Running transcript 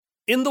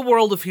In the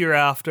world of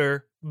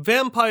Hereafter,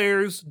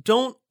 vampires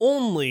don't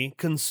only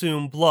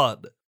consume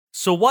blood.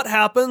 So what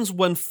happens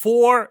when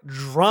 4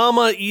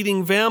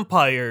 drama-eating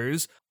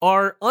vampires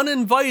are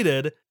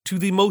uninvited to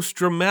the most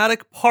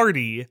dramatic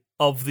party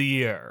of the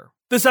year?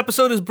 This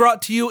episode is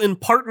brought to you in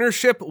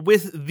partnership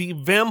with the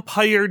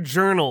Vampire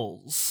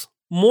Journals.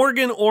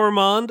 Morgan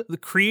Ormond, the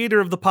creator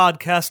of the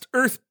podcast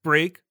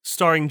Earthbreak,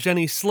 starring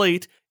Jenny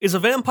Slate, is a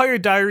Vampire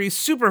Diaries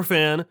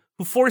superfan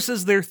who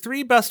forces their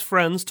 3 best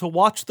friends to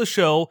watch the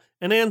show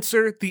and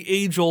answer the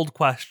age-old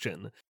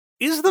question: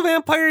 is the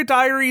Vampire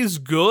Diaries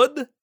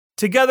good?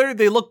 Together,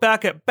 they look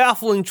back at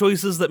baffling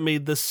choices that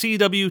made the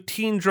CW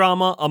teen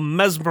drama a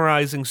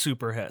mesmerizing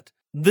superhit.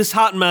 This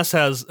hot mess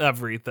has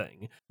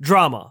everything: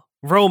 drama,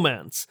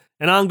 romance,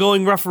 an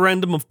ongoing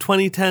referendum of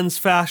 2010's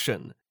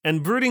fashion,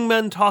 and brooding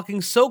men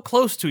talking so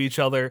close to each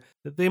other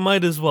that they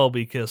might as well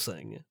be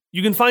kissing.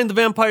 You can find the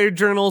Vampire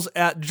Journals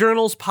at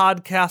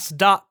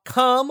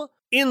journalspodcast.com,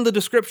 in the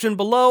description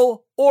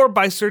below, or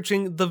by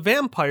searching The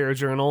Vampire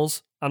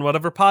Journals on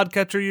whatever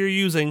podcatcher you're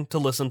using to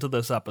listen to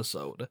this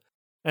episode.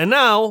 And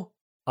now,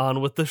 on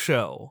with the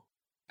show.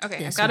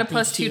 Okay, I've got a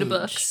 +2 to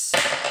books.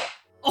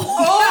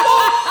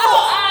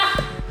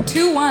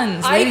 2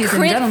 ones, ladies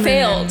and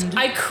gentlemen.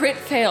 I crit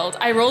failed.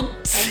 I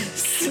rolled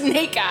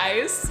snake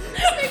eyes.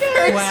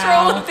 First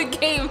roll of the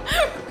game.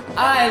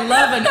 I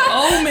love an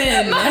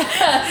omen.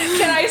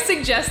 Can I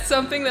suggest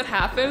something that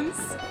happens?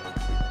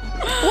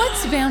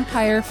 What's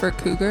vampire for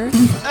cougar?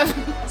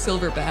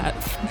 Silverbat.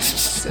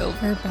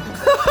 Silverbat.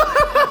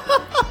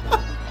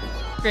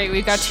 Great,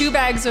 we've got 2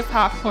 bags of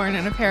popcorn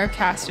and a pair of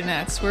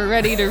castanets. We're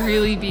ready to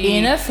really be...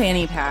 In a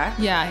fanny pack.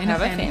 Yeah, in a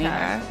fanny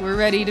pack. We're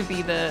ready to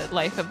be the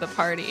life of the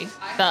party.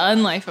 The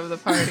unlife of the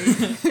party.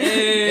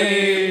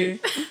 Hey.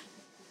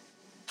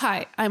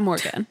 Hi, I'm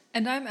Morgan.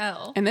 And I'm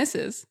Elle. And this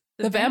is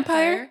The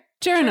Vampire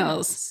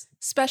Journals.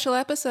 Special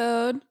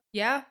episode.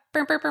 Yeah.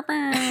 Brr, brr, brr,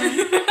 brr.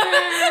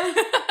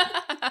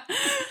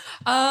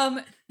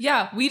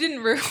 Yeah, we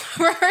didn't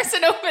rehearse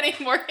an opening,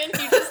 Morgan.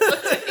 You just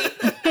looked at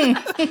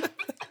me.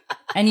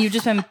 And you've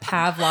just been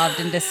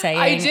Pavloved into saying,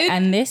 I did.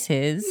 And this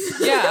is...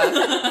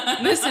 Yeah.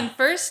 Listen,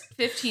 first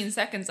 15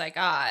 seconds I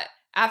got.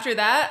 After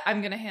that,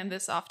 I'm going to hand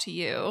this off to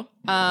you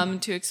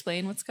to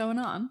explain what's going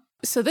on.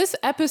 So this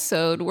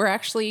episode, we're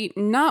actually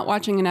not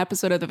watching an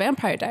episode of The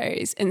Vampire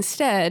Diaries.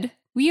 Instead,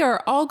 we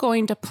are all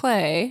going to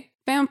play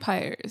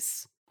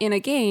vampires in a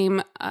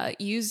game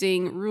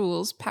using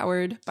rules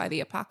powered by the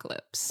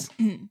apocalypse.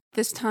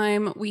 This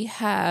time we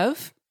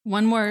have...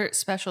 one more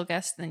special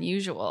guest than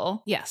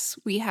usual. Yes,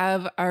 we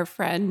have our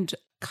friend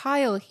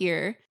Kyle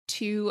here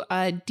to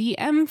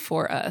DM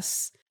for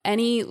us.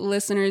 Any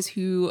listeners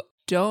who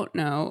don't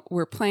know,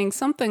 we're playing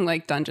something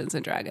like Dungeons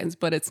 & Dragons,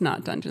 but it's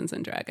not Dungeons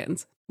 &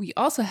 Dragons. We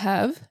also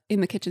have, in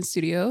the kitchen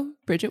studio,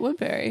 Bridget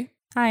Woodbury.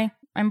 Hi,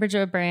 I'm Bridget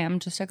Woodbury. I'm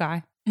just a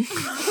guy.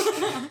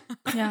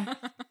 Yeah.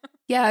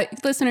 Yeah,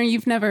 listener,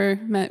 you've never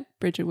met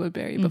Bridget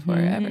Woodbury before,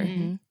 ever.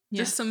 Mm-hmm. Yeah.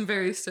 Just some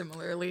very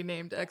similarly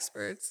named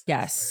experts.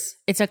 Yes,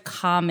 it's a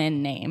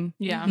common name.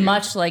 Yeah.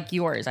 Much like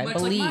yours, I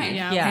believe. Like mine.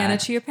 Yeah. Hannah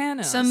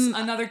Chiapanos,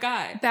 another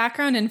guy.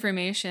 Background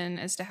information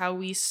as to how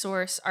we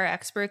source our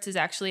experts is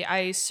actually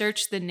I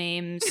search the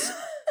names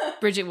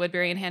Bridget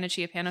Woodbury and Hannah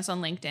Chiapanos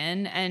on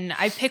LinkedIn, and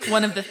I pick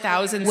one of the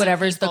thousands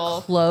Whatever's of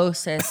people. the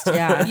closest,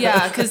 yeah.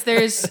 Yeah, because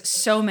there's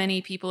so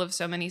many people of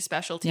so many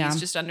specialties Yeah.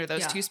 just under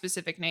those 2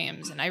 specific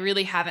names, and I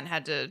really haven't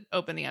had to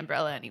open the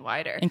umbrella any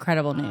wider.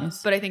 Incredible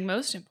news. But I think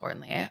most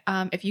importantly,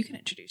 if you can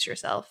introduce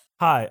yourself.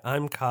 Hi,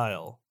 I'm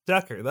Kyle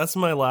Decker. That's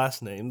my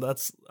last name.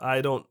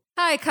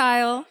 Hi,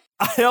 Kyle.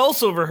 I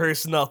also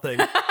rehearse nothing.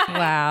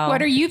 Wow.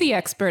 What are you the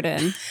expert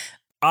in?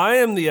 I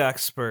am the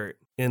expert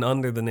in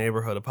Under the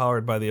Neighborhood, a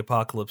powered by the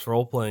Apocalypse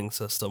role-playing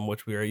system,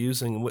 which we are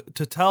using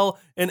to tell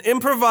an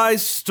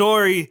improvised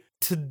story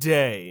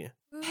today.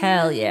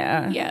 Hell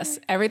yeah. Yes,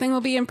 everything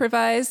will be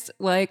improvised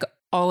like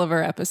all of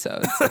our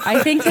episodes.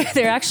 I think that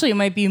there actually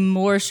might be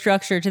more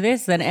structure to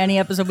this than any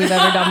episode we've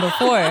ever done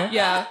before.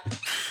 Yeah.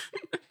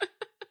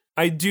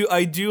 I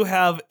do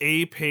have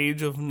a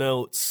page of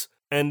notes,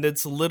 and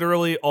it's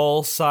literally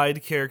all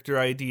side character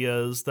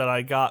ideas that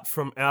I got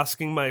from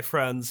asking my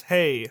friends,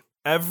 hey,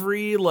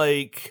 every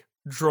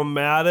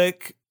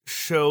dramatic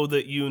show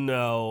that you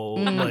know,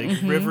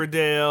 like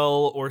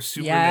Riverdale or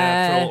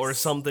Supernatural or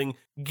something,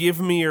 give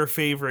me your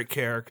favorite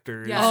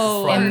characters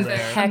from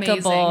there.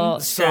 Impeccable.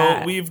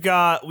 So we've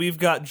got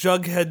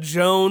Jughead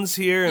Jones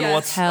here, and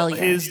what's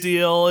his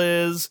deal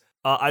is.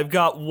 I've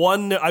got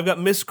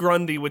Miss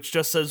Grundy, which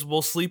just says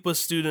we'll sleep with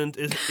student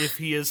if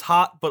he is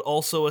hot but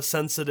also a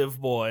sensitive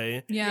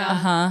boy.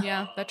 Yeah.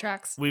 Yeah, that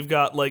tracks. We've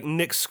got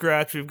Nick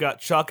Scratch. We've got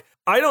Chuck.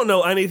 I don't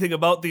know anything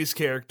about these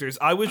characters.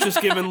 I was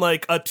just given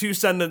a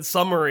 2-sentence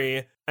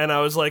summary, and I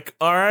was like,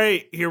 all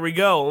right, here we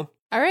go.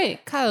 All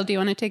right, Kyle, do you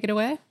want to take it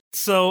away?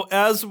 So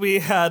as we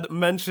had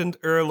mentioned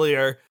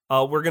earlier,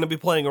 we're going to be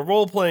playing a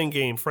role-playing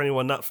game for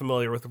anyone not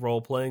familiar with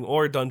role-playing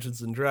or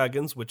Dungeons &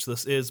 Dragons, which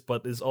this is,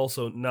 but is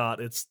also not.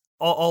 It's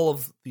all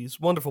of these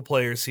wonderful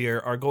players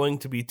here are going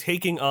to be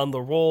taking on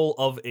the role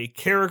of a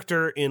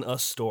character in a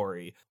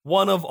story,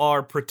 one of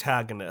our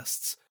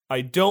protagonists.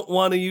 I don't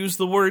want to use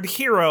the word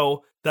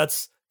hero.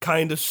 That's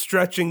kind of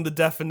stretching the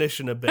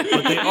definition a bit,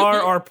 but they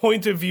are our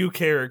point of view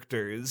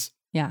characters.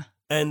 Yeah.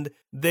 And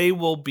they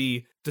will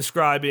be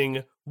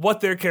describing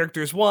what their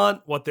characters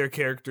want, what their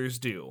characters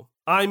do.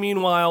 I,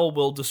 meanwhile,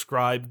 will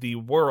describe the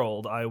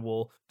world. I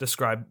will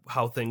describe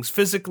how things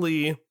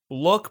physically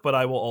look, but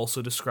I will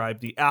also describe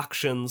the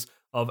actions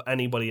of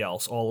anybody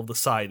else, all of the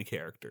side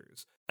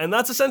characters. And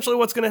that's essentially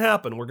what's going to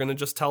happen. We're going to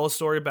just tell a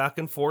story back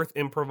and forth,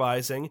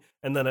 improvising,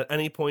 and then at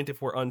any point,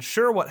 if we're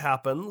unsure what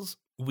happens,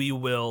 we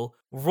will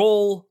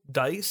roll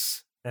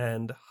dice,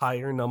 and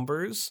higher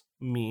numbers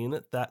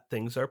mean that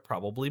things are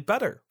probably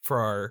better for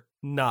our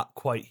not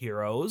quite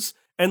heroes,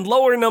 and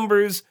lower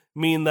numbers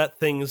mean that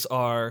things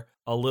are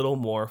a little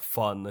more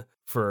fun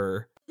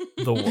for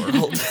the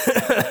world.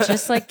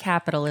 Just like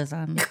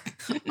capitalism.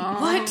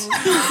 What?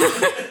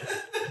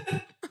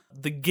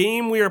 The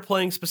game we are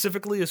playing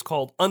specifically is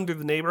called Under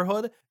the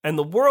Neighborhood, and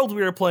the world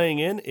we are playing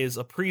in is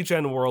a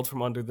pre-gen world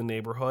from Under the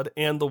Neighborhood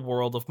and the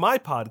world of my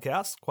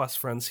podcast, Quest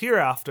Friends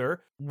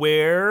Hereafter,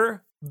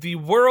 where the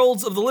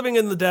worlds of the living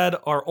and the dead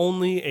are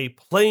only a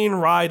plane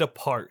ride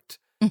apart.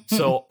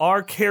 So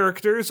our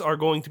characters are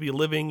going to be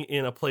living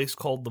in a place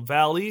called the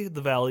Valley.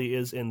 The Valley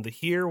is in the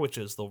here, which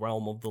is the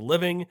realm of the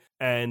living,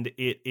 and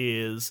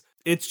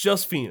it's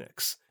just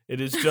Phoenix.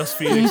 It is just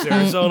Phoenix,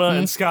 Arizona,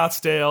 and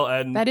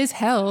Scottsdale, and That is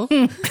hell.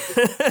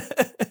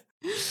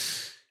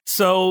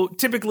 So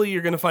typically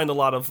you're going to find a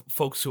lot of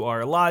folks who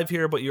are alive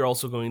here, but you're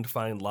also going to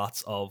find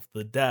lots of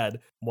the dead.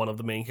 One of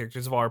the main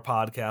characters of our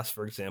podcast,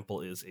 for example,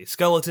 is a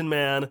skeleton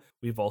man.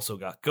 We've also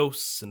got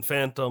ghosts and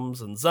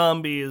phantoms and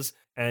zombies,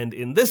 and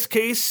in this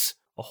case,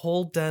 a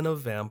whole den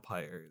of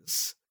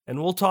vampires.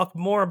 And we'll talk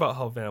more about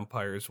how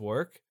vampires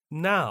work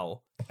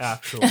now,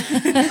 actually,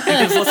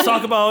 because let's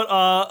talk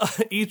about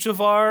each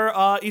of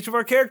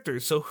our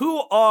characters. So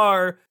who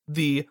are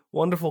the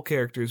wonderful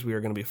characters we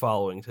are going to be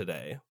following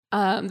today?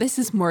 This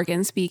is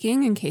Morgan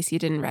speaking, in case you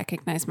didn't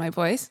recognize my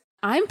voice.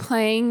 I'm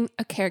playing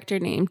a character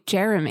named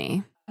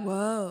Jeremy.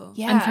 Whoa.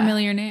 Yeah.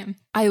 Unfamiliar name.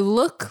 I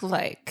look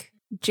like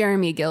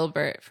Jeremy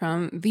Gilbert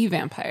from The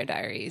Vampire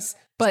Diaries.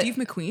 But Steve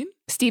McQueen?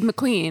 Steve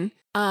McQueen,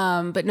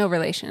 but no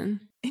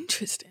relation.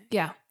 Interesting.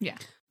 Yeah. Yeah.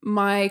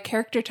 My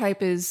character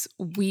type is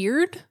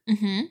weird.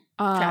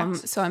 Mm-hmm.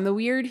 So I'm the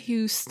weird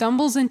who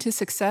stumbles into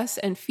success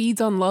and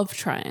feeds on love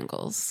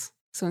triangles.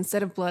 So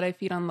instead of blood, I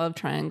feed on love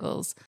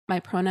triangles. My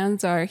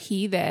pronouns are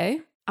he,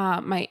 they.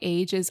 My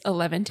age is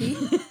 11.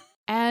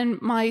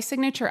 And my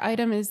signature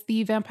item is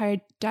the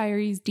Vampire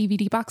Diaries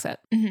DVD box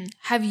set. Mm-hmm.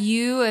 Have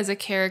you, as a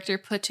character,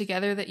 put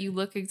together that you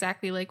look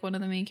exactly like one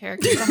of the main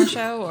characters on the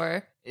show?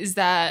 Or is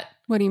that...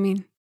 What do you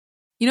mean?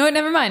 You know what?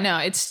 Never mind. No,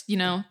 it's,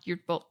 you're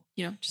both,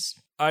 just...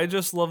 I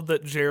just love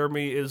that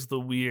Jeremy is the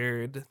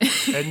weird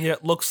and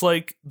yet looks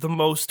like the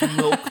most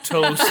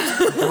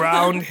milquetoast,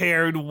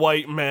 brown-haired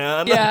white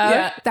man.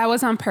 Yeah, that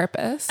was on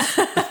purpose.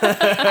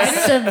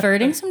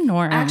 Subverting some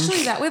norms.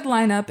 Actually, that would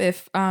line up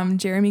if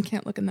Jeremy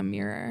can't look in the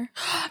mirror.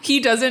 He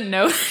doesn't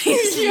know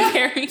he's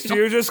very... So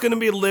you're just going to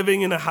be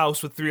living in a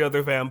house with 3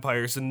 other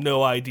vampires and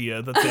no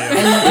idea that they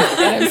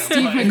are.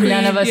 Steve And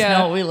none of us Yeah.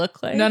 know what we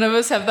look like. None of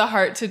us have the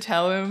heart to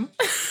tell him.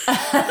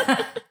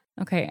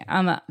 Okay,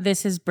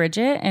 this is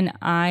Bridget, and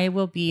I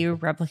will be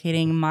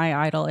replicating my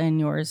idol and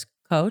yours,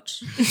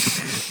 Coach.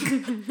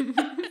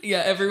 Yeah,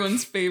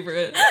 everyone's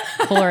favorite.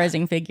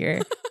 Polarizing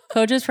figure.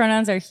 Coach's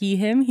pronouns are he,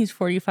 him. He's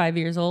 45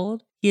 years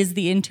old. He is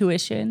the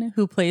intuition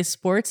who plays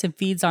sports and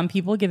feeds on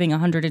people, giving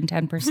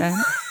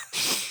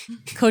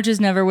 110%. Coach is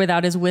never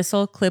without his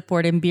whistle,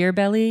 clipboard, and beer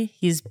belly.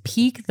 He's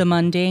peak the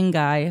mundane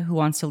guy who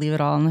wants to leave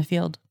it all on the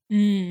field.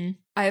 I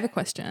have a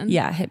question.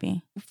 Yeah, hit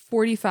me.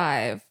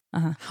 45.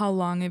 Uh-huh. How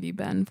long have you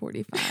been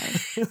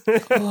 45?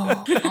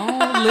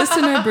 Oh,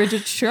 listener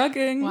Bridget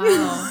shrugging.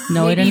 Wow.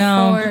 No way to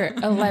know. For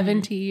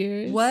 11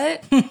 years.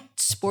 What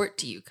sport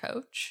do you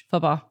coach?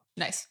 Football.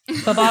 Nice.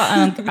 Football.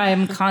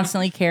 I'm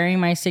constantly carrying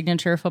my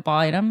signature football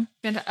item.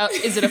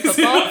 Is it a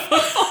football?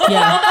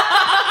 Yeah.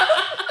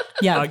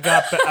 Yeah. I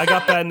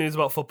got bad news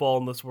about football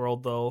in this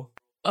world, though.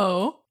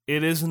 Oh.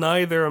 It is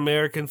neither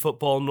American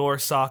football nor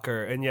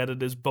soccer, and yet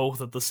it is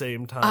both at the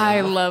same time.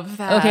 I love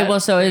that. Okay, well,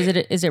 so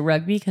is it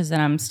rugby? Because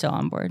then I'm still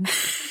on board.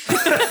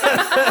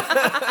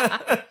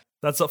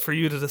 That's up for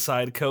you to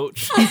decide,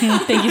 Coach.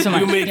 Thank you so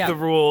much. You make Yeah. the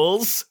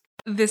rules.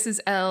 This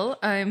is Elle.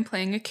 I'm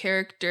playing a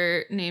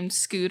character named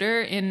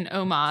Scooter in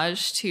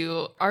homage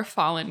to our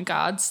fallen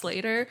god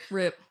Slater.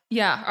 Rip.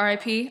 Yeah,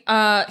 R.I.P.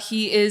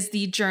 He is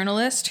the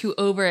journalist who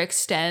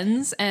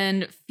overextends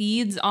and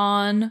feeds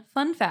on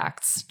fun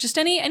facts. Just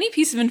any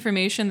piece of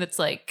information that's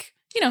like,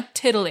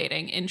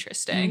 titillating,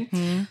 interesting.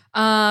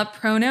 Mm-hmm.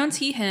 Pronouns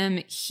he,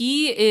 him.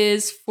 He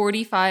is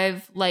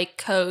 45 like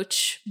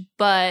Coach,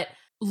 but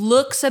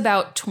looks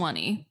about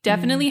 20.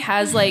 Definitely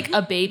has like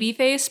a baby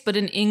face, but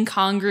an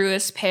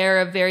incongruous pair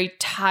of very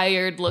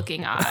tired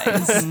looking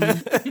eyes.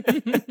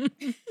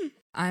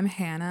 I'm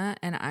Hannah,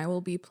 and I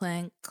will be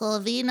playing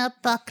Corvina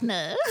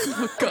Buckner.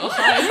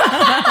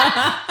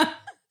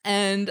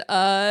 And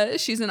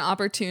she's an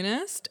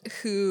opportunist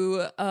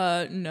who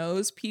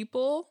knows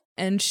people,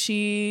 and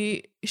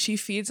she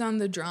feeds on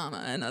the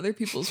drama and other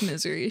people's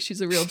misery.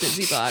 She's a real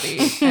busybody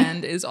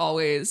and is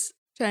always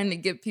trying to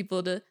get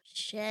people to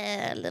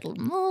Share a little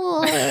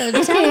more.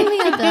 Tell me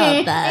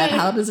about that.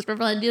 How does it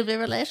remind you of your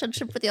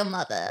relationship with your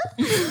mother?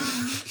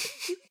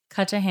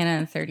 Cut to Hannah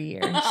in 30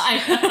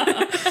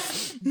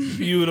 years.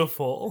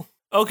 Beautiful.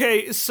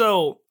 Okay,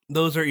 so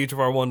those are each of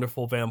our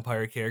wonderful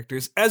vampire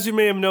characters. As you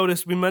may have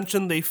noticed, we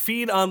mentioned they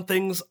feed on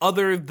things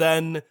other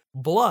than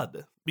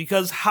blood.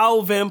 Because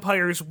how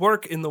vampires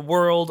work in the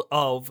world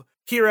of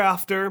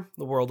Hereafter,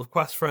 the world of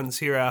Quest Friends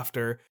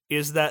Hereafter,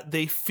 is that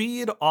they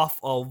feed off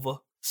of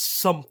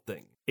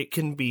something. It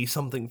can be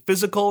something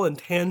physical and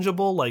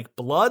tangible like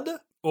blood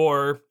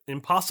or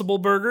Impossible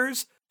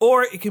Burgers,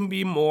 or it can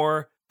be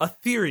more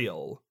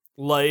ethereal,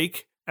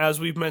 like, as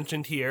we've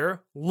mentioned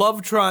here,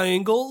 love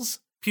triangles,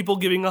 people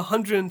giving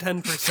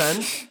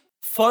 110%,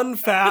 fun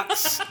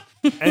facts,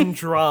 and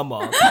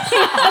drama.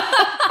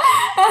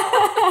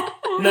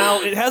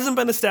 Now, it hasn't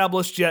been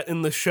established yet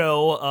in the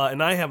show,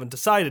 and I haven't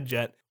decided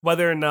yet,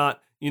 whether or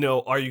not,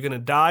 are you going to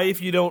die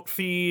if you don't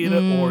feed,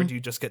 or do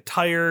you just get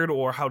tired,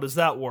 or how does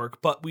that work?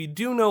 But we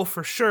do know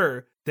for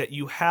sure that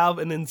you have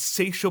an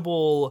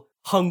insatiable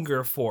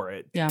hunger for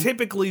it,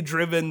 typically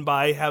driven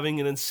by having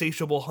an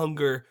insatiable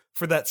hunger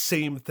for that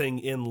same thing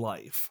in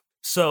life.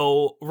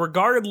 So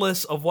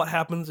regardless of what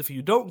happens if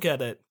you don't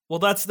get it, well,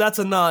 that's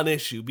a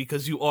non-issue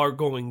because you are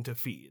going to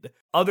feed.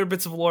 Other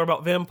bits of lore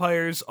about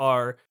vampires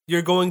are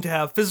you're going to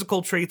have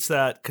physical traits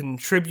that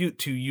contribute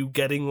to you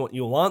getting what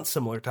you want,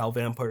 similar to how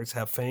vampires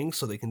have fangs,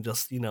 so they can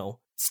just,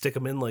 stick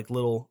them in like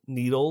little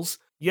needles.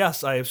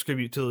 Yes, I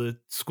attribute to the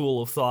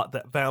school of thought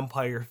that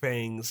vampire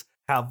fangs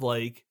have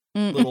like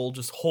little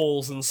just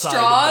holes inside.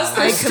 Straws? Of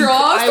them.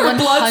 Straws? I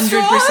Blood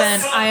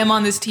straws? I am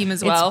on this team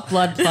as well. It's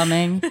blood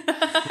plumbing.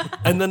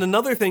 And then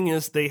another thing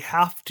is they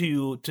have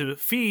to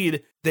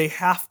feed, they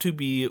have to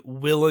be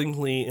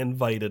willingly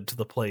invited to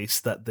the place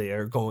that they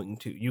are going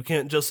to. You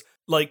can't just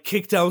like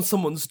kick down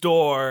someone's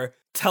door,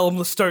 tell them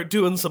to start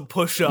doing some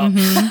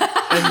push-ups,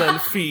 and then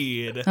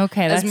feed.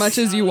 Okay, as much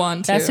as you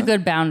want to. That's a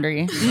good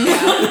boundary.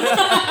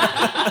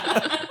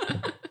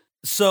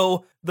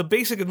 So the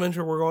basic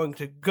adventure we're going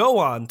to go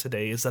on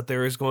today is that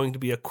there is going to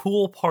be a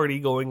cool party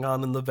going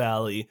on in the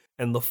valley,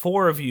 and the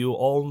four of you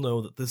all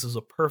know that this is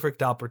a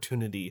perfect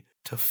opportunity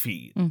to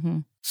feed.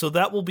 So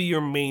that will be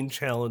your main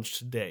challenge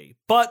today.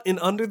 But in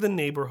Under the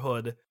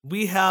Neighborhood,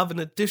 we have an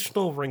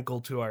additional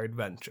wrinkle to our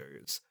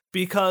adventures,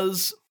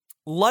 because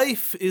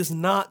life is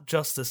not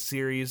just a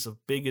series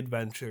of big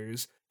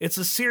adventures, it's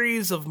a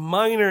series of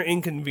minor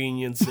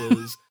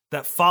inconveniences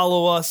that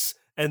follow us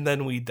and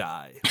then we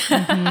die.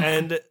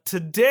 And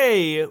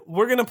today,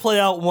 we're going to play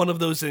out one of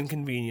those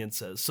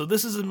inconveniences. So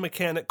this is a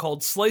mechanic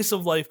called Slice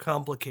of Life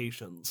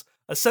Complications.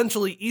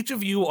 Essentially, each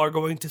of you are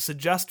going to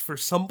suggest for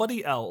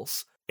somebody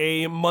else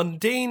a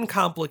mundane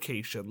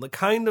complication, the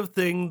kind of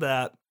thing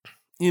that,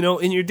 in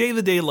your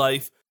day-to-day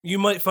life, you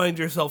might find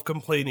yourself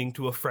complaining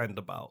to a friend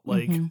about.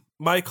 Like,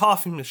 my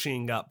coffee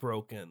machine got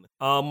broken.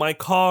 My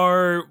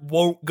car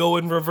won't go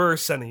in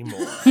reverse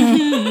anymore.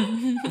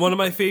 One of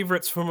my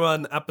favorites from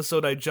an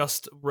episode I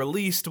just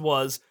released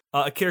was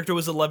a character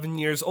was 11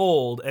 years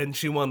old and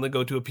she wanted to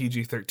go to a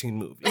PG-13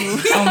 movie.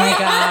 Oh my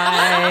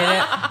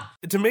God.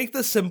 To make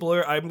this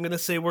simpler, I'm going to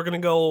say we're going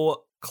to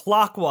go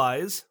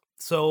clockwise.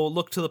 So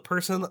look to the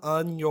person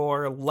on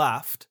your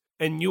left,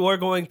 and you are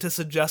going to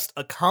suggest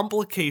a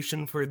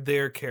complication for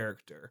their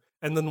character.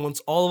 And then once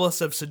all of us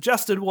have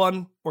suggested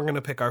one, we're going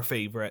to pick our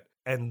favorite.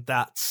 And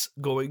that's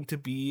going to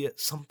be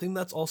something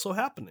that's also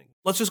happening.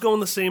 Let's just go in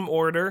the same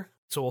order.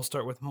 So we'll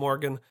start with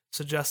Morgan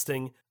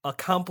suggesting a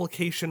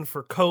complication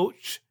for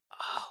Coach.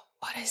 Oh,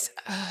 what's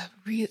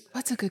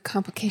a good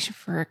complication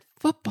for a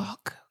football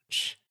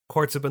coach?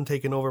 Courts have been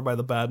taken over by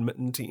the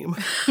badminton team.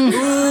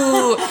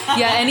 Ooh,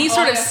 yeah, any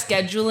sort of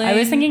scheduling. I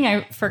was thinking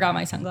I forgot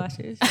my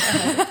sunglasses.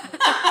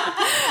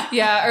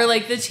 Yeah, or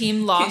like the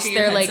team lost Keeping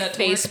your their like headset to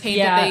face work. paint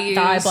that they use.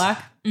 the eye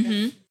black.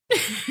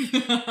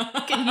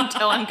 Can you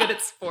tell I'm good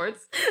at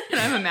sports? And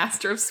I'm a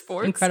master of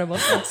sports. Incredible.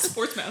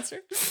 Sports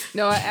master.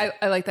 No,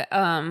 I like that.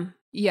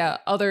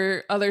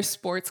 Other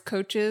sports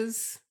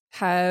coaches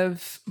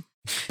have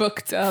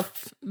booked up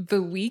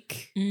the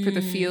week for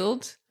the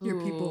field.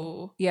 Your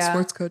people. Yeah.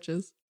 Sports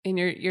coaches. And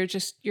you're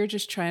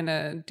just trying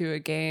to do a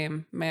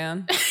game,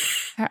 man.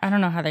 I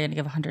don't know how they're gonna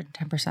give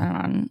 110%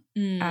 on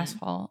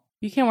asphalt.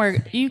 You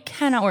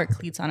cannot wear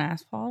cleats on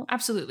asphalt.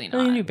 Absolutely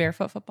Really, not. you do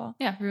barefoot football.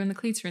 Yeah, ruin the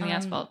cleats, ruin the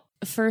asphalt.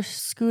 For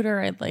Scooter,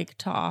 I'd like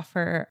to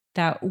offer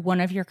that one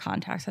of your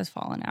contacts has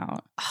fallen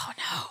out. Oh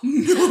no.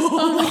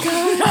 Oh my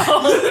god.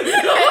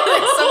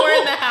 Somewhere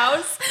in the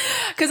house.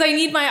 Because I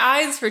need my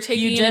eyes for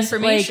taking in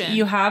information.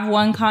 you have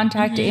one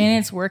contact in,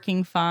 it's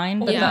working fine,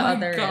 but Yeah. the Oh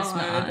other is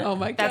not. Oh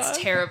my god. That's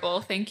terrible.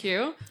 Thank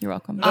you. You're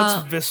welcome.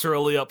 That's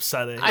viscerally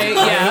upsetting.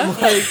 Yeah.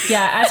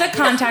 Yeah, as a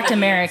contact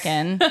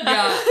American.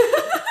 Yeah.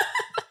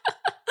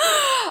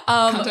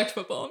 Contact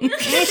football.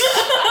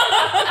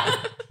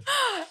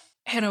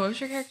 Hannah, what was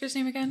your character's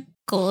name again?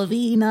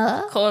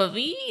 Corvina.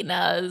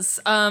 Corvina's.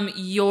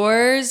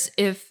 Yours,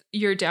 if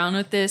you're down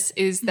with this,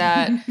 is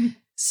that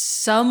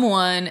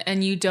someone,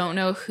 and you don't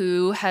know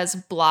who, has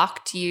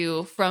blocked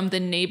you from the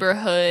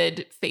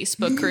neighborhood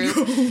Facebook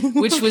group,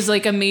 which was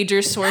like a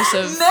major source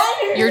of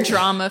your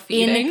drama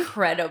feeding.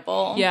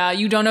 Incredible. Yeah,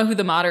 you don't know who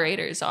the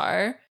moderators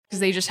are because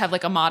they just have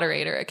like a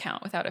moderator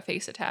account without a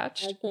face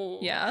attached.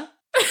 Yeah.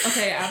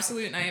 Okay,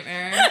 absolute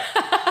nightmare.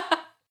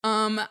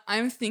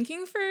 I'm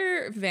thinking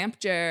for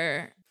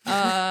Vampjer.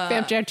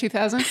 Vampire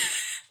 2000.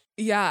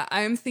 Yeah,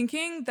 I'm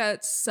thinking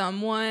that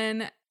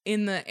someone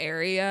in the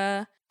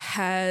area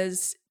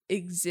has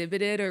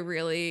exhibited a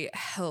really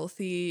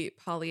healthy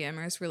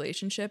polyamorous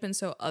relationship, and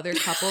so other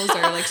couples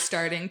are like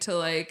starting to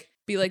like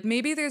be like,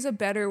 maybe there's a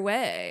better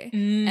way,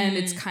 and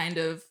it's kind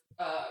of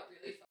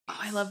really fun. Oh,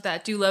 I love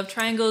that. Do love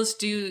triangles,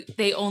 do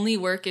they only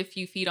work if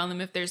you feed on them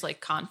if there's like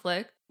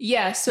conflict?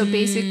 Yeah, so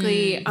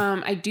basically,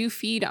 I do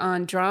feed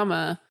on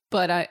drama,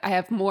 but I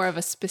have more of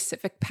a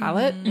specific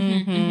palette.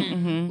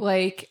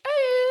 Like,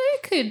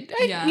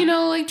 Yeah. you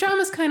know, like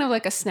drama's kind of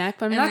like a snack,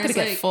 but I'm And not going to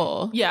there's, get like-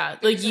 full. Yeah,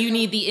 like you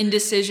need the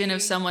indecision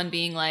of someone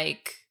being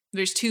like,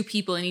 there's two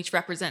people and each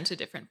represent a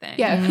different thing.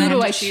 Yeah, And who I do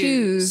have I to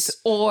choose?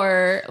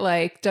 Or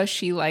like, does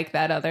she like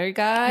that other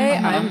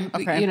guy?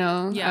 Okay. You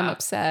know, Yeah. I'm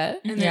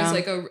upset. And there's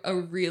like a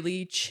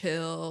really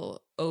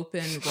chill,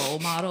 open role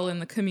model in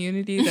the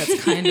community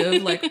that's kind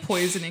of like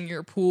poisoning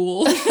your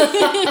pool.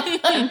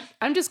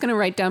 I'm just going to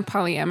write down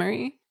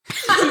polyamory.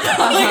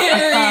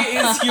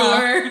 Polyamory is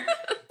your...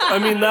 I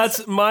mean,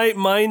 that's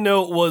my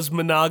note was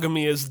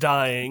monogamy is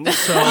dying.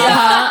 So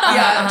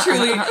Yeah,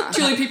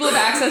 truly people have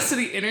access to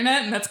the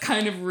internet, and that's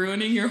kind of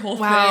ruining your whole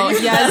Wow.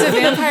 thing. Yeah, as a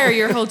vampire,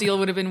 your whole deal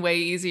would have been way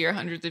easier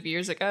hundreds of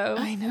years ago.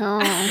 I know.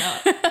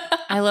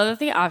 I love that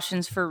the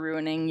options for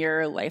ruining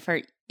your life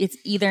are it's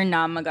either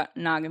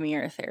non-monogamy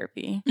or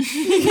therapy.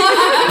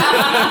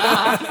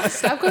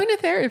 Stop going to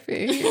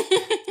therapy.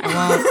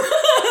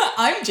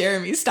 I'm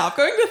Jeremy. Stop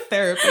going to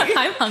therapy.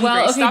 I'm hungry.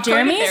 Well, okay, Stop going to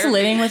Jeremy is therapy.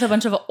 living with a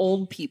bunch of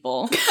old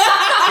people.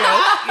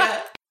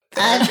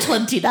 I'm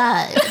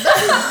 29.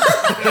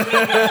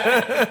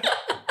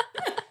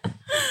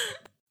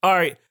 all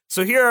right.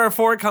 So here are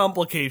 4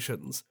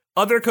 complications.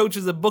 Other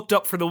coaches have booked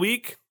up for the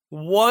week.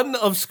 One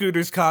of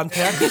Scooter's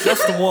contacts,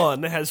 just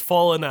one, has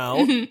fallen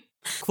out.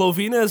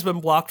 Clovina has been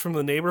blocked from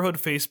the neighborhood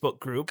Facebook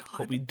group,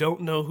 but we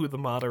don't know who the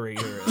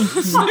moderator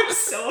is. I'm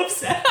so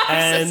upset.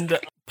 And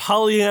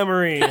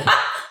polyamory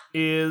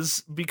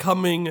is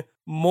becoming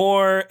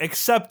more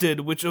accepted,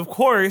 which of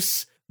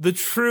course, the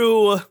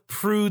true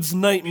prude's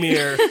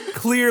nightmare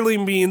clearly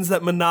means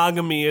that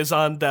monogamy is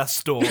on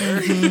death's door.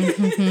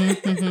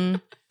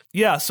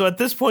 Yeah, so at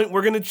this point,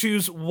 we're going to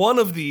choose one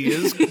of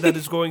these that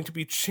is going to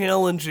be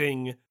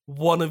challenging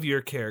one of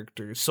your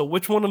characters. So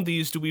which one of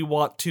these do we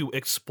want to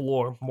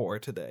explore more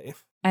today?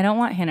 I don't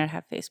want Hannah to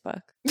have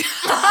Facebook.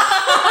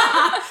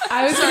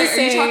 I was Sorry, going to are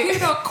say, you talking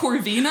about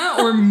Corvina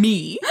or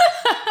me?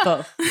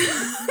 Both.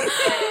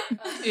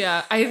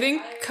 Yeah, I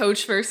think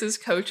coach versus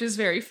coach is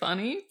very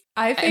funny.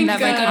 I think that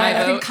might be my I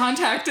vote. think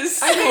Contact is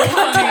so I think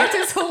funny. Contact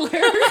is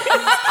hilarious.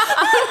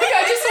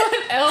 I just want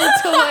Elle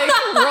to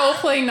like role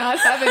play not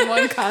having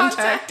one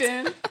contact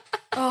in.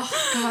 Oh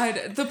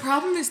God, the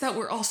problem is that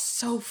we're all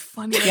so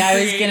funny. and Yeah,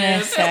 I was going to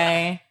creative.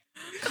 say.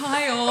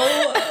 Kyle.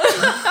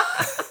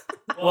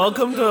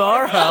 Welcome to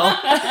our hell.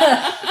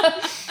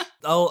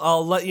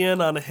 I'll let you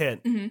in on a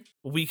hint.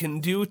 We can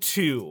do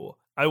 2.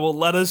 I will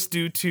let us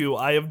do 2.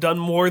 I have done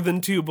more than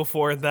 2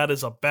 before, and that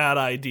is a bad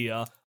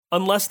idea.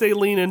 Unless they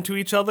lean into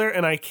each other,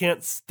 and I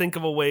can't think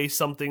of a way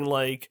something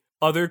like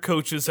other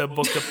coaches have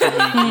booked up the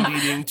week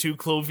leading to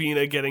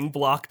Clovina getting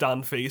blocked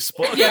on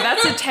Facebook. Yeah,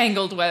 that's a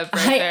tangled web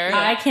right there.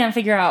 I can't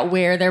figure out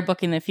where they're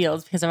booking the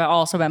fields because I've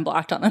also been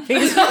blocked on the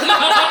Facebook.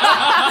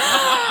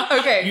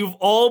 Okay. You've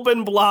all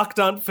been blocked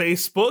on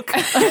Facebook.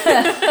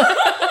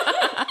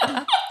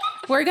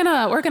 We're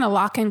gonna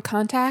lock in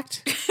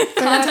contact.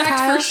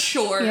 Contact for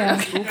sure.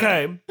 Yeah.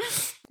 Okay.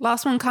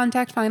 Lost one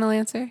contact. Final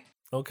answer.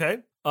 Okay.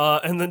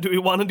 And then do we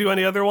want to do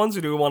any other ones,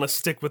 or do we want to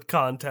stick with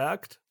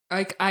contact?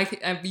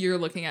 You're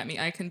looking at me.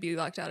 I can be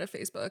locked out of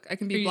Facebook. I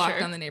can Are be you blocked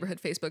sure? on the neighborhood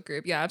Facebook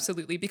group. Yeah,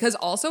 absolutely. Because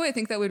also I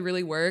think that would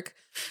really work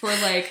for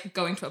like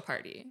going to a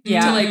party.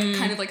 Yeah. To like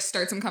kind of like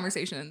start some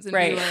conversations and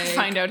Right. be like,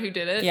 Find out who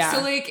did it. Yeah.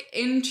 So like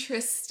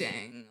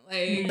interesting.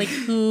 Like,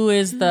 who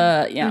is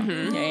the... Yeah.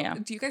 Yeah.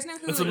 Do you guys know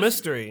who? It's a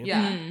mystery.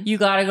 Yeah. You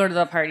got to go to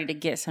the party to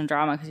get some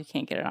drama because you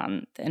can't get it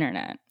on the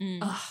internet.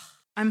 Ugh,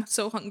 I'm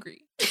so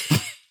hungry.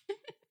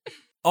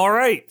 All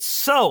right,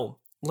 so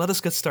let us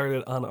get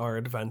started on our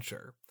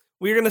adventure.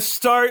 We're going to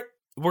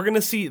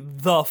see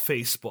the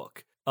Facebook.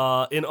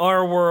 In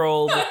our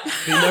world,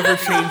 they never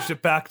changed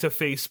it back to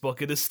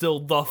Facebook. It is still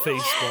the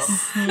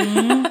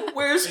Facebook.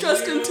 Where's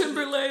Justin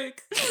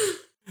Timberlake?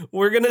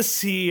 We're going to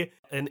see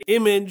an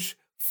image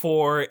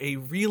for a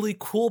really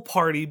cool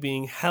party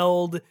being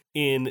held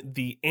in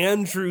the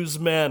Andrews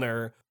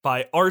Manor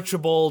by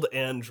Archibald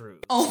Andrews.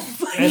 Oh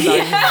my And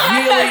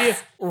I'm really,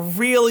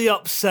 really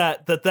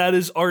upset that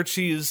is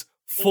Archie's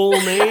full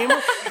name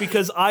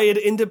because I had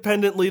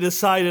independently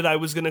decided I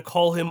was going to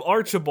call him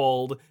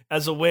Archibald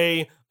as a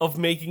way of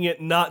making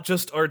it not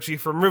just Archie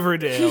from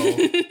Riverdale,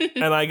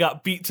 and I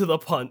got beat to the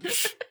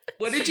punch.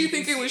 What did you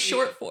think it was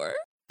short for?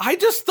 I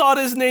just thought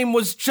his name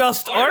was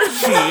just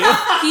Archie.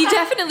 He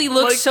definitely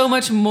looks Like- so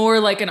much more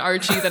like an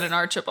Archie than an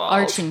Archibald.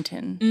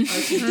 Archington.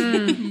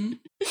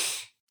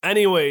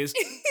 Anyways,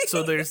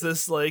 so there's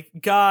this like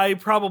guy,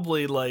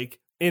 probably like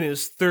in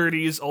his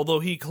 30s, although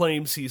he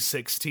claims he's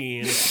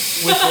 16,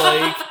 with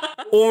like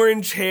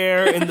orange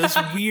hair and this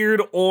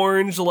weird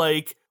orange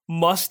like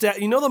mustache.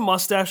 You know the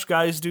mustache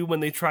guys do when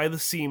they try to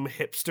seem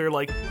hipster?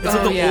 Like it's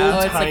like the yeah. old Oh,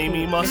 it's like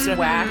timey mustache.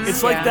 wax,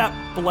 It's like yeah.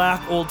 that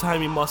black old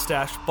timey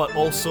mustache, but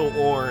also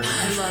orange.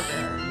 I love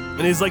it.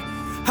 And he's like,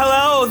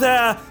 "Hello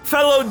there,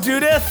 fellow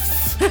Dudiths.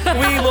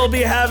 We will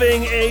be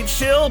having a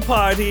chill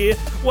party.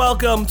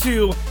 Welcome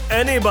to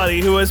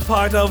anybody who is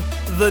part of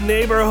the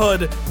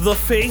neighborhood, the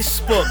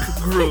Facebook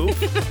group.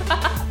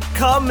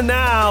 Come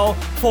now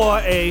for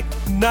a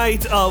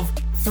night of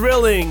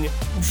thrilling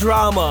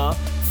drama,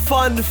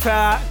 fun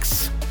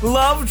facts,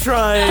 love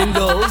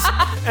triangles,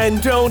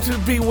 and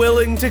don't be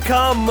willing to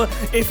come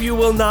if you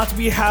will not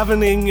be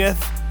having it.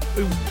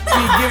 Be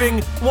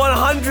giving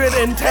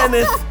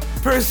 110th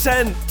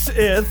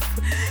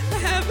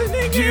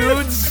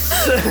dudes.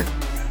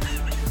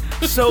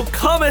 So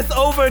cometh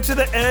over to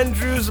the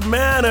Andrews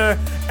Manor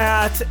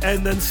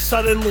and then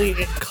suddenly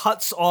it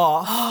cuts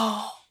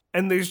off.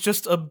 And there's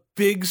just a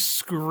big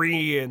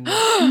screen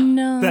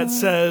No. that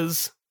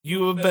says,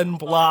 "You have been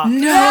blocked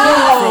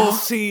from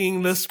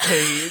seeing this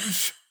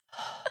page."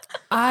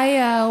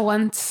 I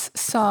once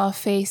saw a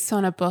face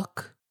on a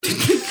book.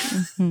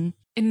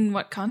 In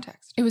what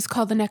context? It was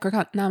called the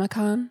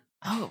Necronomicon.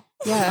 Oh,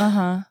 Yeah.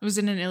 Uh-huh. was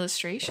it an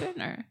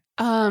illustration or?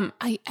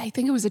 I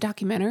think it was a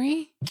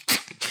documentary.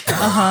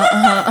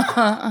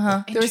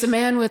 Uh-huh. There was a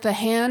man with a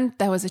hand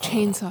that was a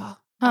chainsaw.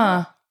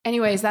 Huh.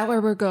 Anyway, is that where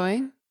we're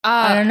going?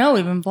 I don't know.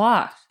 We've been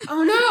blocked.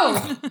 Oh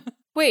no!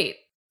 Wait,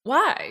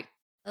 why?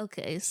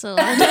 Okay, so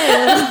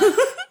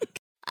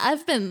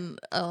I've been,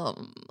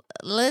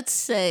 let's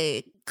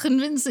say,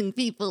 convincing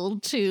people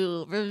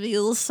to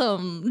reveal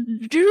some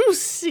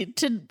juicy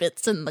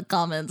tidbits in the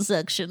comment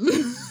section.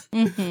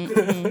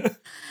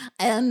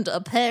 And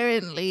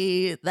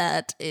apparently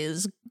that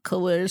is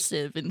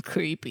coercive and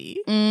creepy.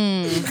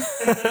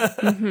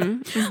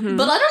 Mm-hmm.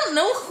 But I don't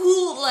know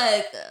who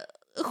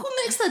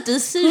makes that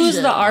decision.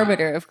 Who's the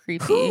arbiter of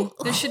creepy? Who-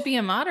 There should be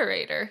a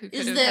moderator who could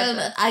Is have there? had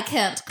that. I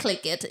can't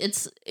click it.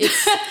 It's.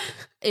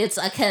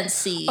 I can't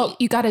see. Oh,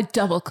 you gotta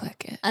double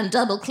click it. I'm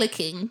double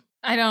clicking.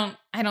 I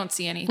don't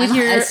see anything.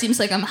 It seems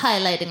like I'm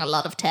highlighting a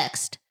lot of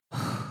text.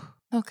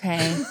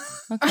 Okay.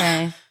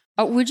 Okay.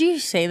 Would you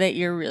say that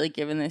you're really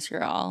giving this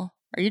your all?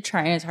 Are you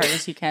trying as hard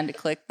as you can to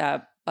click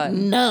that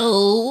button?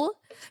 No,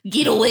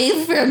 get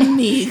away from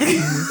me.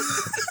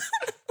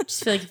 I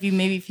just feel like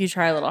if you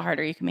try a little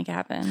harder, you can make it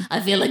happen.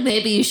 I feel like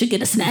maybe you should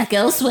get a snack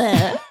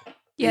elsewhere.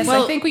 Yes,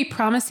 Well- I think we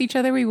promised each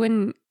other we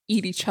wouldn't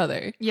eat each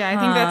other. Yeah, I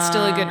think that's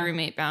still a good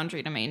roommate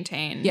boundary to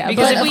maintain. Yeah,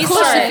 because But if of we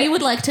course, start, if you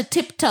would like to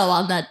tiptoe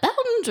on that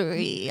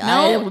boundary,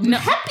 No, I'm no.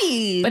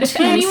 happy But if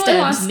to anyone stand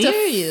wants near to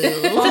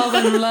you. fall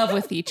in love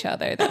with each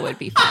other, that would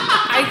be fun.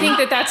 I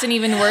think that's an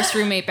even worse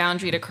roommate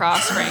boundary to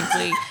cross.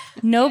 Frankly,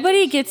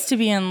 Nobody gets to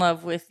be in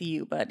love with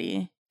you,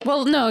 buddy.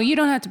 Well, no, you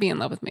don't have to be in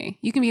love with me.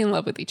 You can be in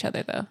love with each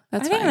other, though.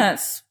 That's I think fine.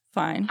 that's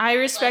fine. I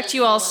respect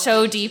you all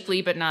so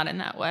deeply, but not in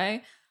that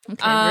way.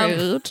 Okay,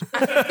 rude.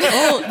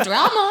 Oh,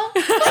 drama.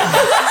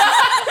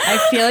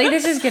 I feel like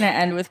this is going to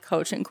end with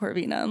Coach and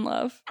Corvina in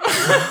love.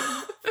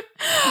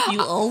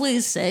 You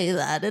always say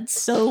that. It's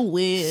so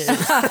weird.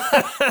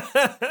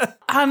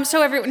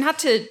 So everyone, not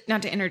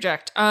to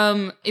interject.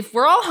 If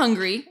we're all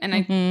hungry, and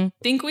I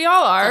think we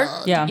all are,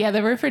 Yeah. Yeah,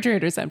 the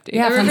refrigerator's empty.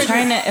 Yeah, if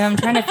I'm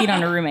trying to feed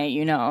on a roommate,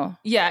 you know.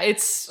 yeah,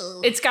 it's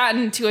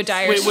gotten to a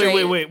dire Wait,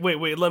 strait.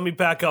 wait. Let me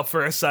back up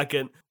for a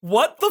second.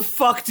 What the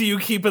fuck do you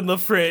keep in the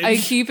fridge? I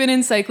keep an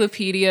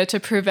encyclopedia to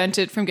prevent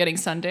it from getting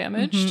sun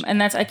damaged.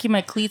 And I keep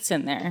my cleats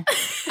in there.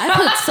 I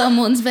put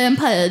someone's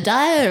vampire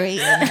diary in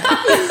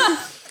it.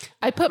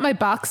 I put my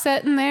box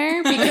set in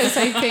there because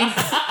I think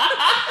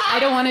I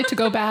don't want it to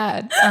go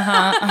bad.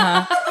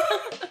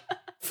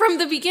 From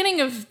the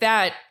beginning of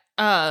that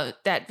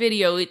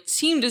video, it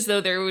seemed as though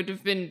there would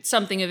have been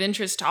something of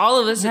interest to all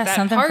of us Yeah, at that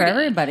something party. for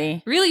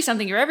everybody. Really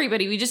something for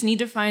everybody. We just need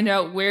to find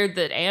out where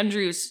the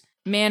Andrews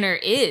Manor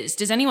is.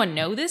 Does anyone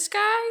know this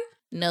guy?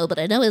 No, but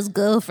I know his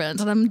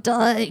girlfriend, and I'm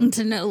dying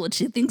to know what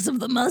she thinks of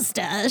the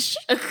mustache.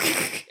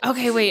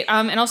 Okay, wait.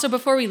 And also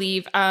before we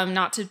leave,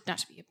 not to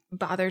be a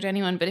bother to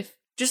anyone, but if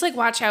just like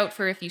watch out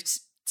for if you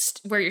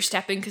where you're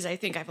stepping, because I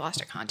think I've lost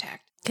a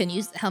contact. Can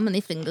you? How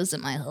many fingers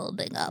am I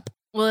holding up?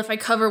 Well, if I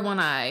cover one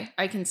eye,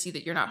 I can see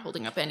that you're not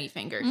holding up any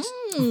fingers.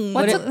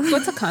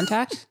 What's a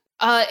contact?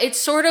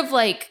 It's sort of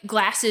like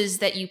glasses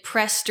that you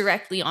press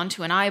directly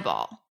onto an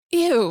eyeball.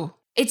 Ew.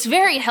 It's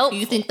very helpful.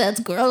 You think that's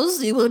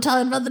gross? You were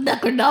talking about the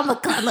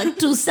Necronomicon like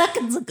 2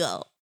 seconds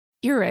ago.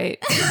 You're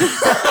right.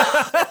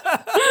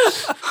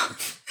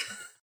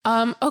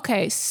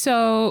 Okay,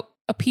 so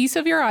A piece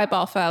of your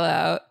eyeball fell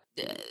out.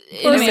 In a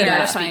Close manner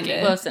enough. of speaking.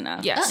 Close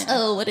enough. Yes.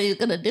 Uh-oh, what are you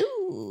gonna do?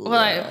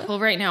 Well,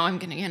 right now I'm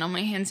gonna get on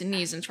my hands and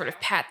knees and sort of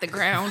pat the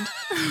ground.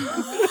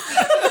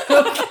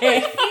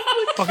 Okay.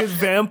 Fucking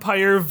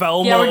vampire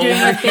Velma. Yeah, we're doing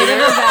a bit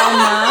of a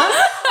Velma.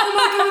 Oh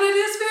my god, it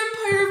is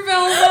Vampire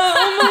Velma.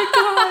 Oh my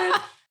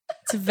god.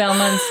 It's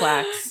Velma and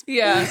slacks.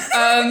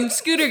 Yeah.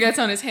 Scooter gets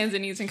on his hands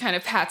and knees and kind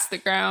of pats the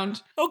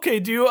ground. Okay,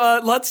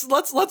 let's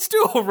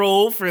do a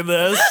roll for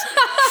this.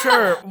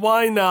 Sure,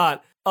 why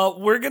not?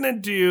 We're gonna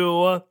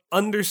do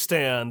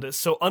understand.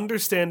 So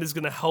understand is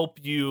gonna help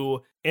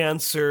you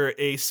answer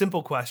a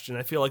simple question.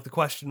 I feel like the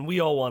question we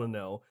all want to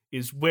know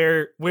is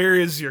where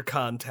is your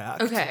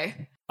contact?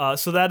 Okay.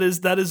 So that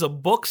is a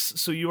books.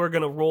 So you are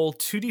gonna roll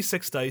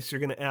 2d6 dice. You're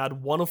gonna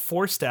add one of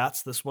 4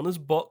 stats. This one is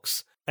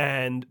books,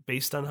 and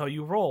based on how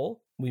you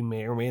roll, we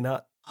may or may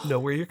not know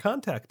where your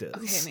contact is.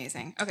 Okay,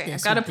 amazing. Okay,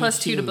 This I've got a would be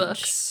 +2 to huge.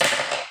 books.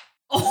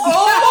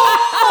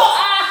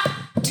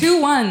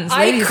 2 ones, I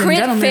ladies and crit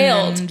gentlemen.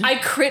 failed. I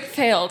crit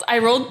failed. I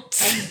rolled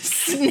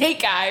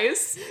snake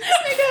eyes.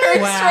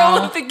 First Wow.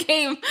 roll of the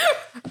game.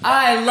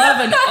 I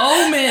love an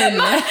omen.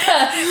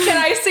 Can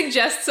I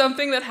suggest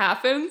something that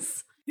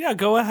happens? Yeah,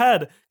 go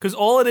ahead. Because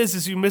all it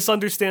is you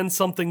misunderstand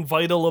something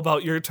vital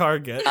about your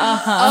target.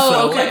 Oh,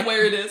 So- okay.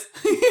 Where it is.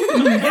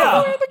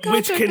 Yeah,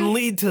 which can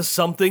lead to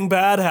something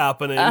bad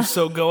happening.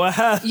 So go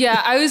ahead.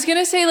 Yeah, I was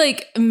gonna say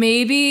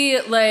maybe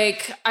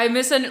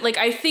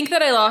I think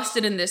that I lost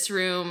it in this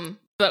room,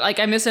 but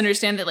I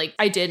misunderstand that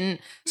I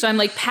didn't. So I'm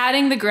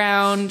patting the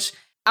ground.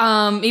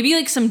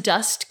 Maybe some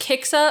dust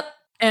kicks up,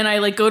 and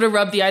I go to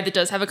rub the eye that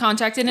does have a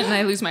contact in it, and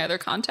I lose my other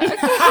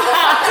contact.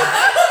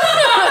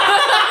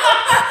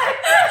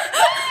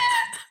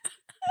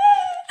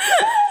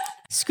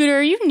 Scooter,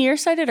 are you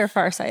nearsighted or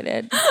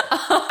farsighted?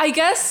 I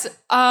guess.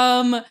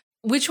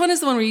 Which one is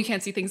the one where you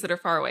can't see things that are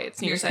far away?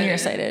 It's nearsighted.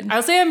 Nearsighted.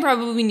 I'll say I'm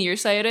probably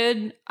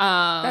nearsighted.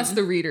 That's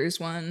the reader's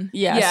one.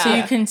 Yeah, so Yeah.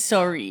 you can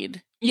still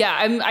read.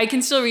 Yeah, I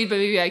can still read, but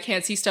maybe I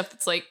can't see stuff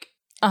that's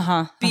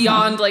Uh-huh.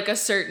 beyond a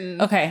certain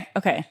Okay.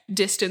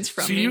 distance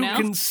from So me you now.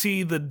 can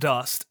see the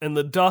dust, and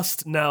the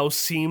dust now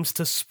seems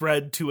to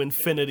spread to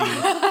infinity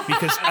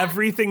because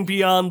everything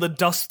beyond the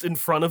dust in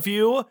front of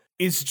you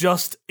is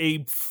just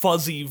a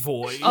fuzzy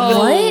void.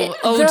 Oh, What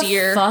oh the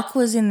dear. fuck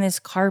was in this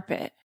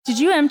carpet? Did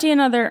you empty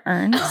another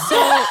urn?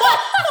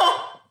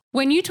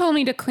 When you told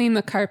me to clean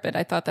the carpet,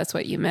 I thought that's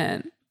what you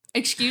meant.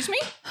 Excuse me?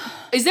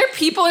 Is there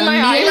people in my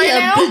eye right Amelia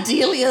now?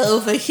 Bedelia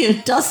over here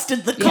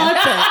dusted the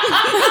carpet.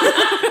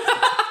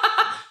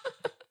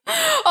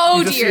 Oh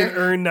You just see an dear.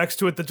 urn next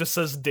to it that just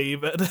says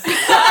David. You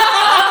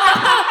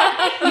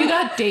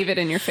got David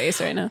in your face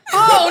right now.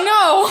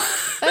 Oh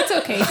That's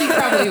okay. He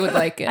probably would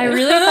like it. I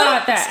really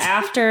thought that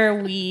after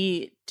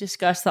we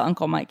discussed the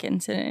Uncle Mike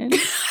incident,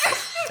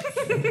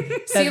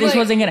 that this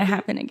wasn't going to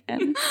happen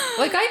again.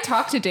 Like, I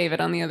talked to David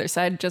on the other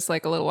side just a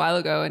little while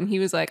ago, and he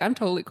was like, I'm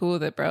totally cool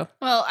with it, bro. no.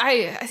 Well,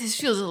 this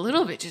feels a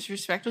little bit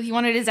disrespectful. He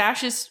wanted his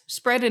ashes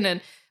spread in a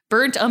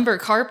burnt umber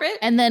carpet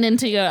And then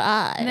into your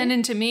eye. and then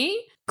into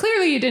me.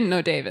 Clearly, you didn't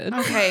know David.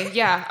 Okay,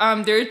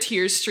 yeah. There are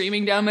tears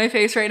streaming down my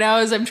face right now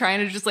as I'm trying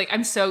to just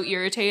I'm so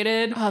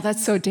irritated. Oh,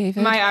 that's so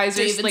David. My eyes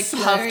are David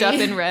puffed up slurry.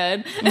 in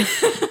red.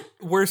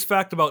 Worst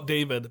fact about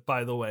David,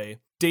 by the way.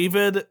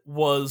 David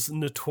was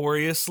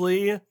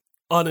notoriously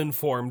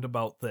uninformed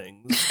about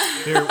things.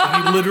 He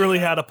literally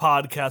had a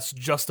podcast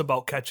just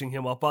about catching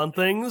him up on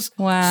things.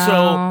 Wow.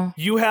 So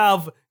you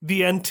have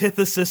the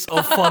antithesis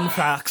of fun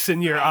facts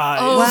in your eyes.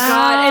 Oh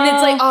god, and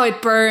it's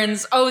it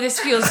burns. This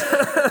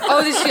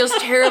feels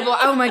terrible.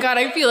 Oh my god,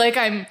 I feel like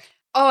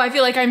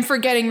I'm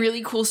forgetting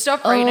really cool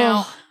stuff right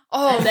now.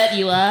 I bet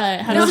you are.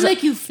 How does it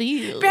make you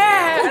feel?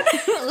 Bad.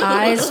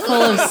 Eyes full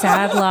of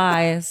sad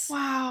lies.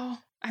 Wow.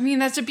 I mean,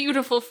 that's a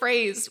beautiful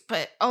phrase,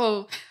 but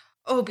oh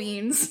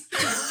beans.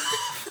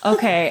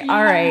 Okay,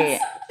 all right.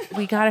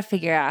 We got to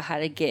figure out how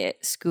to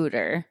get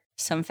Scooter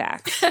some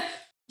facts.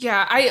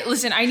 Yeah,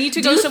 I need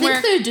to Do go you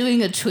somewhere. think they're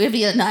doing a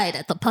trivia night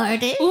at the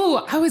party? Ooh,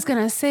 I was going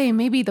to say,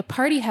 maybe the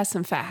party has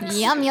some facts.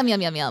 Yum, yum,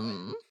 yum, yum,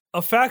 yum.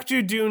 A fact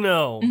you do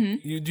know,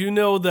 you do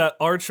know that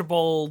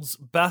Archibald's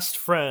best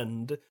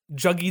friend,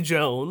 Juggy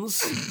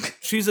Jones,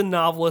 she's a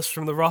novelist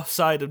from the rough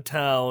side of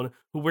town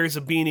who wears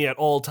a beanie at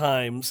all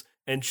times,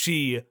 and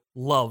she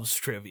loves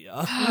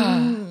trivia.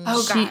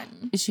 Oh god.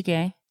 Is she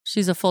gay?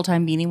 She's a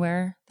full-time beanie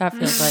wearer? That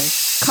feels like...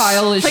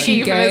 Kyle, is Like a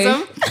she gay?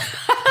 euphemism?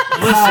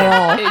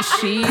 Kyle, is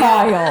she?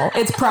 Kyle,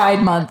 it's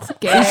Pride Month.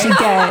 Is she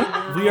gay?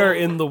 We are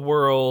in the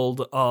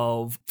world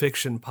of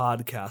fiction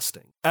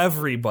podcasting.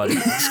 Everybody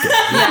is gay.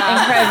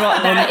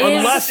 Incredible. That is...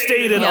 Unless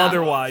stated yeah.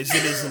 otherwise,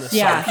 it is an assumption.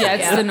 Yeah. Yeah,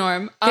 it's the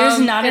norm. There's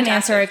not an fantastic.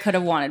 answer I could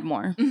have wanted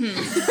more.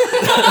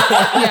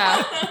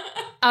 Yeah.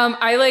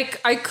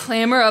 I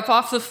clamber up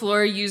off the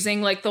floor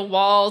using the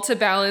wall to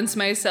balance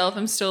myself.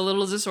 I'm still a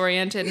little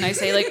disoriented, and I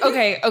say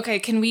okay,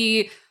 can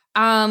we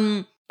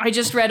I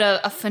just read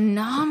a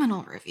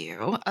phenomenal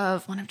review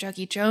of one of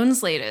Juggy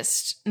Jones'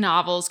 latest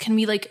novels. Can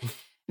we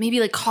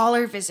maybe call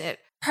her, visit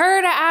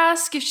her to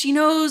ask if she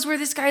knows where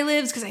this guy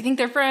lives, because I think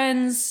they're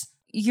friends.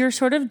 you're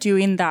sort of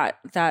doing that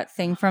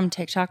thing from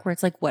TikTok where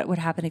it's like, what would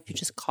happen if you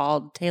just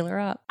called Taylor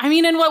up? I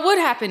mean, and what would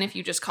happen if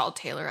you just called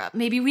Taylor up?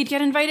 Maybe we'd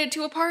get invited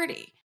to a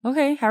party.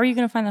 Okay, how are you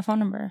going to find the phone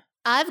number?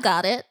 I've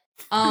got it.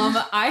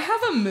 I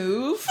have a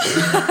move.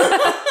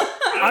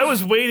 I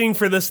was waiting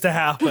for this to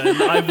happen.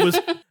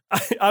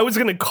 I was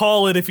gonna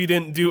call it if you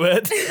didn't do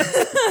it.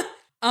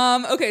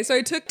 Okay, so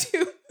I took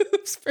 2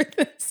 moves for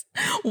this.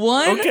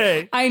 1,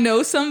 Okay. I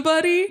know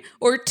somebody,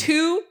 or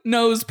 2,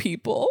 knows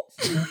people.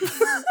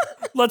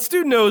 Let's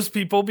do knows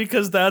people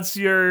because that's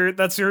your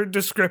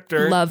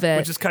descriptor. Love it.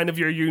 Which is kind of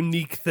your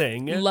unique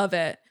thing. Love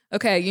it.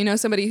 Okay, you know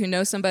somebody who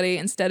knows somebody.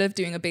 Instead of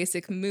doing a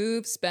basic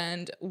move,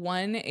 spend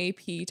 1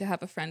 AP to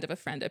have a friend of a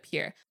friend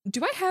appear.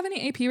 Do I have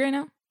any AP right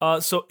now?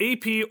 So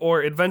AP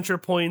or adventure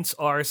points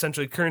are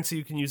essentially currency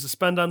you can use to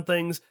spend on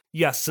things.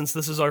 Yes, since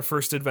this is our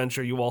first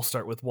adventure, you all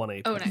start with 1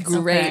 AP. Oh, nice.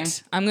 Great. Okay.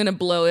 I'm gonna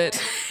blow it.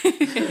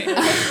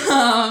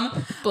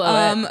 Blow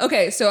it.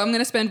 Okay, so I'm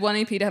gonna spend 1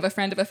 AP to have a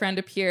friend of a friend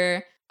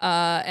appear,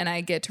 and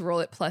I get to roll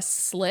it plus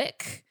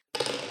slick.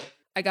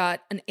 I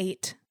got an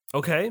 8.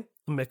 Okay,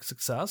 mixed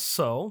success.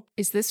 So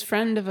Is this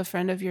friend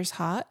of yours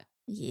hot?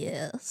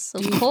 Yes,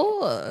 of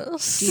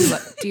course.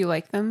 Do you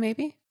like them,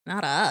 maybe?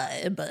 Not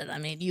I, but I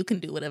mean, you can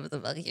do whatever the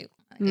fuck you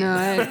want.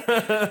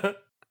 No,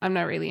 I'm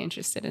not really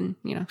interested in,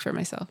 for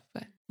myself,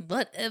 but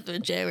Whatever,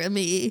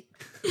 Jeremy.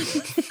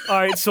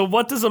 all right. So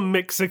what does a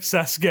mixed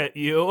success get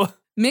you?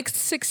 Mixed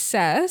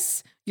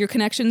success. Your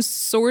connections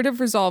sort of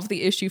resolve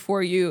the issue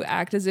for you.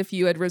 Act as if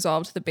you had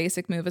resolved the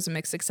basic move as a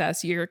mixed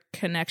success. Your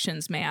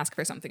connections may ask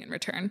for something in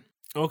return.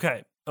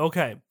 Okay.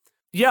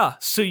 Yeah.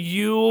 So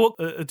you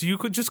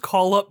could just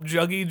call up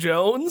Juggy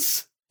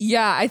Jones.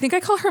 Yeah, I think I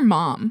call her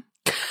mom.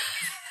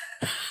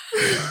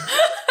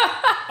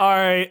 All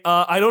right,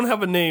 I don't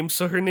have a name,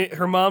 so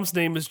her mom's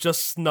name is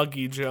just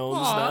Snuggy Jones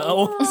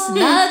now.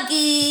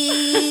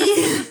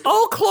 Snuggy!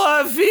 Oh,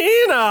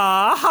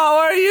 Clavina, how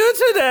are you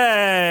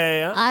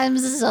today? I'm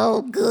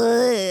so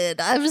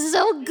good.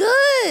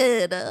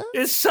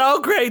 It's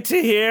so great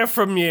to hear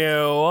from you.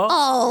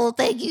 Oh,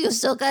 thank you.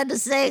 So kind of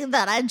saying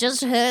that. I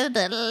just heard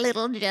that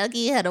little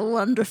Juggy had a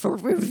wonderful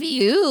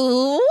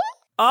review.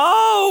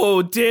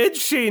 Oh, did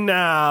she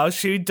now?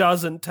 She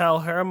doesn't tell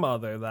her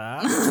mother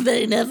that.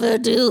 They never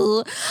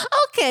do.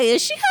 Okay,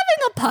 is she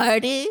having a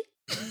party?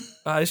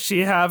 Is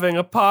she having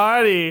a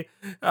party?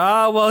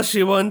 Well,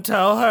 she wouldn't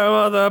tell her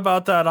mother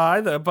about that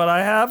either, but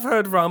I have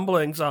heard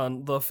rumblings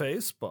on the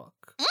Facebook.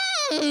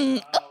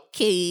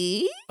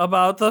 Okay.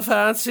 About the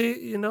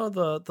fancy,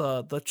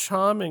 the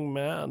charming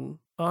man,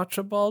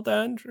 Archibald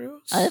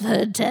Andrews. I've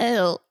heard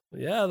tell.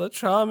 Yeah, the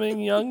charming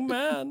young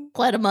man.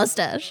 Quite a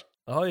mustache.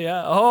 Oh,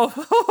 yeah.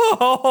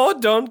 Oh,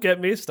 don't get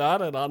me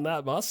started on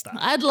that mustache.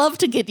 I'd love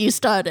to get you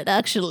started,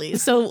 actually.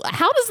 So,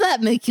 how does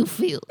that make you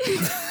feel?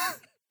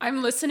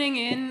 I'm listening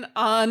in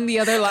on the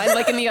other line,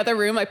 like in the other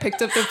room. I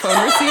picked up the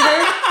phone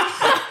receiver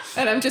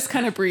and I'm just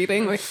kind of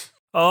breathing. Like,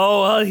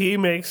 Oh, well, he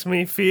makes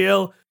me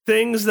feel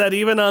things that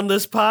even on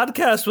this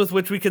podcast with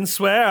which we can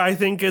swear, I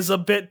think is a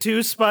bit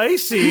too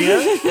spicy.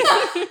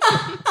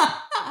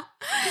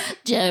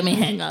 Jeremy,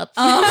 hang up.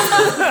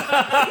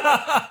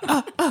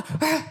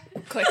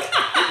 click.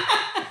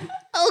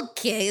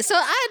 Okay, so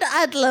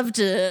I'd love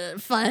to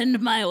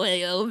find my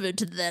way over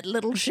to that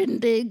little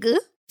shindig.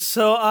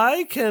 So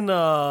I can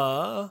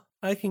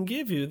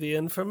give you the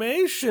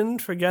information.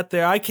 Forget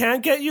there. I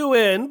can't get you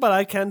in, but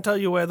I can tell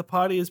you where the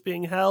party is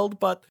being held,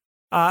 but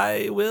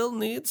I will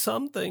need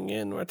something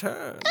in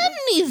return.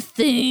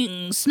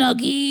 Anything,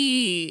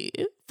 Snuggy,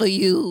 for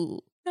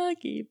you.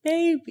 Snuggy,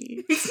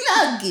 baby.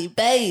 Snuggy,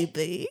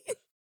 baby.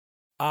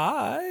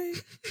 I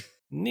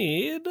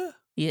need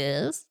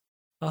Yes?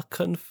 a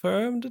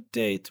confirmed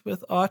date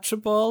with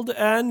Archibald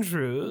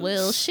Andrews.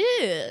 Well,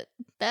 shit.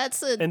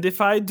 That's a... And if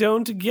I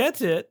don't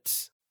get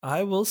it,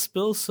 I will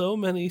spill so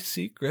many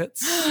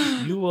secrets,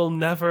 you will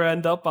never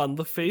end up on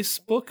the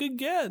Facebook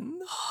again.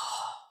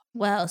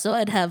 Wow, so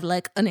I'd have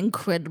like an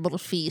incredible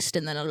feast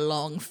and then a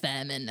long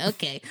famine.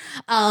 Okay.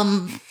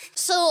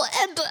 So,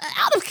 and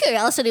out of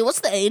curiosity,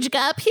 what's the age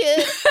gap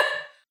here?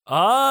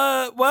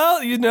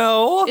 Well,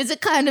 Is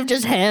it kind of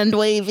just hand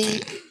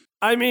wavy?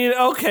 I mean,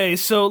 okay,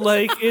 so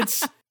like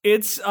it's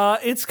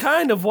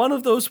kind of one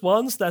of those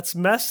ones that's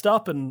messed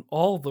up in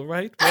all the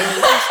right ways.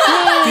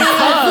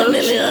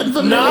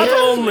 Because not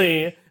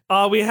only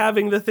are we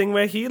having the thing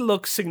where he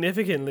looks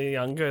significantly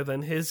younger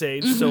than his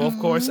age, so of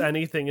course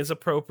anything is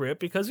appropriate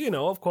because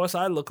of course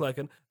I look like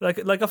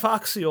a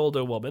foxy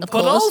older woman.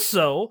 But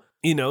also,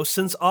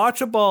 since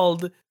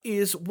Archibald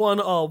is one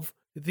of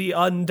the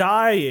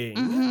undying,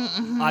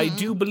 I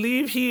do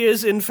believe he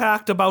is in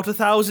fact about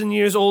 1,000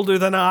 years older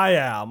than I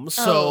am.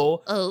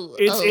 So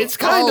it's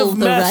kind of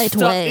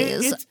messed up.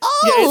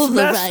 It's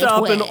messed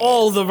up in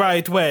all the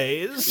right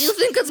ways. You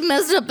think it's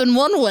messed up in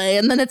one way,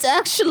 and then it's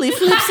actually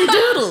flipsy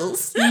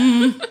doodles.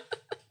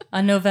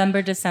 A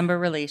November-December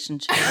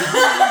relationship.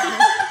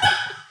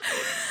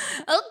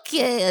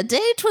 Okay, a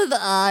date with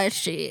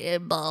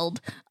Archibald.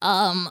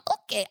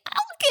 Okay,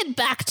 I'll get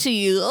back to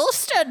you. I'll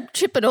start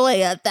chipping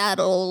away at that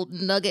old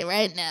nugget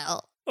right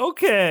now.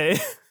 Okay.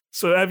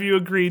 So have you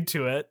agreed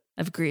to it?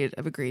 I've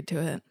agreed to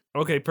it.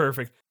 Okay,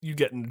 perfect. You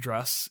get an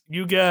address.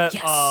 You get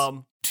Yes.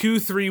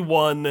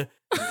 231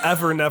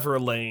 Ever Never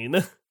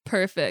Lane.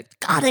 Perfect.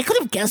 God, I could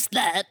have guessed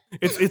that.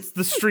 It's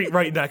the street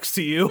right next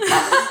to you.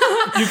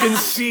 You can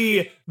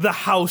see the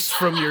house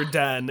from your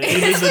den. It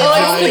is a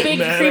Oh, it's the giant big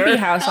manor. creepy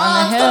house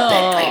on the Oh, hill.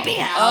 the big creepy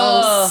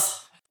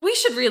house. We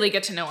should really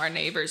get to know our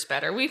neighbors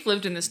better. We've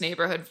lived in this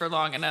neighborhood for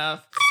long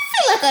enough.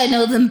 I feel like I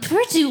know them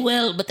pretty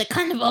well, but they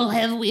kind of all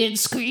have weird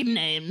screen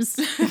names.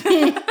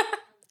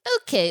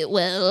 Okay,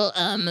 well,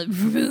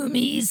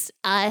 roomies,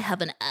 I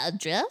have an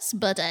address,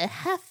 but I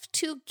have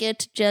to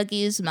get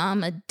Juggy's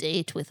mom a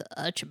date with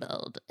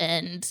Archibald.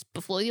 And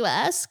before you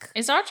ask,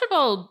 Is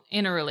Archibald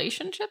in a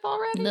relationship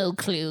already? no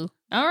clue.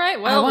 All right,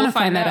 I well, want we'll to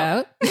find that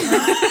out.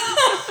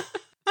 out.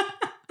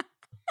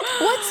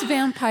 What's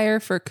vampire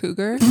for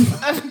cougar?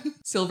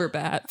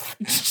 Silverbat.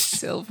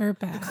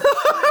 Silverbat.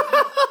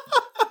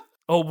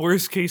 Oh,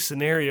 worst case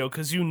scenario,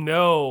 because you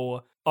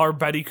know our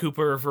Betty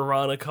Cooper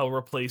Veronica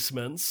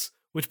replacements,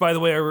 which by the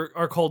way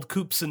are called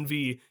Coops and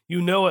V,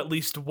 you know at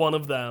least one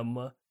of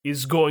them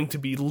is going to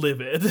be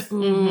livid.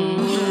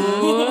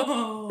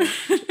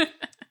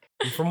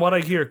 And from what I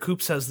hear,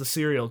 Coops has the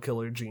serial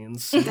killer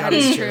genes. So you That gotta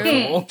is be true.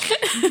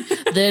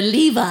 careful. They're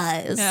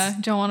Levi's. Yeah,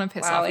 don't want to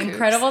piss Wow, off Coops.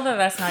 incredible that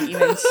that's not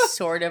even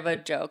sort of a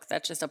joke.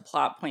 That's just a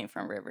plot point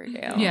from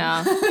Riverdale.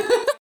 Yeah.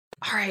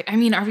 All right. I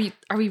mean, are we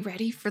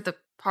ready for the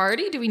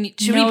party? Do we need?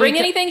 Should No, we bring we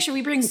ca- anything? Should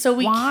we bring? So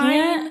we wine?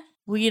 can't.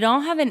 We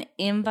don't have an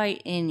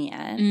invite in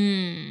yet.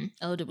 Mm.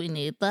 Oh, do we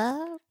need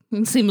that?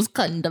 It seems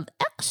kind of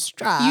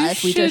extra You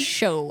if we should- just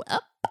show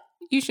up.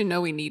 You should know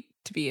we need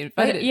to be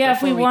invited. yeah,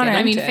 if we before wanna- get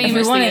I mean, into it. we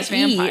famously wanna as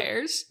eat-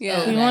 vampires. Yeah.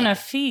 We Okay. want to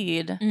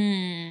feed.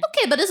 Mm.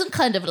 Okay, but isn't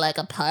kind of like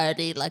a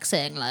party, like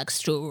saying like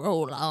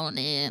stroll on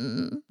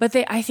in. But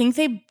I think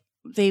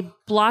they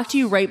blocked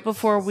you right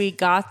before we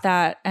got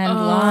that end Oh.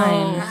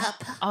 line.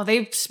 Crap. Oh,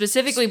 they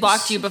specifically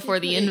blocked you before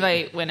the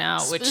invite went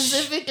out, which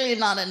Specifically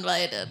not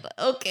invited.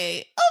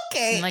 Okay.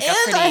 Like a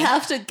and I pretty-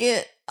 have to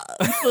get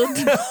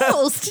the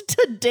host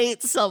to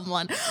date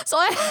someone. So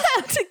I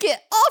have to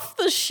get off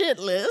the shit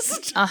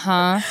list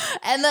Uh-huh.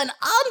 and then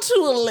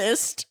onto a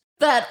list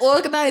that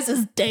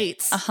organizes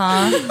dates.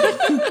 Uh-huh.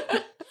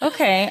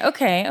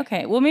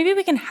 Okay. Well, maybe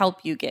we can help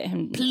you get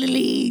him.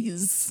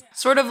 Please.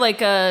 sort of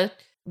like a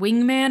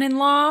wingman in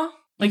law.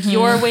 Like Mhm.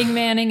 you're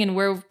wingmanning and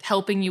we're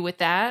helping you with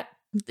that.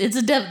 It's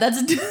a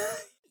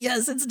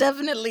yes, it's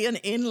definitely an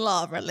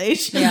in-law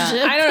relationship.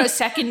 Yeah. I don't know,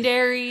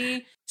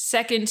 secondary,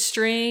 second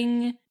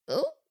string.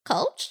 Oh,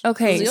 coach.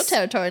 Okay, This is your s-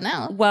 territory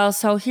now. Well,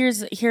 so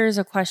here's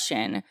a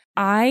question.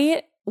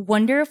 I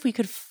wonder if we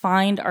could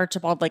find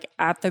Archibald like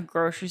at the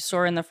grocery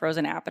store in the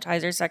frozen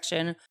appetizer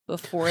section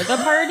before the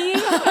party.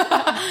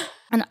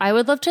 And I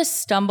would love to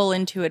stumble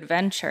into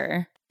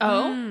adventure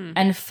Oh. Mm.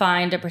 and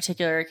find a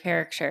particular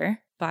character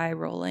by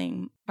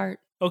rolling art.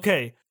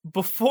 Okay,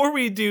 before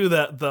we do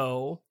that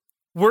though,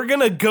 we're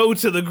gonna go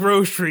to the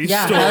grocery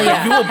Yeah, store. hell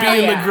yeah, You will be hell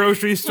in yeah. the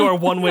grocery store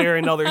one way or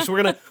another. So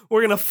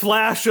we're gonna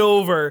flash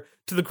over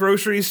to the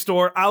grocery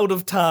store out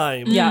of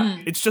time. Yeah.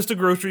 It's just a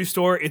grocery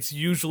store. It's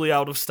usually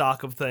out of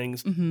stock of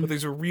things, Mhm. but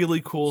there's a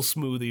really cool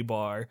smoothie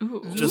bar.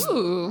 Ooh. Just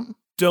Ooh.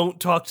 don't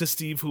talk to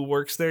Steve who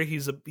works there.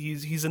 He's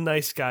a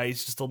nice guy.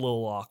 He's just a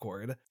little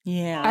awkward.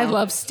 Yeah. I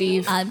love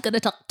Steve. I'm gonna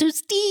talk to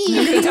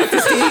Steve.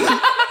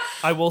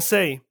 I will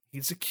say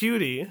he's a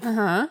cutie.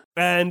 Uh-huh.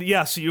 And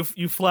yeah, so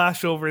you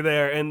flash over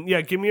there, and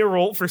yeah, give me a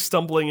roll for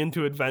stumbling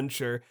into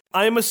adventure.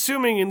 I'm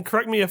assuming, and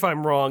correct me if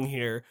I'm wrong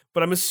here,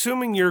 but I'm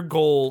assuming your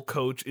goal,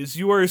 Coach, is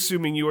you are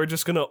assuming you are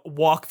just gonna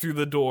walk through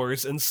the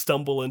doors and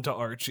stumble into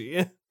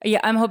Archie. Yeah,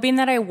 I'm hoping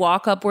that I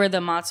walk up where the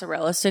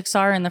mozzarella sticks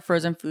are in the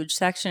frozen food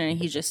section and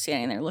he's just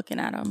standing there looking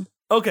at them.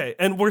 Okay,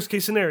 and worst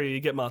case scenario, you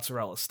get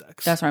mozzarella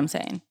sticks. That's what I'm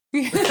saying.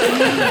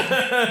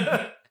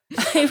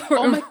 I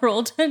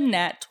rolled a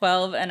nat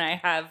 12 and I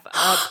have a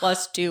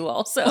 +2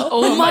 also.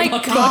 Oh my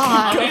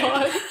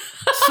God.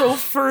 So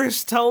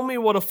first, tell me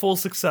what a full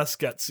success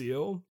gets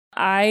you.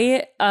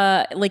 I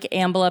like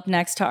amble up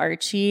next to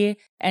Archie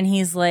and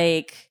he's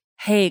like,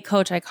 "Hey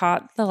coach, I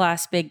caught the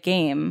last big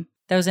game.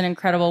 That was an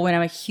incredible win.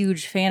 I'm a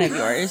huge fan of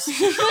yours."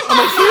 I'm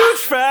a huge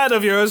fan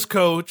of yours,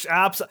 Coach.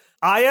 I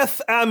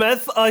am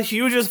a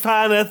huge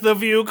fan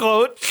of you,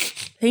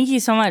 Coach. Thank you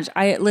so much.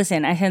 I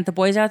sent the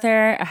boys out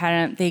there.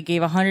 They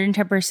gave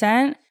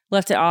 110%,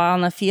 left it all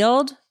on the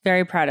field.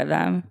 Very proud of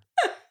them.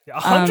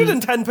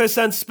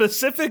 110%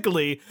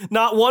 specifically,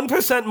 not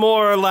 1%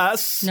 more or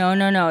less. No.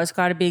 It's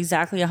got to be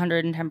exactly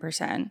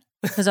 110%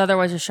 because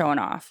otherwise you're showing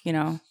off, you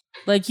know?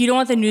 Like, you don't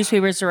want the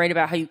newspapers to write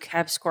about how you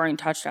kept scoring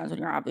touchdowns when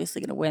you're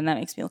obviously going to win. That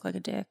makes me look like a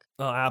dick.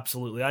 Oh,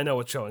 absolutely. I know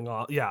what's showing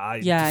off. Yeah.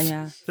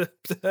 Yeah.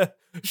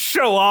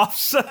 Show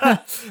offs.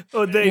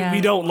 Yeah.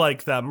 We don't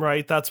like them,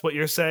 right? That's what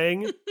you're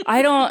saying?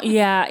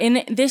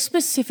 In this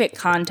specific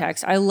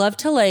context, I love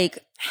to, like,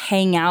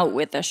 hang out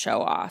with the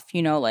show off,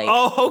 you know? Like,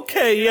 Oh,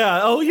 okay.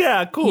 Yeah. Oh,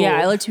 yeah. Cool. yeah,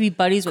 I like to be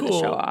buddies with the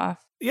Cool. show off.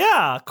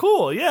 Yeah.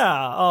 Cool.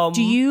 Yeah.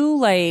 Do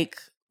you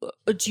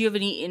have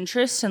any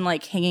interest in,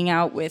 like, hanging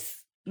out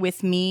with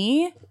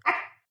me?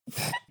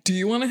 Do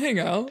you want to hang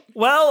out?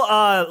 Well,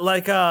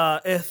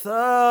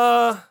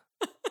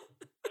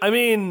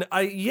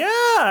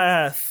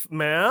 yes,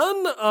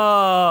 man.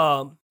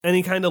 And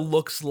he kind of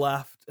looks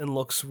left and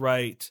looks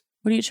right.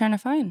 What are you trying to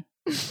find?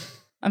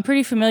 I'm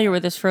pretty familiar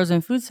with this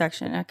frozen food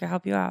section. I could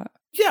help you out.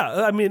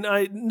 Yeah, I mean,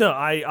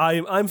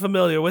 I'm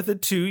familiar with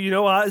it too.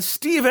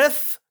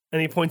 Steveth,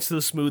 and he points to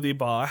the smoothie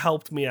bar,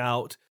 helped me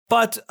out.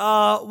 But,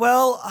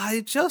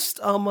 I just,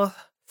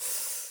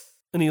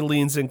 and he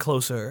leans in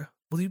closer.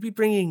 Will you be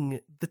bringing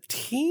the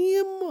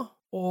team?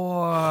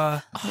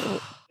 Or,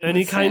 and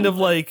he kind of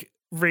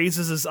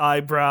raises his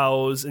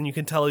eyebrows, and you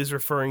can tell he's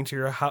referring to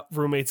your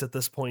roommates at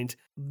this point.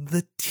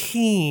 The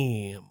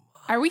team.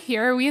 Are we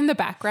here? Are we in the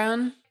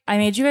background? I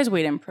made you guys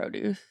wait in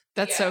produce.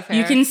 That's so fair.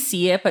 You can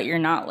see it, but you're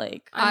not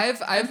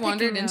I've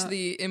wandered picking into up-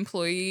 the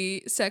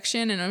employee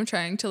section and I'm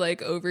trying to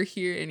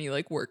overhear any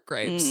work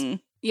gripes.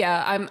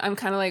 Yeah, I'm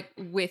kind of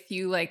with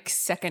you,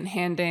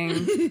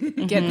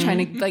 second-handing, trying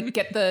to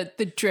get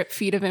the drip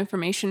feed of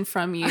information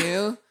from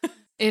you.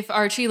 If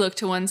Archie looked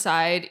to one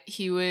side,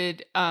 he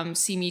would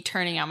see me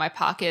turning out my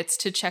pockets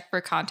to check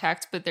for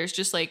contacts, but there's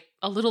just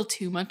a little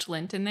too much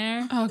lint in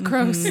there. Oh,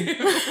 gross.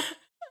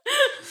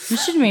 We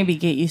should maybe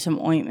get you some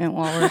ointment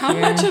while we're How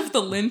here. much of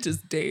the lint is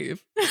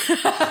Dave?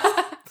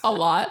 A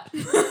lot.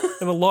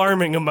 An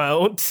alarming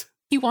amount.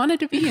 He wanted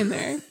to be in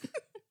there.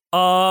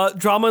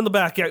 Drama in the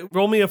back. Yeah,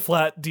 roll me a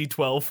flat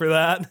D12 for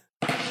that.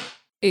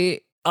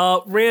 8.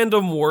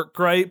 Random work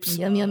gripes.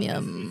 Yum, yum,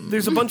 yum.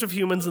 There's a bunch of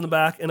humans in the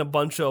back and a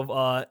bunch of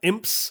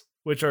imps,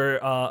 which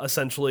are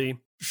essentially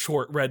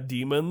short red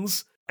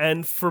demons.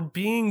 And for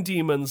being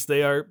demons,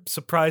 they are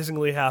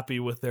surprisingly happy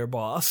with their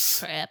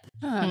boss. Crap.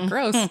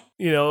 Gross.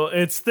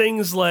 It's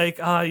things like,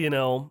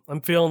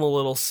 I'm feeling a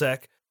little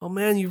sick. Oh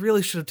man, you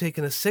really should have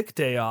taken a sick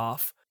day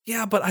off.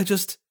 Yeah, but I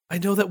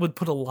know that would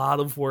put a lot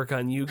of work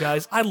on you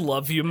guys. I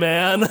love you,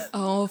 man.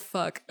 Oh,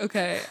 fuck.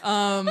 Okay.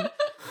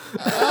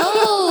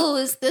 Oh,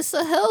 is this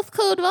a health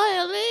code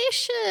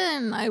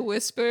violation? I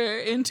whisper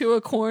into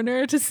a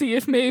corner to see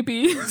if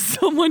maybe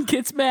someone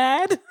gets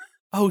mad.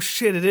 Oh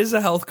shit, it is a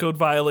health code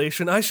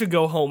violation. I should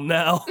go home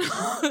now.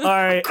 All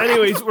right.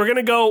 Anyways, we're going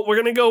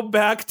to go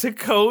back to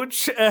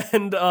Coach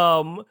and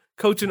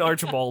Coach and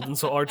Archibald. And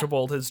so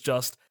Archibald has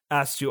just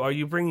asked you, are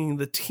you bringing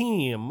the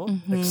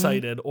team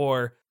excited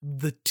or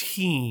the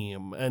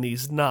team? And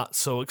he's not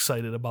so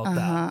excited about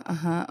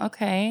that.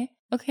 Okay,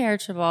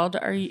 Archibald.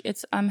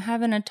 I'm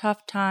having a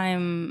tough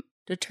time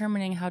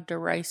determining how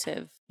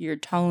derisive your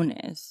tone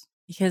is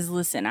because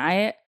listen,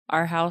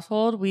 our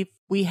household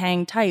we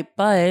hang tight,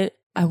 but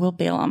I will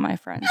bail on my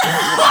friends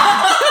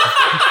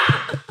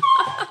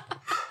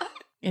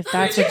if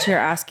that's what you're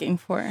asking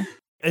for.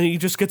 And he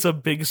just gets a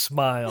big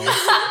smile.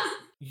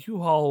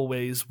 You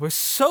always were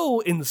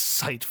so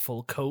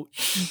insightful,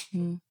 Coach.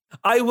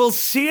 I will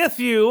seeth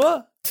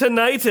you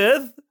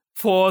tonighteth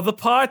for the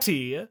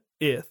party.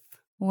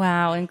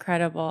 Wow,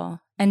 incredible.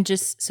 And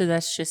so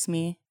that's just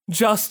me.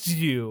 Just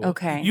you.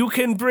 Okay. You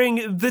can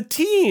bring the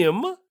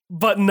team,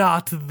 but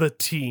not the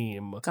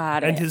team.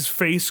 Got it. And his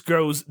face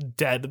grows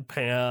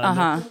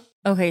deadpan.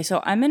 Okay,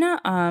 so I'm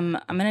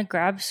gonna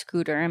grab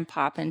Scooter and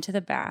pop into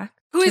the back.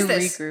 Who is to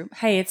this? Regroup.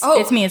 Hey, it's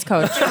me. It's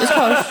Coach. It's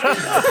Coach.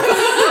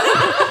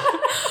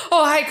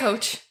 Oh, hi,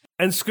 Coach.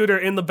 And Scooter,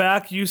 in the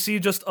back, you see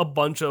just a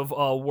bunch of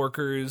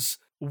workers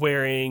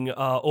wearing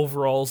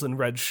overalls and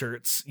red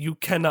shirts. You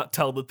cannot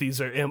tell that these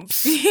are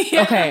imps.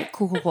 Okay,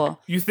 cool.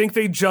 You think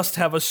they just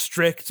have a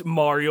strict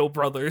Mario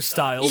Brothers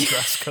style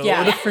dress code.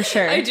 Yeah, for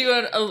sure. I do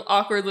an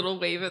awkward little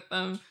wave at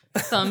them.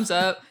 Thumbs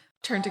up.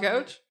 Turn to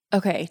Coach.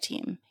 Okay,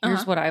 team.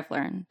 Here's what I've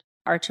learned.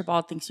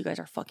 Archibald thinks you guys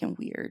are fucking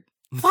weird.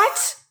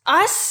 What?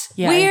 Us?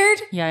 Yeah, Weird?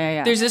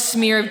 Yeah. There's a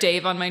smear of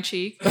Dave on my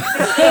cheek.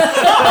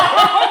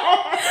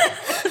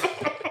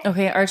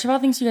 Okay,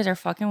 Archibald thinks you guys are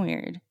fucking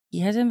weird.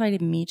 He has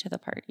invited me to the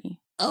party.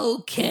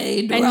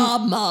 Okay,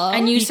 drama.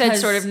 And you said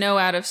Because- sort of no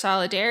out of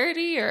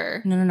solidarity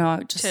or?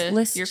 No. Just To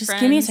listen. your Just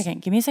give me a friends?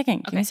 second. Give me a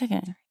second.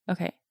 Okay.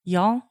 Okay.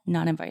 Y'all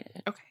not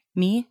invited. Okay.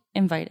 Me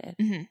invited.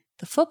 Mhm.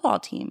 The football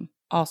team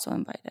also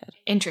invited.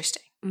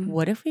 Interesting.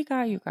 What if we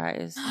got you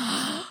guys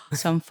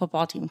some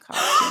football team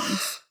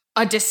costumes?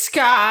 A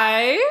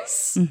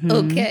disguise? Mhm.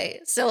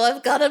 Okay, so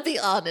I've got to be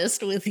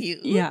honest with you.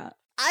 Yeah.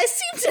 I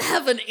seem to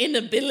have an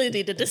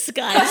inability to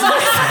disguise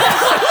myself.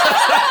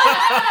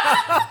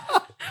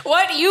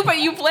 What? But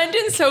you blend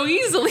in so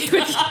easily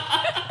with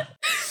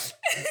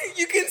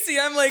You can see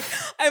I'm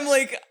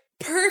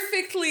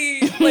perfectly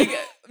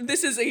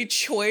this is a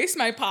choice.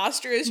 My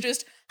posture is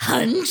just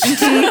Hunched.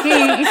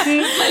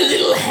 My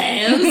little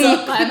hands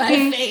up by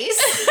my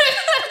face.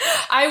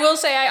 I will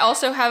say I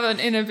also have an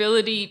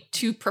inability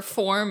to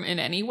perform in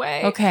any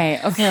way. Okay.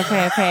 oh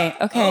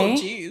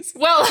jeez.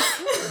 Well,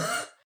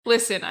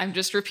 listen, I'm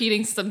just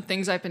repeating some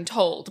things I've been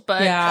told,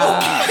 but Yeah.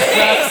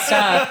 Rough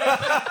stuff.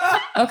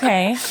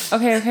 Okay.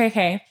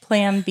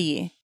 Plan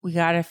B. We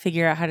got to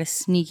figure out how to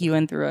sneak you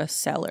in through a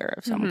cellar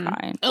of some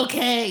kind.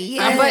 Okay,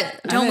 yeah.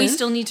 but don't we in.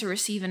 still need to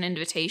receive an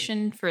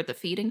invitation for the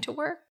feeding to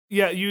work?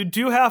 Yeah, you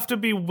do have to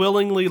be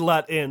willingly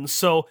let in.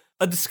 So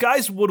a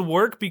disguise would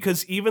work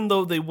because even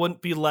though they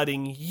wouldn't be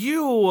letting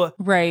you,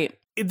 Right.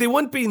 they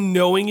wouldn't be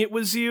knowing it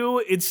was you.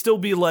 It'd still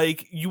be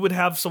like, you would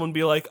have someone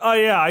be like, oh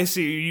yeah, I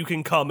see you. You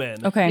can come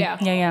in. Okay. Yeah.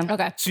 Yeah.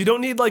 Okay. So you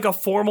don't need like a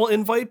formal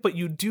invite, but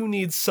you do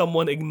need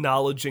someone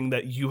acknowledging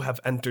that you have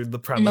entered the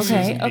premises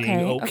Okay, and being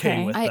okay, okay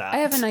okay. with I that.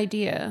 have an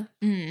idea.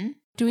 Mm.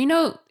 Do we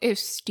know if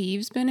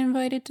Steve's been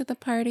invited to the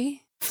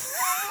party?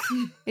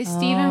 Is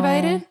Steve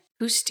invited?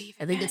 Who's Steve?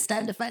 I think it's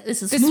time to find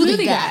this is The smoothie,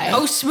 smoothie guy. guy.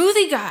 Oh,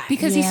 smoothie guy.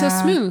 Because he's so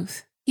Yeah. smooth.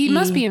 He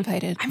must be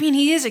invited. I mean,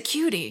 he is a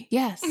cutie.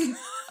 Yes.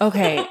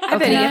 Okay. I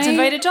bet he gets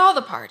invited to all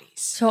the parties.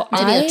 So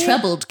Maybe I, a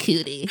troubled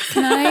cutie.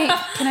 Can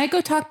I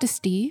go talk to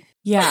Steve?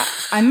 yeah,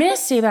 I'm gonna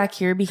stay back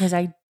here because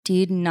I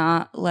did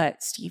not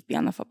let Steve be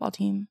on the football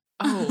team.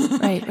 Oh,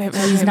 Right.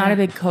 He's not a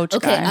big coach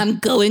Okay, guy. I'm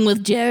going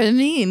with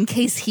Jeremy in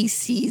case he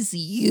sees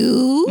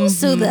you,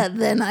 so Mhm. that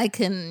then I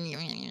can.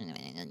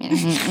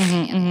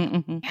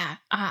 yeah.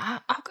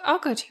 I'll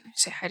go too.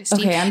 Say hi to Steve.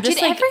 Okay, I'm just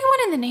Did like- everyone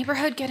in the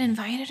neighborhood get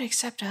invited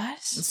except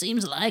us?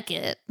 Seems like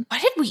it.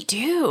 What did we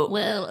do?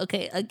 Well,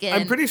 okay, again.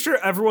 I'm pretty sure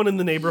everyone in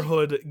the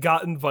neighborhood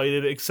got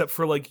invited except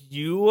for like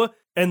you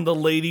and the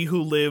lady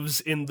who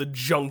lives in the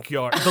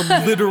junkyard.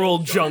 The literal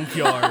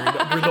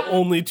junkyard were the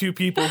only two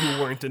people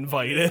who weren't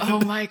invited. Oh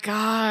my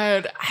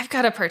god. I've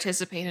got to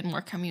participate in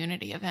more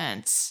community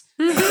events.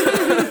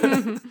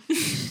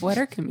 What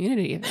are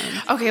community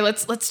events? Okay,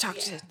 let's talk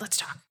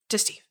to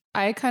Steve.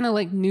 I kind of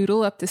like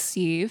noodle up to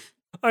Steve.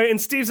 All right, and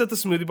Steve's at the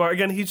smoothie bar.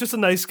 Again, he's just a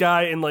nice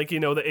guy in like,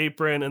 the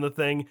apron and the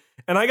thing.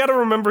 And I got to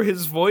remember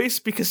his voice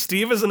because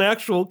Steve is an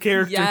actual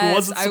character who Yes,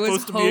 wasn't I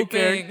was supposed to be a hoping.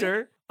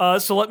 character.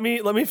 So let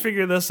me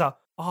figure this out.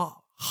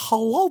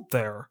 Hello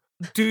there.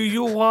 Do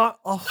you want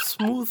a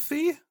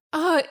smoothie?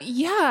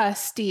 Yeah,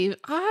 Steve.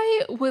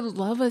 I would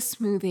love a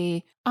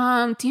smoothie.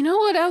 Do you know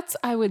what else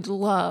I would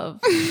love?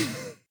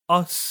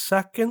 A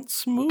second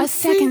smoothie? A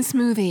second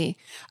smoothie.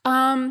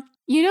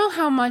 You know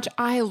how much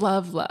I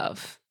love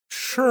love.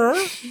 Sure.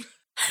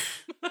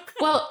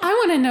 Well, I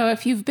want to know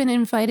if you've been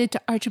invited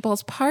to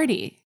Archibald's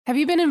party. Have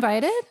you been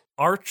invited?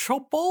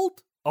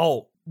 Archibald?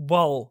 Oh,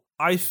 well,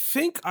 I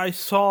think I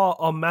saw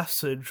a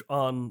message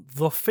on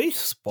the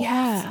Facebook.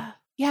 Yeah.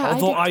 Yeah.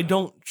 Although do. I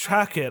don't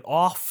check it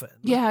often.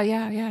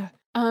 Yeah.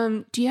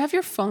 Do you have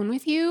your phone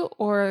with you,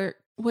 or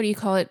what do you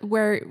call it?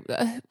 Where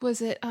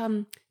was it?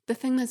 The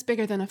thing that's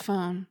bigger than a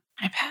phone.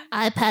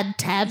 iPad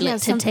tablet Yeah,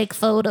 to take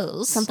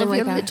photos something of like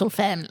your that. little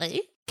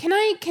family. Can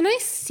I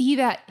see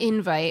that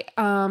invite?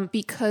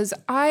 Because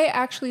I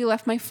actually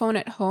left my phone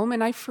at home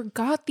and I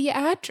forgot the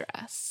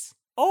address.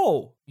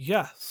 Oh,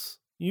 yes.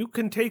 You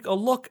can take a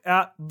look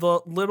at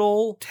the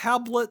little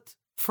tablet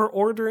for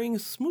ordering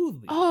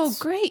smoothies. Oh,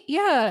 great!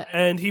 Yeah.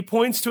 And he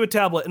points to a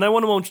tablet, and I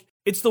want to mention,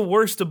 it's the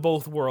worst of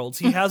both worlds.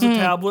 He has a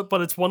tablet, but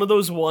it's one of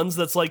those ones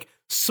that's like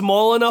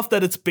small enough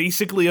that it's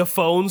basically a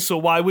phone, so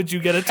why would you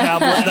get a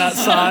tablet that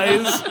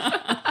size?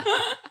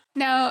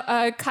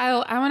 Now,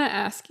 Kyle, I want to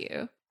ask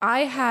you.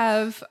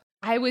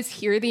 I was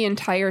here the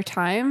entire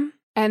time,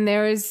 and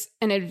there's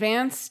an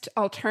advanced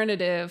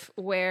alternative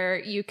where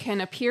you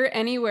can appear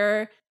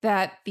anywhere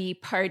that the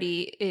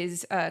party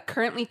is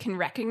currently can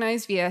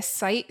recognize via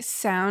sight,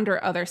 sound,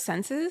 or other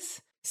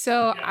senses.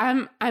 So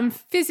I'm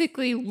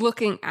physically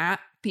looking at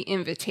the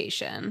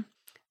invitation.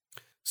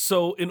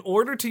 So in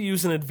order to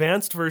use an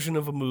advanced version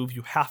of a move,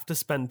 you have to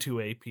spend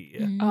 2 AP.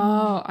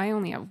 Oh, I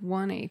only have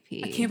 1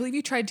 AP. I can't believe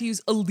you tried to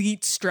use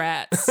elite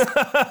strats.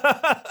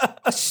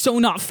 That's so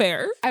not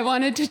fair. I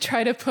wanted to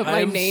try to put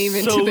my I'm name so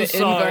into the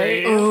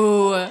sorry. invite.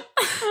 Ooh.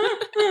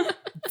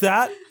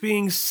 That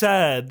being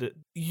said,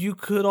 you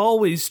could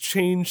always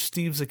change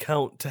Steve's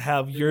account to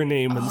have your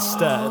name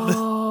instead.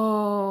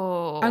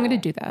 Oh. I'm going to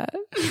do that.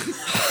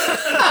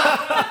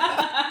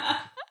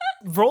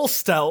 Roll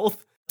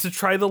stealth to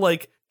try to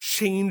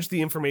change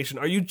the information.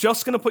 Are you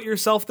just going to put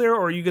yourself there,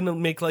 or are you going to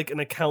make an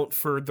account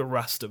for the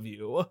rest of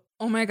you?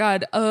 Oh my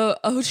god,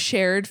 a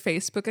shared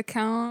Facebook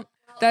account?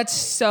 That's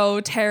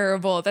so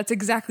terrible. That's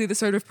exactly the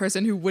sort of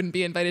person who wouldn't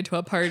be invited to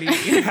a party.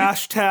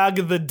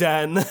 Hashtag the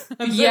den.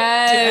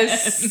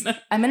 Yes.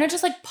 I'm gonna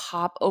just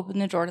pop open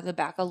the door to the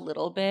back a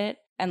little bit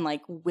and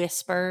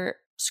whisper,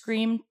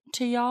 scream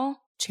to y'all.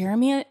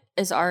 Jeremy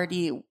is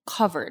already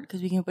covered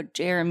because we can put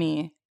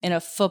Jeremy in a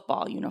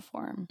football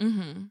uniform.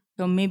 Mm-hmm.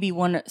 So maybe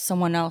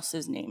someone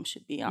else's name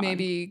should be on.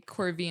 Maybe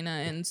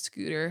Corvina and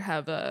Scooter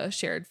have a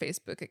shared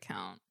Facebook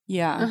account.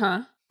 Yeah.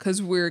 Uh-huh.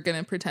 Because we're going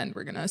to pretend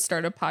we're going to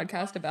start a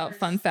podcast about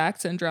fun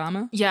facts and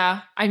drama.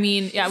 Yeah. I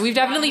mean, yeah, we've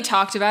definitely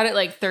talked about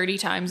it 30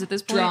 times at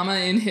this point. Drama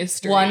in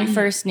history. One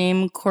first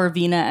name,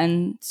 Corvina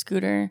and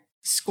Scooter.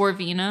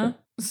 Scorvina.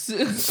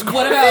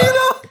 What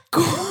about...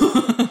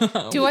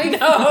 Do I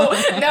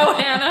No,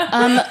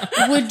 Hannah.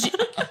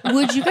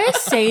 Would you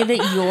guys say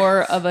that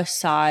you're of a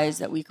size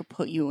that we could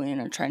put you in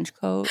a trench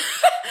coat?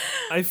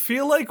 I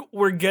feel like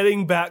we're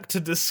getting back to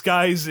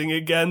disguising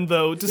again,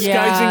 though. Disguising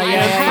Yeah, and yeah,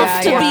 I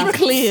have yeah. to be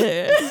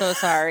clear. So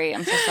sorry.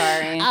 I'm so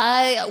sorry.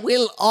 I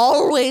will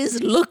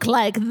always look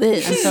like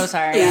this. I'm so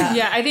sorry.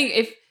 Yeah, I think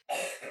if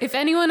If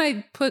anyone,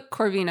 I'd put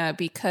Corvina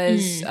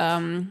because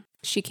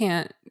she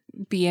can't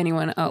be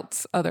anyone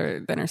else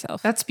other than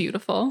herself. That's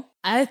beautiful.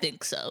 I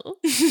think so.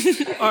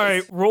 All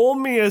right, roll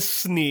me a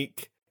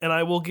sneak, and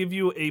I will give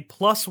you a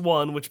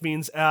 +1, which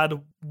means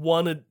add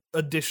 1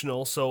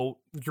 additional. So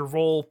your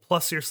roll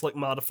plus your slick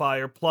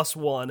modifier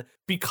 +1,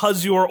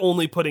 because you are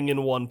only putting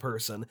in one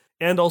person.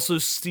 And also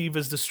Steve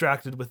is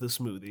distracted with the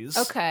smoothies.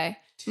 Okay.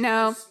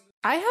 Now,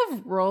 I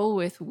have roll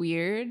with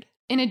weird.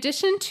 In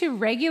addition to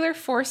regular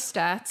force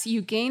stats,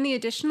 you gain the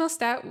additional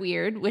stat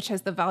weird, which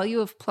has the value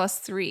of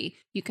 +3.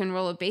 You can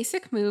roll a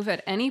basic move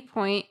at any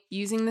point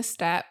using the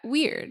stat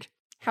weird.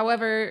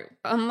 However,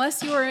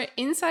 unless you are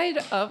inside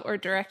of or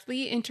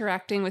directly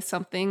interacting with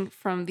something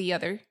from the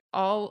other,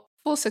 all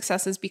full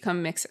successes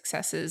become mixed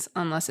successes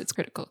unless it's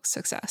critical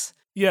success.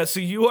 Yeah,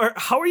 so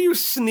how are you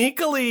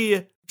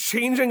sneakily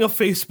changing a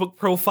Facebook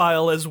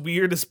profile as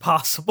weird as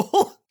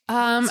possible?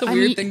 It's a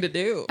weird thing to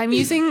do. I'm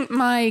using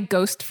my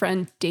ghost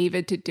friend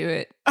David to do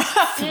it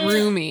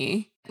through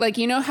me. Like,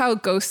 you know how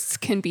ghosts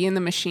can be in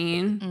the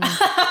machine?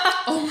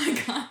 Oh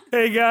my god.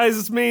 Hey guys,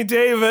 it's me,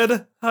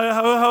 David.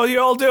 How are you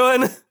all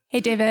doing? Hey,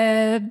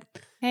 David.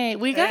 Hey,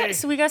 we got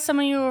some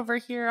of you over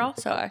here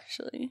also,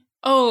 actually.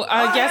 Oh,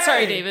 yeah,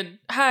 sorry, David.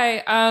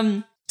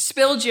 Hi,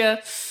 spilled you.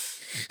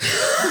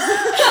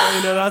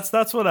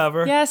 That's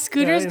whatever. Yeah,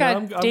 Scooter's Yeah, got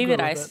I'm David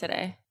good with eyes it.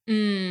 today.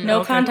 Mm,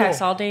 No Okay, context,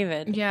 cool. all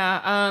David.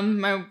 yeah,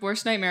 my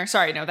worst nightmare.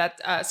 Sorry, no,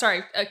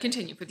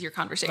 continue with your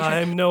conversation.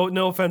 I'm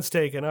no offense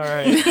taken. All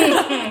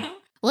right.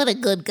 What a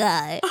good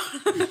guy.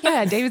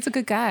 Yeah, David's a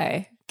good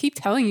guy. Keep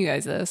telling you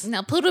guys this.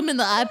 Now put him in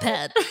the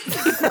iPad.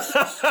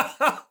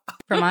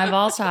 From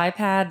eyeballs to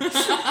iPad.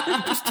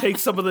 Just take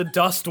some of the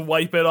dust,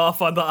 wipe it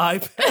off on the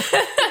iPad.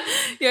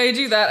 Yeah, I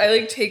do that.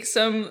 I take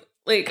some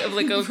of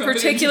a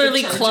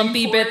particularly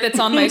clumpy bit that's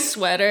on my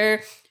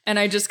sweater, and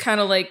I just kind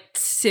of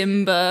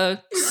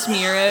Simba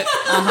smear it.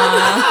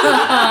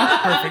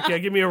 Perfect. Yeah,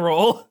 give me a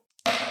roll.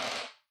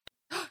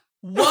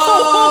 Whoa!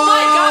 Oh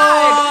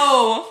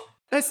my god!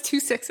 That's 2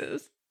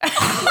 6s.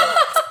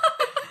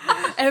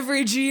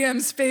 Every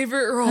GM's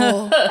favorite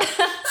role.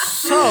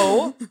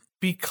 So,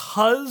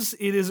 because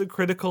it is a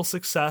critical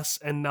success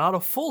and not a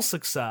full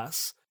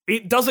success,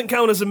 it doesn't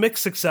count as a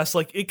mixed success.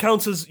 It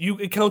counts as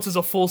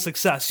a full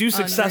success. You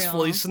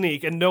successfully Unreal.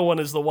 sneak and no one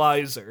is the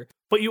wiser.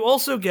 But you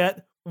also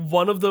get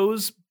one of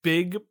those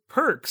big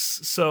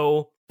perks.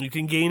 So you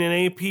can gain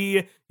an AP,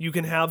 you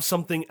can have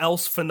something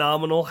else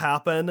phenomenal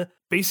happen.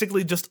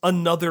 Basically just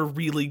another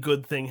really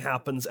good thing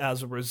happens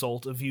as a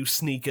result of you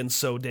sneaking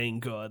so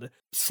dang good.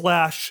 /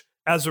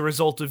 as a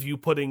result of you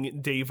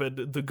putting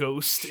David the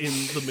ghost in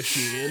the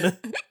machine.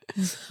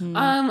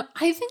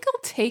 I think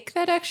I'll take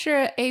that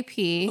extra AP.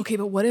 Okay,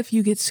 but what if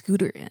you get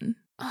Scooter in?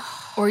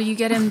 Or you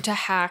get him to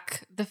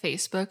hack the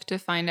Facebook to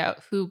find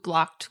out who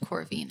blocked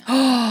Corvina.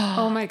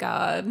 Oh my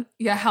god.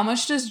 Yeah, how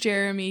much does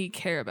Jeremy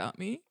care about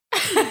me?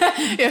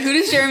 Yeah, who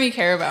does Jeremy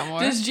care about more?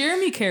 Does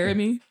Jeremy carry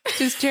me?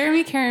 Does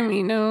Jeremy carry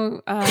me?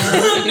 No.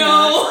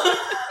 No.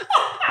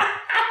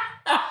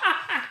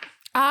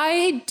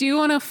 I do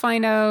want to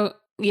find out,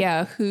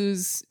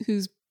 who's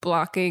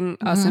blocking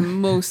us,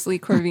 and mostly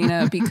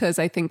Corvina, because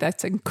I think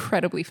that's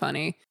incredibly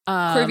funny.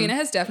 Corvina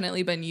has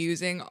definitely been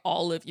using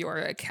all of your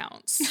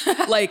accounts.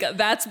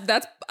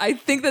 That's I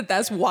think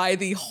that's why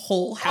the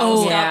whole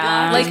house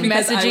got blocked.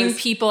 Because I messaging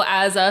was- people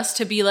as us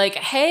to be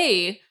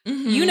hey,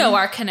 you know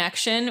our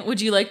connection.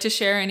 Would you like to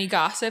share any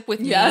gossip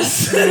with me?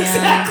 Yes, Yeah.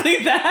 exactly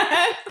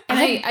that. And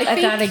I I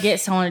think gotta get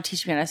someone to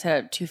teach me how to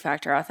set up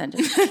 2-factor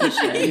authentication.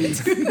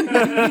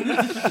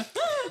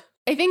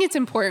 I think it's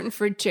important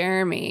for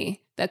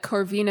Jeremy that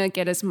Corvina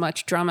get as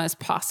much drama as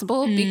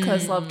possible,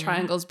 because love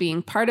triangles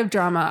being part of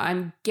drama,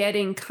 I'm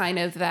getting kind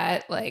of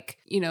that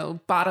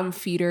bottom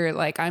feeder.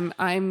 I'm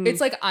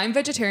It's I'm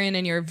vegetarian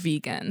and you're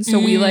vegan, so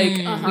we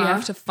we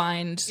have to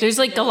find. There's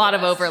a lot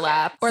of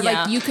overlap. or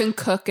Yeah. you can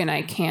cook and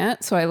I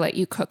can't, so I let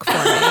you cook for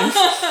me.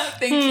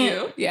 Thank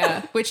you.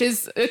 Yeah, which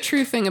is a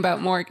true thing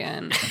about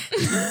Morgan.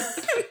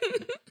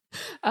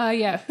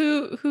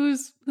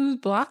 Who's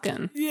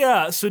blocking?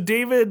 Yeah, so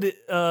David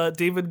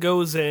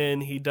goes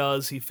in, he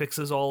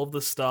fixes all of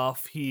the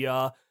stuff. He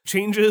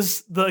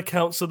changes the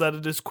account so that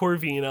it is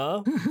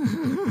Corvina.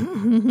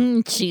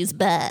 She's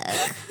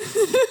back.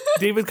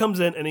 David comes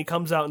in and he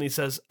comes out and he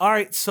says, "All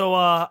right, so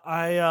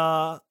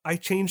I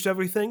changed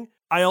everything.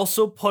 I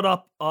also put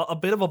up a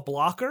bit of a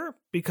blocker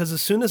because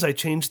as soon as I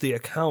changed the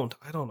account,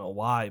 I don't know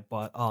why,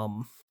 but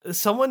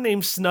someone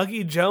named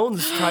Snuggy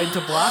Jones tried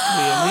to block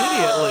me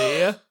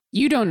immediately."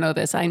 You don't know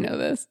this. I know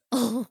this.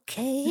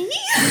 Okay.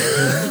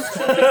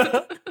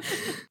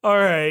 All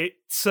right.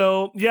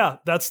 So, yeah,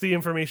 that's the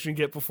information you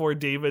get before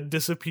David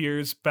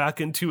disappears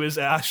back into his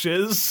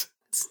ashes.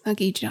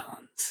 Snuggy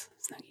Jones.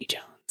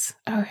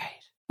 All right.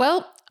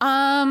 Well,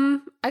 I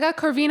got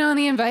Corvina on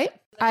the invite.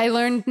 I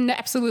learned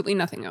absolutely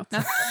nothing else.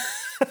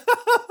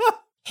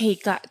 Hey,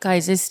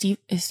 guys, is Steve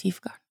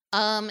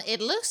gone?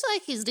 It looks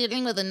like he's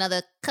dealing with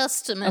another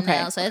customer Okay,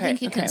 now, so I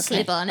think you can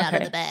slip on out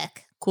of the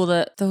back.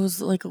 Cool.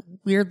 Those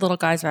weird little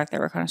guys back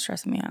there were kind of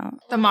stressing me out.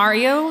 The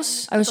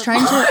Marios? I was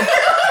trying to.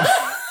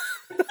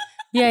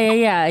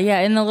 Yeah,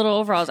 in the little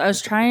overalls. I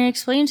was trying to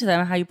explain to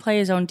them how you play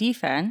his own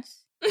defense.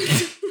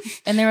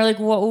 And they were like,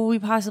 what will we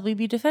possibly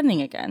be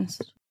defending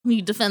against?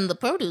 You defend the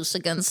produce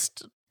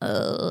against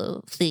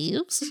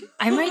thieves.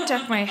 I might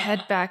duck my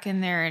head back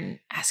in there and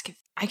ask if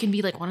I can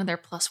be like one of their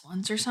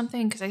 +1s or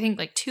something, because I think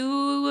like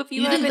 2 of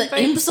you have think the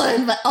invited. imps are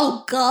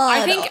oh God.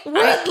 I think-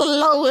 we're the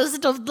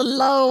lowest of the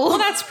low. Well,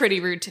 that's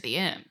pretty rude to the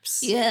imps.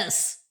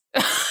 Yes.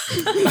 I'm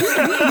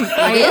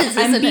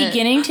isn't it?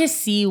 beginning to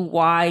see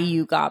why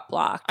you got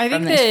blocked. I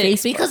think from this that-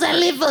 Facebook. Because I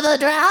live for the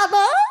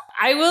drama.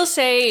 I will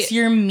say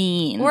You're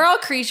mean. we're all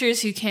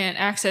creatures who can't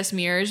access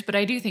mirrors, but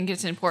I do think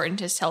it's important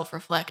to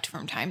self-reflect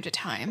from time to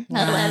time.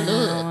 How do I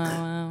look?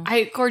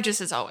 I gorgeous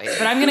as always,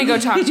 but I'm gonna go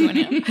talk to an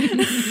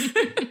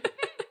imp.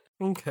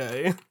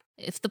 Okay.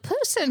 If the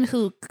person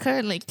who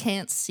currently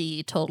can't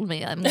see told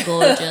me I'm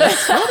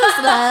gorgeous, what is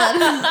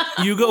that?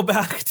 You go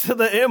back to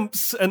the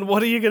imps, and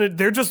what are you gonna?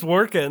 They're just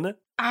working.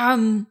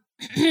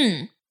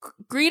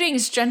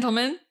 Greetings,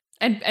 gentlemen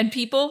and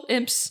people,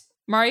 imps,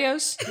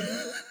 Marios.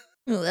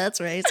 Oh, that's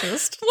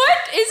racist. What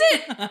is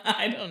it?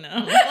 I don't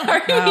know. Are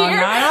you Wow,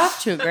 here? not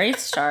off to a great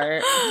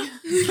start.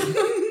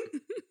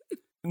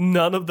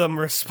 None of them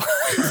respond.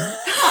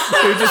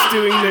 They're just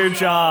doing their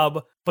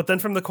job. But then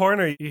from the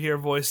corner, you hear a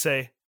voice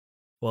say,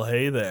 "Well,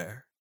 hey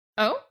there."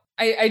 Oh,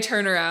 I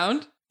turn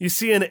around. You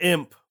see an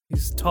imp.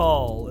 He's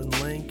tall and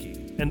lanky.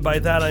 And by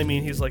that, I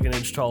mean he's like an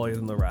inch taller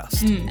than the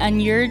rest.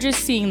 And you're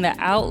just seeing the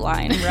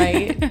outline,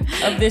 right,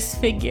 of this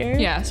figure.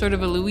 Yeah, sort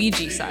of a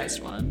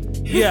Luigi-sized one.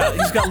 Yeah,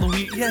 he's got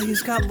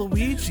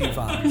Luigi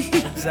vibes.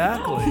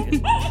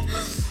 Exactly.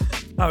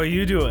 How are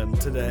you doing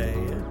today?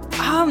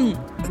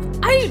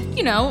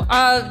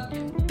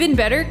 Been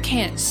better,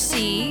 can't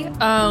see.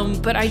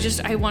 But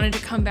I wanted to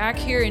come back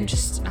here and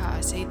just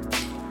say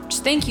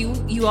thank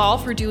you all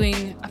for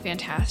doing a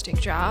fantastic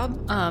job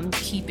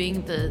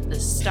keeping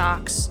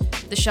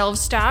the shelves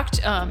stocked,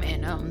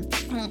 and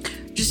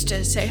just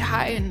to say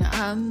hi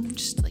and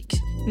just like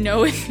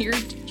know if you're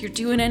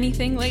doing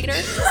anything later.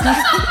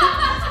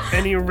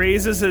 And he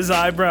raises his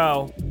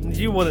eyebrow.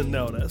 You wouldn't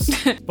notice,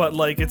 but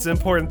like it's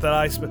important that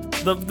I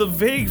the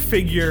vague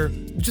figure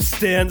just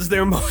stands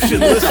there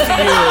motionless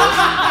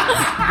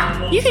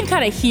to You can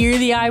kind of hear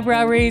the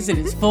eyebrow raise in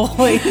his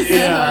voice. you.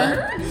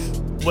 Yeah.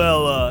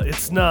 Well,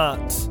 it's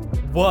not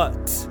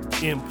what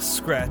Imp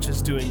Scratch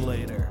is doing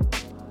later.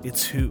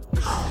 It's who.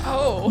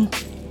 Oh,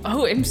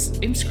 Imp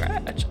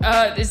Scratch.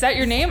 Is that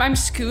your name? I'm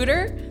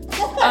Scooter.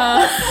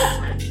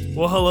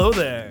 Well, hello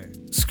there,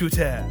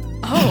 Scooter.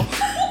 Oh.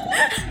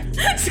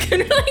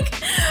 Scooter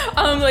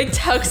like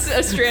tucks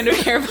a strand of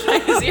hair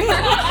behind his ear.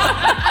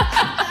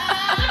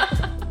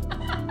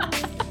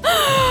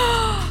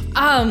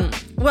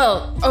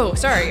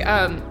 Sorry.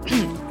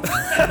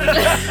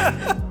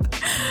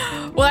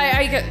 Well,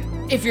 I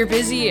if you're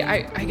busy,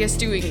 I guess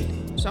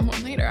doing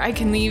someone later, I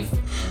can leave.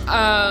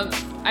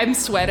 I'm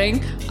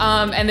sweating,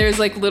 and there's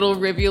like little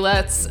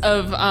rivulets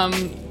of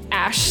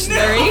ash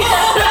slurry.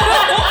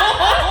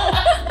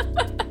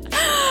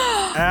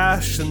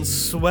 Ash and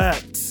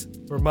sweat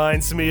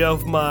reminds me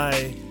of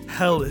my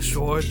hellish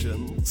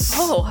origins.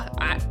 Oh,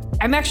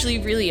 I'm actually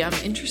really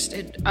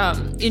interested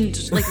in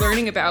just like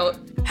learning about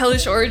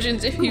hellish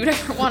origins. If you'd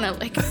ever want to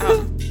like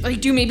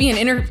do maybe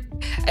an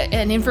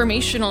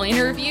informational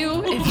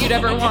interview, if you'd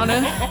ever want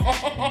to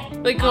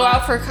like go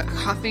out for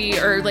coffee,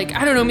 or like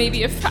I don't know,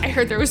 maybe if I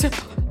heard there was a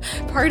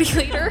party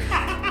later,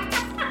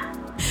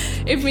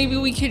 if maybe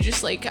we could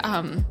just like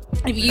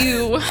if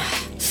you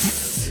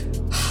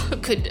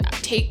could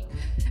take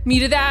me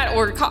to that,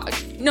 or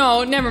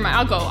no, never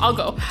mind. I'll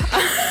go.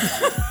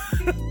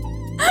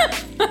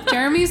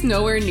 Jeremy's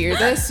nowhere near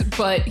this,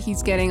 but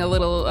he's getting a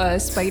little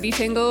spidey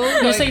tingle.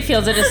 He just like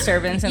feels a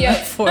disturbance in the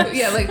force.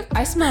 Yeah, like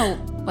I smell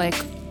like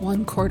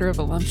 1/4 of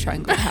a love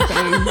triangle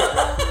happening.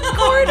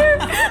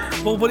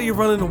 Well, what are you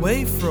running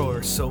away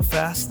for so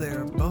fast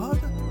there, bud?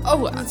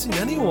 Oh, I haven't seen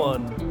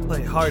anyone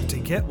play hard to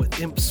get with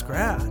Imp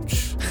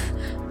Scratch.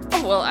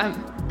 oh well,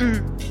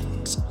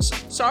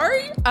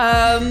 sorry.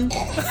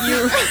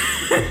 You.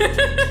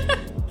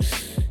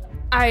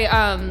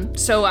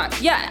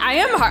 Yeah, I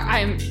am hard.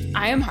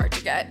 I am hard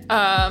to get.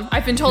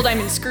 I've been told I'm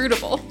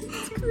inscrutable.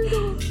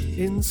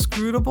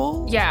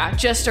 Inscrutable? Yeah,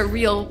 just a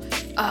real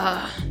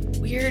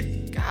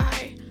weird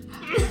guy.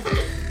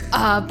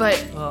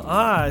 But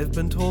I've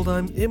been told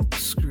I'm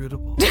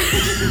imp-scrutable.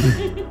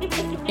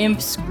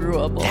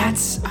 Imp-screwable.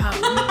 that's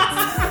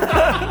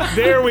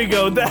There we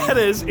go. That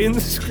is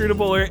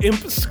inscrutable or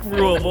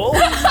imp-screwable.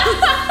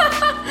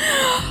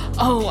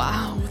 oh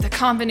wow. The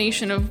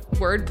combination of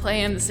wordplay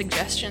and the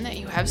suggestion that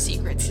you have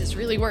secrets is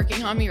really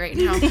working on me right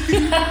now.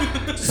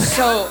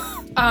 So,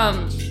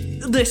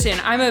 listen,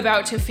 I'm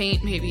about to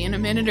faint maybe in a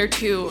minute or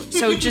two.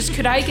 So just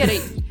could I get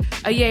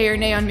a yay or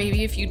nay on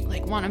maybe if you'd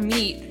like want to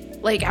meet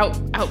like out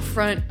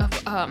front of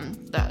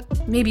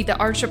the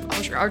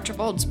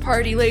Archibald's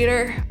party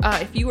later?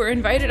 If you were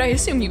invited, I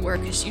assume you were,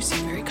 because you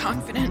seem very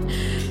confident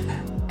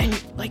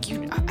and like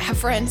you have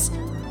friends.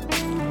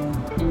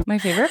 My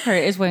favorite part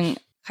is when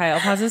Kyle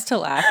pauses to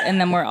laugh, and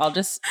then we're all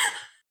just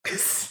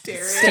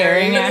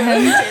Staring at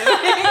him.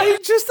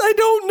 I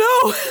don't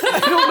know. I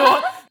don't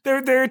know.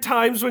 There are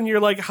times when you're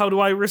like, how do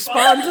I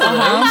respond to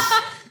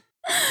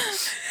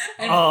this?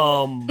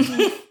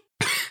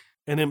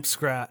 An imp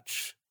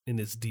scratch in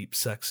his deep,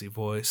 sexy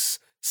voice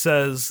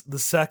says the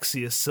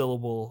sexiest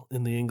syllable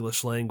in the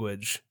English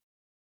language.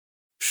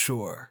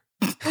 Sure.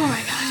 Oh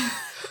my god.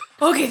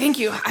 Okay, thank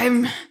you.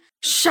 I'm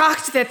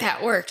shocked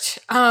that worked.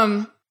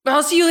 But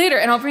I'll see you later,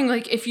 and I'll bring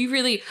if you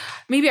really,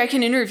 maybe I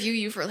can interview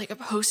you for a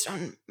post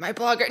on my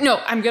blog.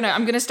 No, I'm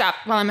gonna stop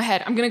while I'm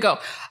ahead. I'm gonna go.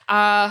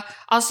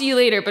 I'll see you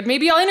later, but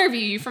maybe I'll interview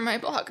you for my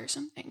blog or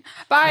something.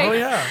 Bye. Oh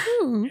yeah.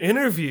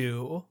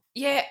 Interview.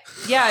 Yeah.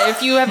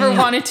 If you ever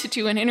wanted to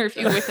do an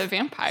interview with a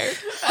vampire.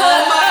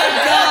 Oh my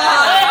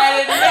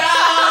god!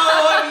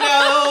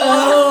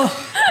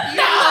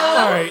 No!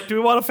 All right. Do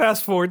we want to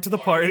fast forward to the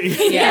party?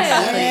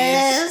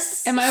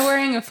 Yes. Am I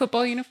wearing a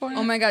football uniform?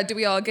 Oh my god, do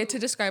we all get to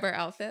describe our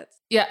outfits?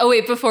 Yeah. Oh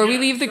wait, before we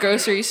leave the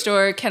grocery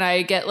store, can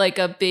I get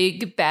a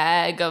big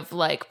bag of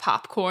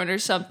popcorn or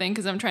something?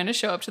 Because I'm trying to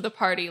show up to the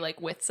party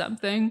with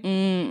something.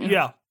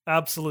 Yeah,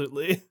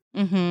 absolutely.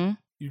 Mm-hmm.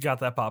 You got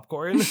that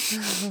popcorn.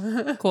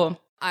 Cool.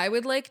 I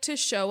would like to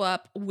show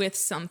up with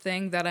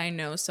something that I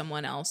know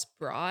someone else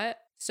brought.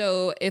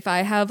 So if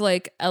I have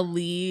a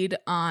lead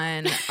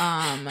on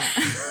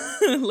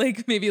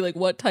maybe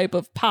what type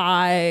of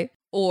pie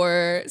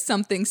or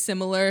something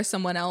similar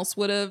someone else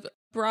would have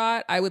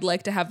brought, I would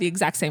like to have the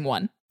exact same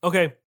one.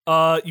 Okay.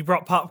 You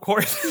brought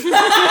popcorn.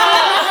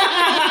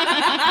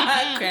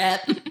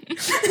 Crap.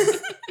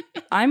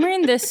 I'm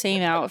wearing this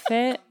same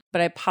outfit,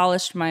 but I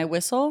polished my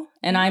whistle,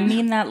 and I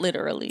mean that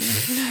literally.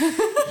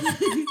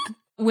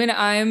 When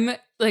I'm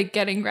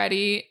getting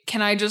ready,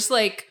 can I just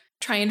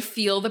try and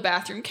feel the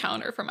bathroom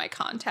counter for my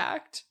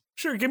contact?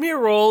 Sure, give me a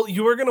roll.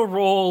 You are going to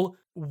roll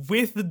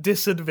with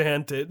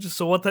disadvantage.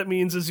 So what that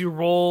means is you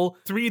roll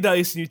 3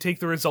 dice and you take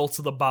the results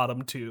of the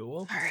bottom 2.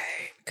 All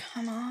right,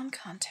 come on,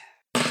 contact.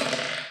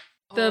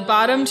 The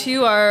bottom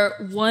 2 are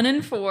 1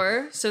 and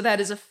 4, so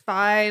that is a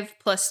 5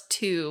 plus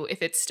 2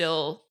 if it's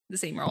still the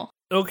same roll.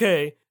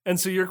 Okay, and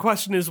so your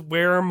question is,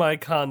 where are my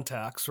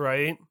contacts,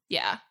 right?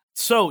 Yeah.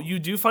 So you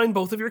do find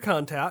both of your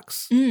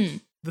contacts.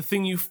 The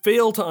thing you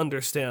fail to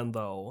understand,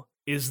 though,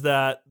 is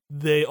that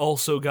they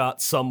also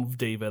got some of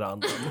David on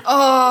them.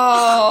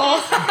 Oh.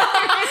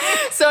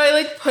 So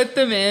I put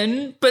them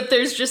in, but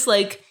there's just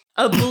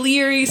a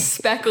bleary,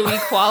 speckly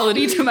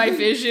quality to my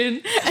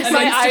vision. And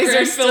my eyes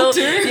are still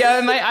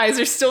my eyes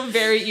are still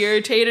very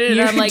irritated.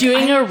 You're and I'm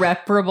doing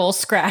irreparable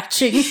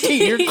scratching to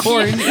your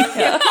cornea.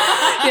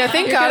 Yeah,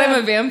 thank God I'm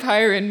a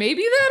vampire and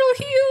maybe that'll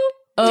heal.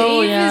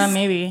 Oh, yeah,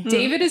 maybe.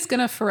 David is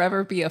gonna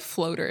forever be a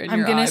floater in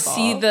your eyeball. I'm gonna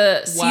see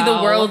the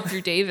world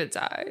through David's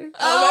eyes.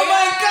 Oh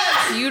my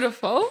god!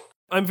 Beautiful.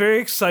 I'm very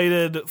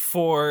excited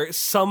for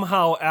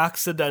somehow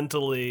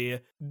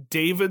accidentally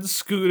David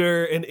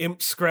Scooter and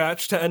Imp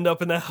Scratch to end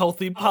up in a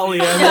healthy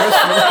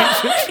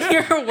polyamorous relationship.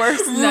 Your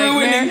worst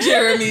nightmare.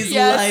 Jeremy's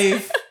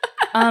life.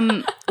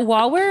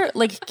 While we're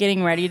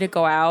getting ready to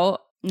go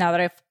out, now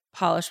that I've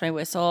polished my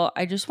whistle,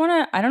 I just want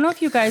to, I don't know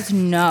if you guys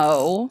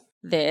know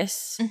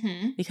this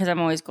because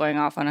I'm always going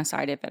off on a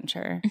side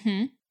adventure,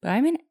 but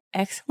I'm an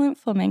excellent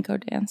flamenco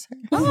dancer.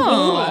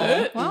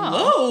 Oh, wow.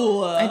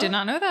 Whoa. I did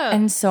not know that.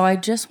 And so I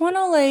just want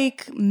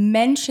to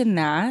mention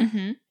that.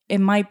 It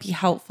might be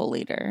helpful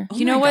later.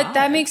 You know what?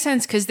 That makes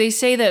sense because they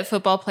say that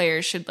football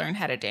players should learn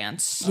how to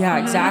dance. Yeah,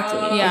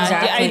 exactly. Yeah,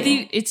 exactly. I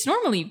think it's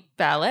normally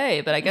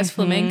ballet, but I guess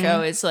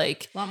flamenco is A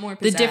lot more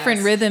the pizzazz.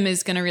 different rhythm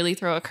is going to really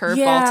throw a curveball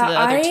to the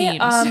other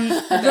teams.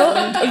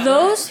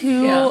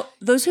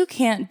 Those who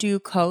can't do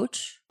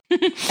coach,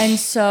 and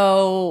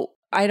so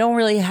I don't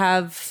really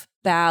have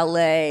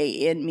ballet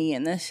in me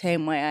in the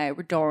same way I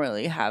don't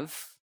really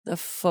have the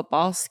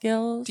football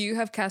skills. Do you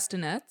have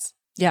castanets?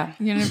 Yeah,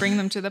 You're going to bring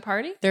them to the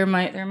party? they're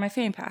my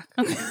fanny pack.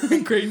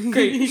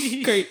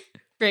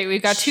 Great.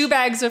 We've got 2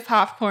 bags of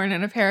popcorn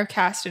and a pair of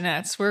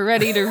castanets. We're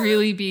ready to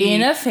really be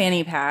In a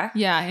fanny pack.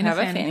 Yeah, in a Have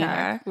a fanny fanny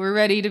pack. pack. We're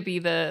ready to be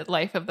the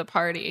life of the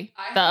party.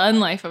 The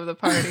unlife of the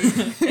party.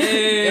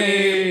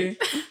 Hey.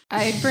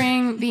 I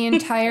bring the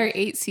entire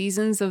 8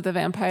 seasons of the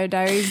Vampire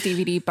Diaries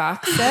DVD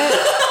box set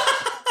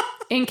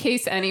in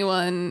case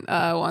anyone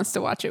wants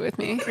to watch it with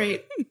me.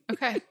 Great.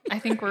 Okay. I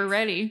think we're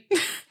ready.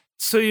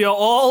 So you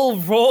all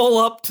roll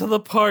up to the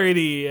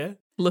party,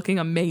 Looking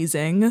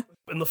amazing.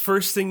 and the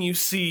first thing you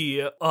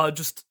see,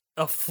 just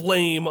a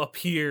flame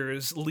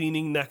appears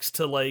leaning next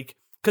to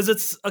because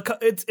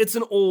it's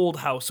an old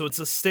house, so it's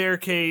a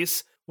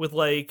staircase with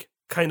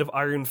kind of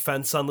iron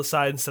fence on the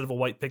side instead of a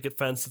white picket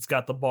fence. It's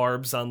got the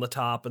barbs on the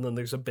top, and then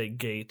there's a big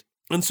gate.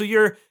 And so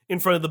you're in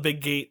front of the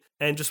big gate,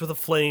 and just with a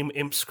flame,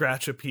 Imp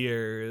Scratch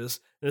appears,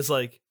 and it's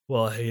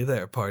well, hey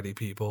there, party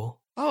people.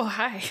 Oh,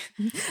 hi.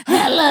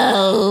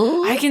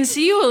 Hello. I can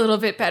see you a little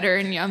bit better,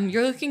 and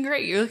you're looking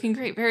great. You're looking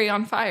great. Very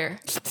on fire.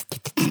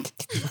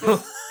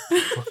 Well,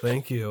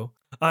 thank you.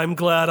 I'm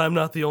glad I'm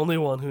not the only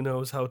one who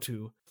knows how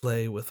to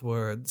play with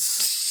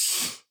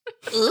words.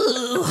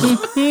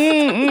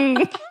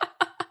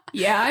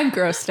 Yeah, I'm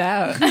grossed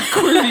out.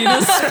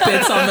 Corvina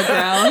spits on the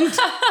ground.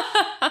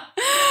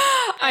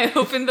 I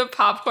open the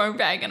popcorn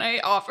bag and I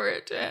offer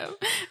it to him.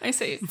 I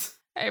say,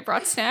 I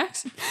brought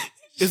snacks.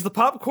 Is the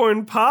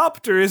popcorn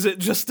popped or is it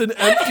just an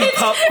empty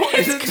popcorn?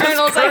 Is it It's just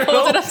kernels. I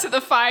hold it kernels? up to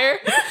the fire.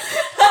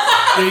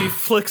 He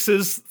flicks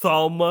his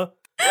thumb,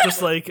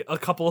 just like a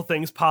couple of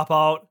things pop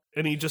out,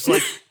 and he just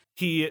like,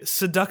 he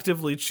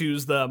seductively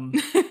chews them.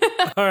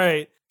 All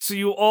right, so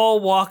you all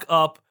walk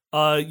up,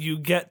 you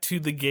get to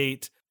the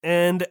gate,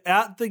 and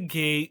at the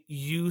gate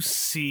you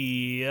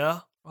see,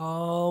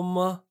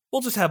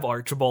 we'll just have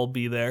Archibald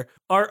be there.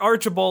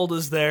 Archibald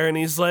is there, and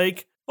he's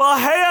like, well,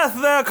 heyeth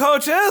there,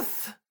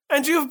 coacheth,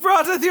 and you've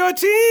broughteth your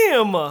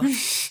team.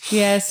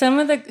 Yeah, some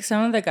of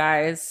the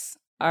guys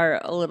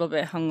are a little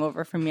bit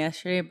hungover from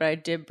yesterday, but I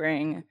did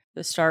bring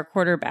the star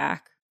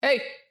quarterback,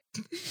 Hey,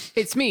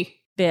 it's me,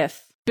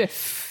 Biff.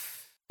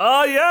 Biff.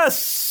 Ah,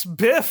 yes,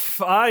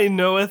 Biff, I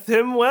knoweth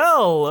him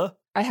well.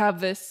 I have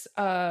this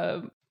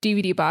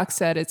DVD box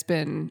set. It's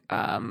been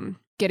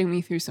getting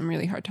me through some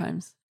really hard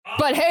times.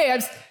 But hey,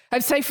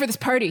 I'm psyched for this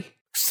party.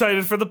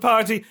 Excited for the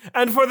party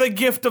and for the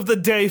gift of the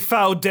day,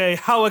 foul day.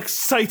 How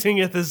exciting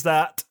is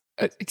that?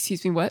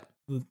 Excuse me, what?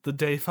 The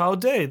day, foul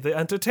day, the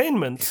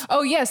entertainment.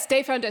 Oh, yes,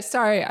 Day found it.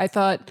 Sorry, I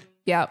thought,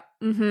 yeah.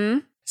 Mm-hmm.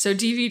 So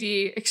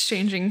DVD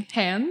exchanging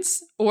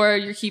hands, or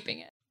you're keeping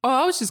it? Oh,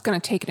 I was just going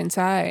to take it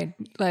inside.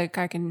 Like,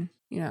 I can,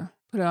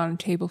 put it on a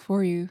table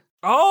for you.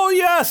 Oh,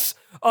 yes.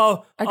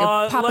 Oh, I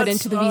could pop it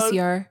into the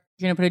VCR. You're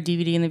gonna put a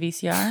DVD in the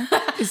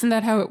VCR? Isn't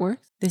that how it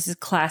works? This is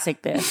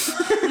classic Biff.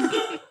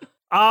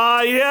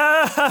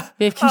 Yeah.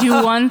 Biff can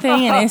do one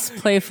thing and it's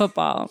play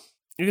football.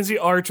 You can see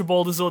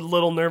Archibald is a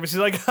little nervous.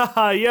 He's like,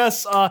 haha,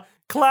 yes,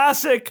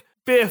 classic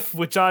Biff,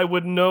 which I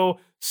would know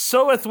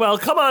soeth well.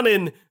 Come on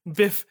in,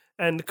 Biff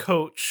and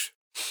Coach.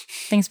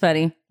 Thanks,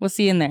 buddy. We'll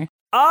see you in there.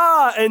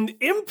 Ah, and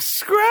Imp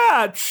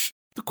Scratch,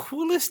 the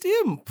coolest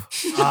imp.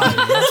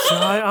 Yes,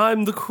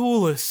 I'm the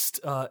coolest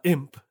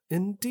imp.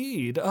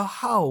 Indeed.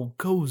 How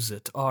goes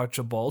it,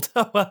 Archibald?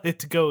 Well,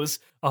 it goes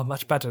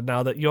much better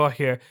now that you're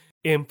here,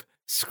 Imp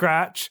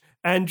Scratch,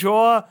 and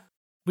you're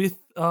with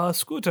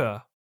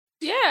Scooter.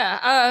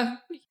 Yeah.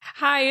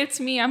 Hi, it's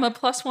me. I'm a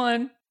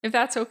 +1. If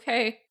that's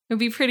okay. It'd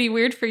be pretty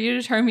weird for you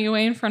to turn me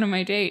away in front of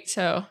my date.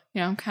 So,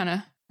 I'm kind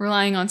of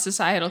relying on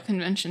societal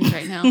conventions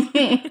right now.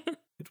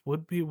 It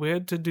would be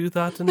weird to do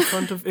that in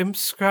front of Imp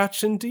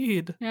Scratch,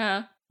 indeed.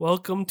 Yeah.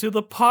 Welcome to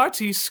the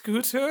party,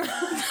 Scooter.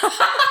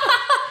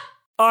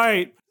 All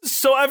right,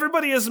 so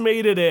everybody has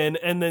made it in,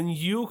 and then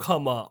you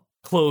come up,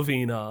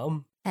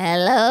 Clovina.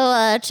 Hello,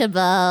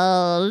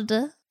 Archibald.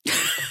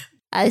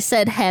 I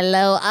said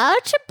hello,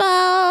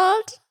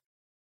 Archibald.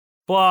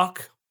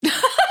 Block.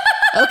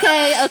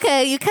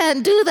 Okay, you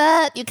can't do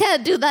that. You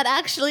can't do that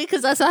actually,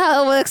 because that's not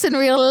how it works in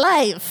real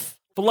life.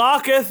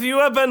 Blocketh, you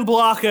have been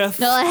blocketh.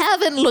 No, I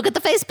haven't. Look at the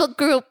Facebook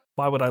group.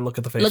 Why would I look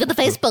at the Facebook? Look at the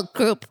group? Facebook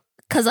group,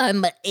 because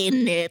I'm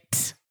in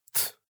it.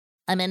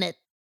 I'm in it.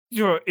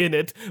 You're in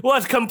it.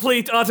 What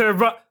complete, utter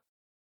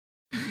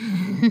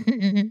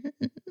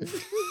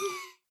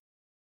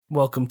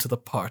Welcome to the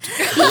party.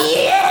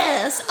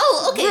 Yes.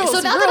 Oh, okay. so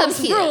now that I'm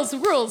here,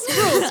 rules.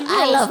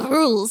 I love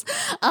rules.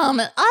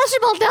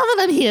 Archibald, now that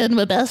I'm here and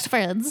we're best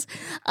friends,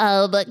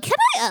 but can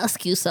I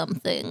ask you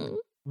something?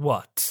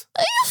 What?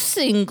 Are you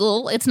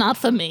single? It's not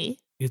for me.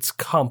 It's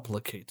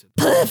complicated.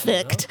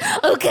 Perfect.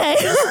 Okay.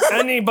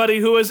 Anybody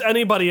who is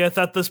anybody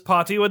at this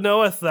party would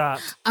knoweth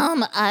that.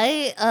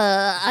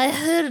 I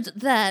heard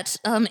that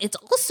it's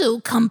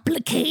also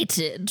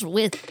complicated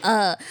with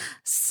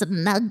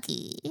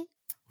Snuggie.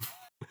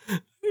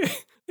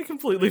 I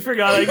completely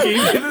forgot I gave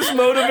you this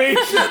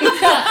motivation.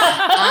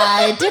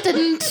 I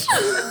didn't.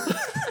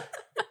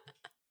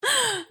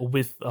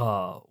 With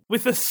a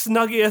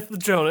Snuggieth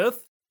Jonath.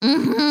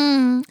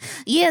 Mm-hmm.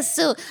 Yes,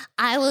 so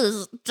I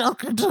was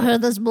talking to her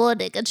this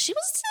morning, and she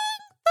was saying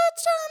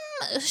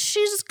that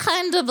she's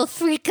kind of a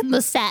freak in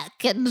the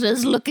sack and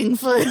is looking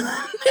for a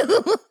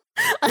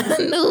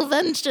new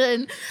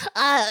venture.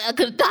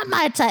 And not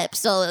my type,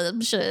 so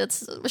I'm sure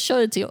it's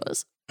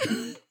yours.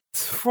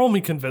 Roll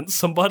me convince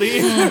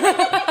somebody.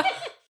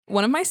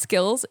 One of my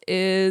skills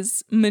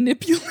is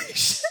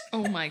manipulation.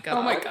 Oh my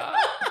god.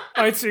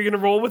 All right, so you're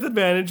gonna roll with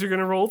advantage. You're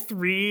gonna roll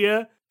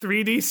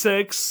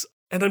 3d6,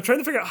 and I'm trying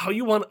to figure out how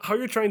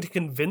you're trying to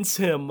convince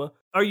him.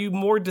 Are you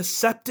more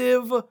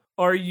deceptive?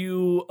 Are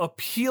you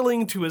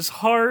appealing to his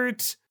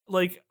heart?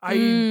 Like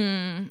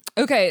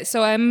Okay,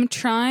 so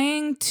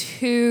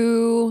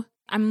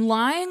I'm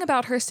lying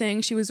about her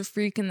saying she was a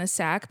freak in the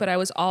sack, but I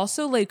was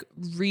also like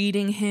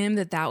reading him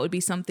that would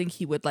be something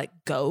he would like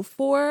go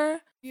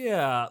for.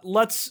 Yeah,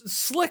 let's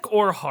slick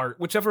or heart,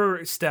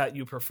 whichever stat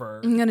you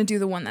prefer. I'm gonna do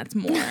the one that's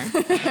more.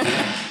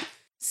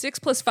 6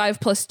 + 5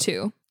 +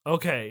 2.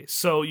 Okay,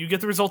 so you get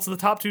the results of the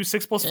top two,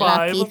 6 +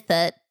 5. Lucky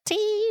 13.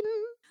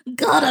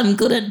 God, I'm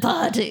good at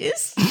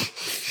parties.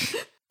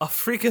 A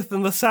freaketh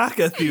in the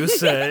sacketh, you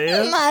say?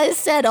 I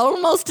said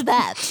almost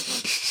that.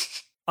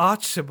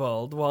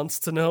 Archibald wants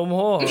to know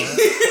more.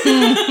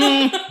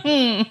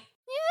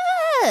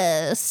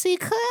 Yes,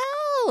 seek her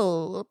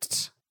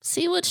out.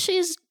 See what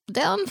she's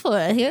down for.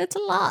 I hear it's a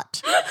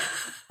lot.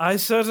 I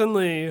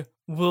certainly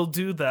We'll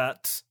do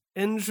that.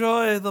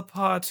 Enjoy the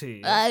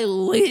party. I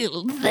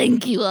will.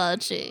 Thank you,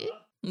 Archie.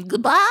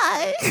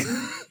 Goodbye.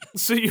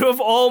 So you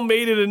have all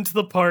made it into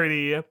the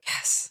party.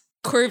 Yes.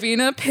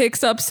 Corvina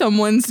picks up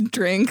someone's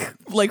drink,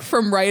 like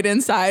from right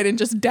inside, and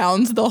just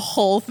downs the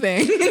whole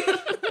thing.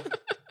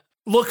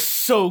 Looks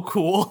so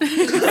cool.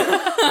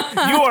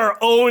 You are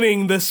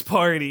owning this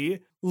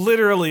party.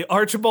 Literally,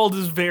 Archibald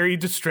is very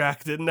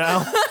distracted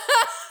now.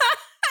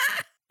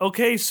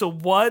 Okay, so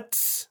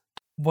what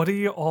are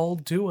you all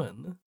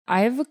doing?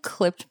 I've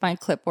clipped my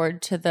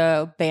clipboard to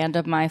the band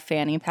of my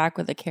fanny pack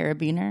with a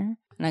carabiner,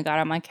 and I got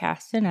on my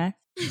castanet,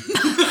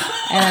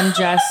 and I'm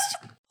just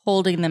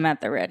holding them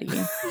at the ready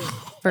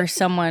for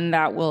someone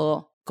that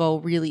will go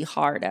really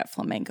hard at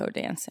flamenco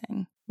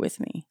dancing with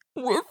me.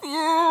 With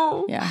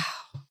you. Yeah.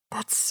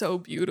 That's so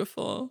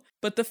beautiful.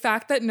 But the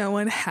fact that no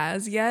one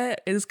has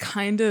yet is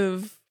kind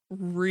of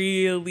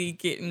really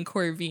getting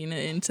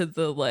Corvina into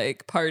the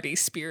like party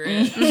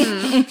spirit.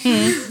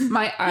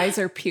 My eyes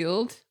are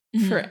peeled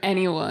for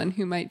anyone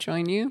who might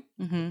join you.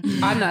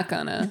 I'm not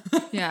gonna.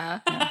 Yeah.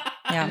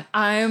 Yeah.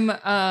 I'm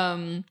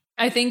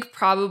I think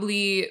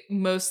probably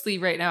mostly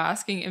right now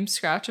asking Imp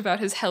Scratch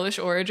about his hellish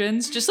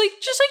origins, just like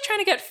trying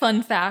to get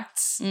fun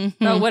facts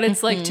about what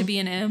it's like to be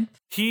an imp.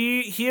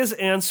 He is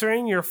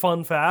answering your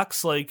fun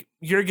facts, like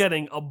you're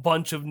getting a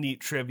bunch of neat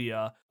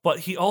trivia, but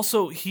he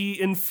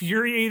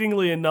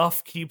infuriatingly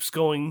enough keeps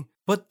going,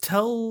 but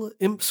tell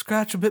Imp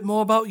Scratch a bit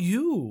more about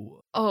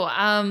you. Oh,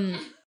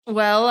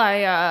 well,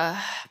 I'm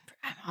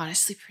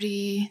honestly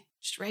pretty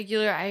just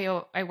regular.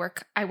 I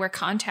wear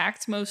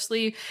contacts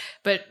mostly,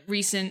 but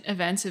recent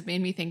events have made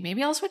me think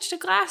maybe I'll switch to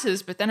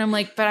glasses. But then I'm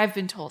like, but I've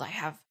been told I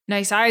have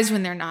nice eyes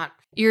when they're not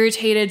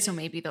irritated, so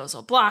maybe those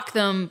will block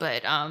them.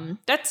 But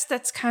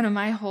that's kind of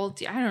my whole.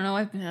 I don't know.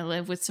 I've been to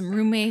live with some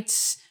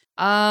roommates.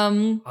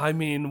 I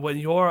mean, when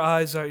your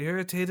eyes are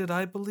irritated,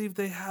 I believe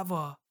they have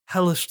a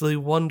hellishly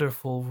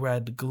wonderful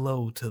red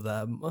glow to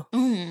them,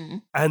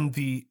 and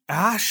the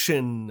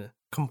ashen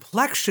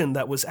complexion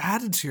that was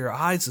added to your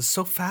eyes is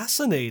so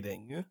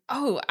fascinating.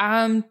 Oh,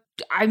 I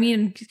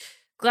mean,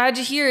 glad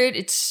to hear it.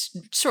 It's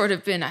sort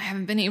of been, I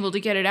haven't been able to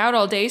get it out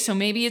all day, so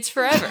maybe it's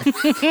forever.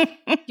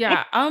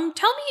 Yeah. Tell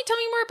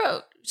me more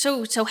about,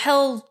 so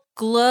hell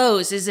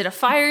glows. Is it a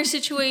fire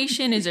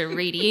situation? Is it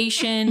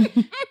radiation?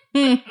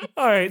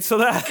 All right, so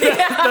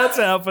that's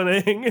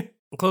happening.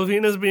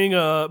 Clovina's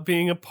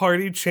being a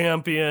party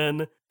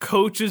champion.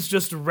 Coach is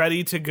just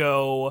ready to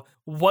go.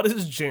 What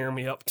is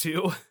Jeremy up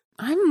to?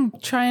 I'm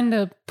trying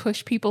to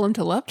push people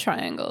into love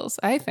triangles,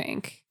 I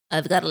think.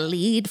 I've got a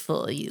lead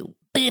for you.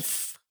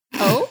 Biff.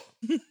 Oh?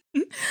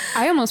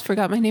 I almost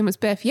forgot my name was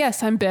Biff.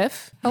 Yes, I'm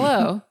Biff.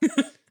 Hello.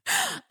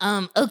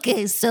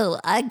 Okay, so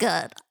I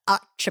got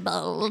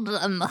Archibald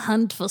on the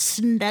hunt for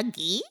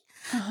Snuggy.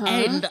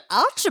 And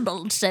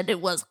Archibald said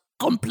it was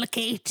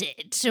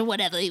complicated to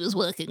whatever he was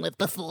working with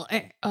before.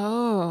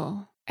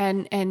 Oh.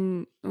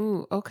 And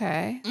ooh,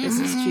 okay. This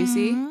is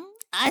juicy.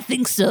 I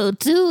think so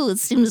too. It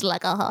seems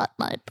like a heart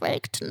might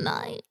break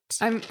tonight.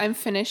 I'm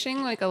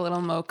finishing like a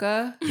little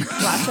mocha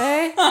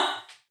latte.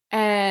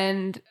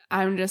 And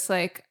I'm just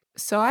like,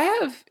 so I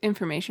have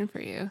information for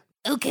you.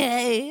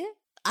 Okay.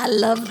 I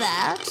love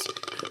that.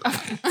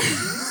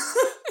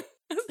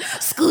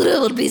 Scooter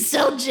would be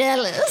so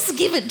jealous.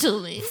 Give it to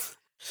me.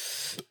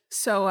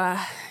 So,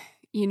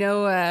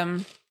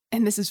 and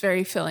this is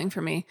very filling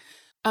for me.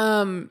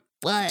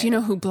 What? Do you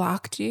know who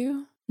blocked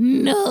you?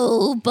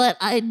 No, but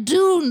I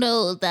do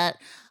know that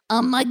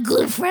my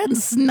good friend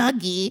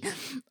Snuggy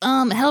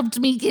helped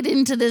me get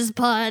into this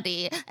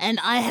party, and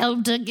I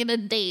helped her get a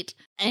date.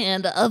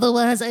 And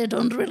otherwise, I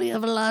don't really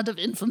have a lot of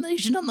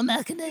information on the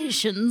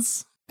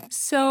machinations.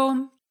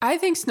 So, I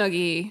think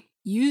Snuggy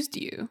used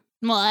you.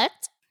 What?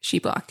 She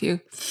blocked you.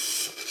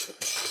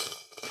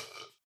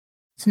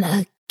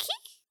 Snuggy?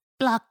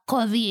 Block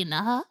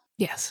Corvina?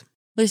 Yes.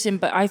 Listen,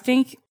 but I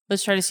think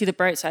let's try to see the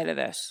bright side of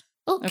this.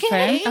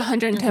 Okay.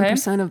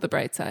 110% of the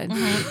bright side.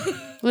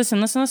 Listen.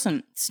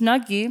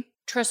 Snuggy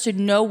trusted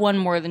no one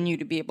more than you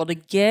to be able to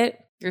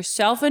get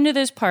yourself into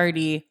this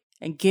party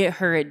and get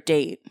her a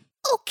date.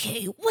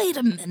 Okay, wait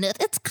a minute.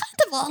 It's kind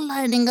of all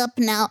lining up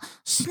now.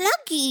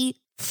 Snuggy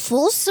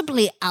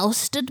forcibly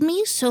ousted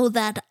me so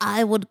that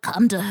I would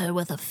come to her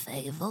with a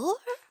favor?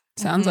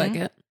 Sounds like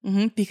it.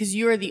 Because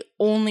you are the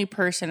only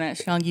person that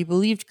Snuggy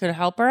believed could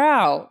help her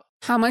out.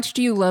 How much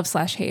do you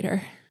love/hate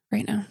her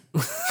right now?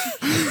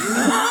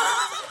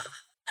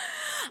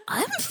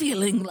 I'm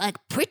feeling like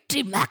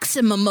pretty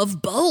maximum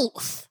of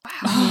both.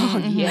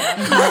 Oh,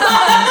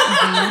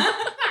 yeah.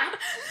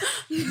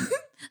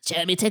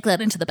 Jeremy, take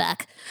that into the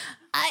back.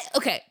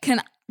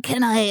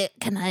 Can I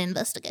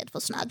investigate for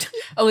Snug?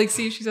 Oh, like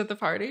see if she's at the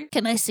party?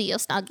 Can I see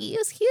if Snuggy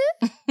is here?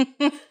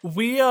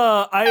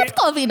 Let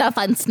Corvina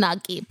find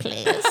Snuggy,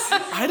 please.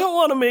 I don't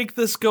want to make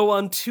this go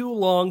on too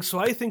long, so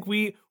I think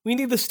we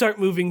need to start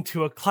moving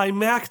to a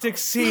climactic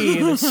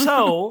scene.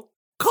 So,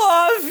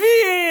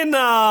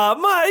 Corvina,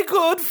 my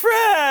good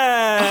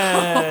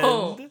friend!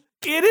 Oh.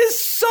 It is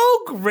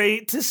so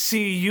great to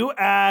see you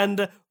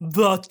and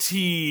the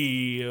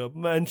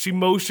team. And she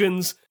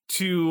motions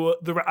to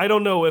the. I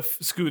don't know if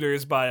Scooter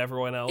is by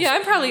everyone else. Yeah,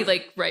 I'm probably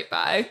like right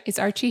by. Is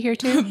Archie here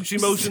too? She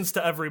motions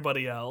to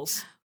everybody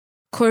else.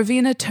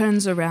 Corvina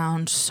turns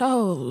around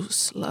so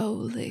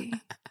slowly.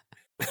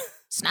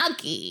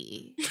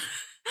 Snuggy.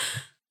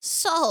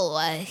 So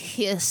I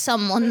hear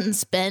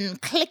someone's been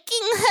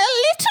clicking her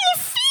little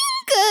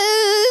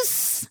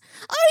fingers.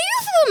 Are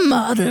you the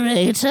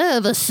moderator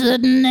of a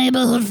certain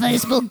neighborhood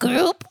Facebook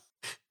group?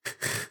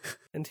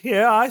 And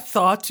here I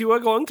thought you were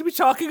going to be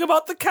talking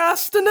about the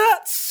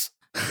castanets.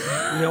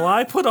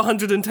 I put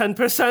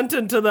 110%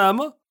 into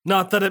them.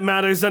 Not that it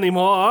matters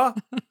anymore.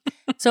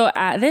 So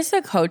at this,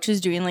 the coach is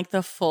doing like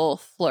the full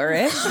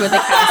flourish with the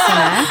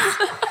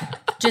castanets.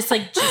 Just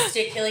like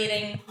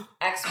gesticulating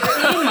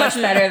expertly, much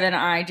better than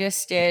I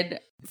just did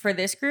for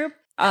this group.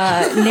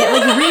 Like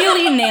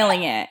really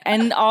nailing it.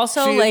 And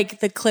also like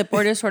the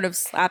clipboard is sort of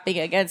slapping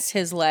against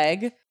his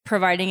leg,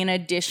 providing an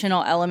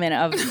additional element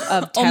of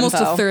tempo. Almost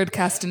a third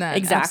castanet.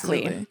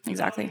 Exactly.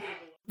 Exactly.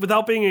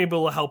 Without being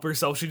able to help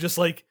herself, she just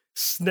like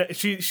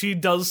she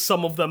does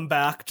some of them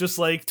back just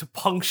like to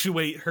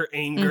punctuate her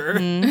anger.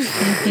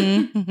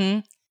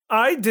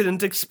 I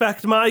didn't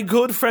expect my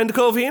good friend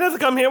Corvina to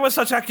come here with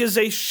such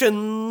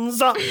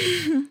accusations.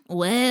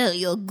 Well,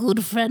 your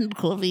good friend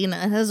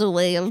Corvina has a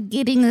way of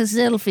getting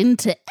herself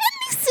into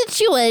any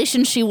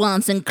situation she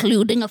wants,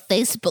 including a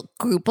Facebook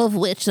group of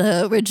which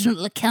her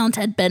original account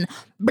had been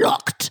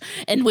blocked,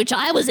 in which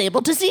I was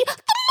able to see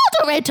the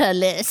moderator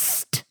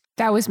list.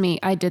 That was me.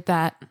 I did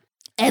that.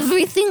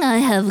 Everything I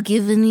have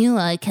given you,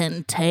 I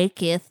can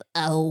taketh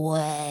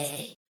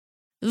away.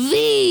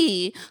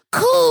 V.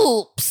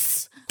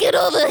 Coops! Get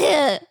over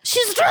here!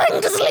 She's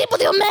trying to sleep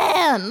with your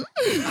man!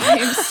 I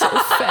am so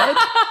fed.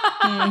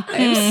 I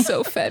am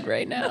so fed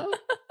right now.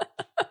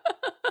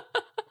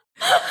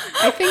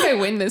 I think I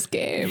win this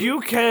game.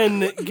 You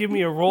can give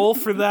me a roll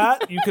for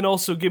that. You can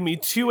also give me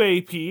 2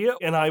 AP,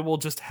 and I will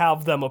just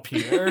have them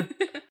appear.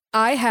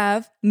 I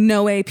have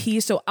no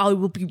AP, so I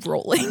will be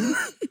rolling.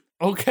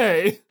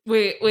 Okay.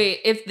 Wait.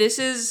 If this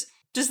is,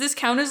 does this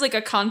count as like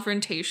a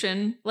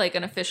confrontation, like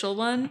an official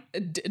one?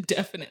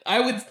 Definite.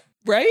 I would,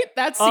 right?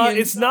 That's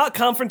it's not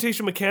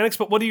confrontation mechanics,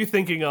 but what are you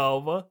thinking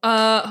of? Hold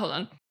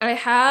on. I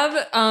have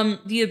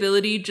the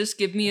ability, just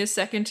give me a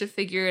second to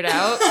figure it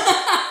out.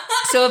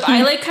 So if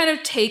I like kind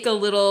of take a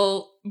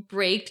little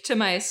break to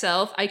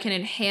myself, I can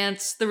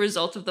enhance the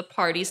result of the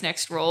party's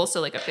next roll.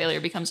 So like a failure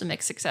becomes a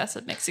mixed success,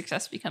 a mixed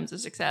success becomes a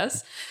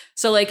success.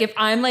 So like if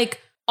I'm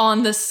like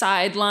on the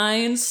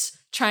sidelines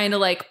trying to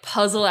like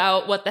puzzle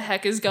out what the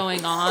heck is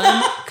going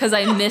on because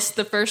I missed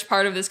the first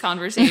part of this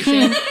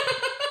conversation.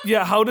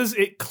 Yeah, how does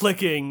it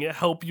clicking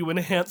help you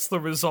enhance the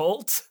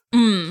result?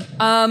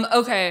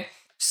 Okay.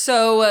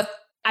 So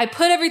I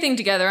put everything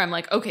together. I'm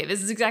like, okay,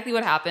 this is exactly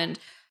what happened.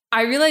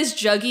 I realized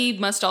Juggy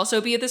must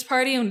also be at this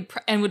party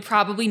and would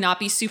probably not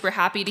be super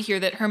happy to hear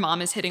that her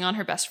mom is hitting on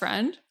her best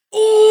friend.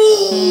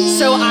 Ooh.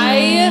 So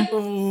I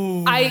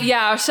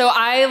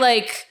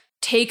like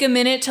take a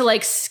minute to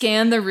like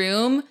scan the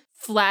room,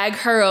 flag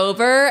her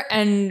over,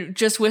 and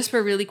just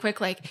whisper really quick,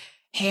 like,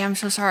 hey, I'm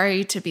so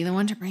sorry to be the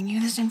one to bring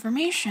you this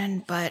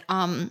information, but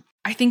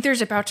I think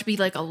there's about to be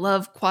like a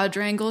love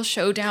quadrangle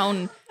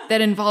showdown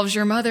that involves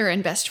your mother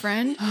and best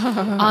friend.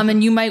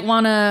 And you might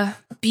want to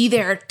be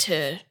there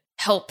to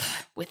help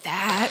with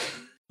that.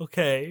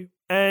 Okay.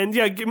 And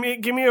yeah, give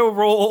me a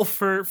roll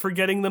for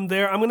getting them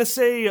there. I'm going to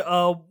say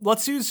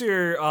let's use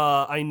your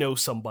I know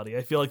somebody.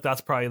 I feel like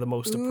that's probably the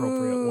most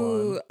appropriate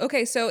one.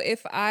 Okay, so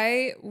if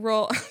I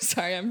roll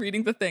sorry, I'm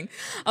reading the thing.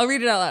 I'll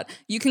read it out loud.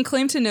 You can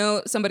claim to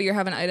know somebody or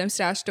have an item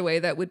stashed away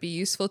that would be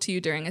useful to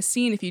you during a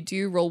scene. If you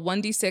do, roll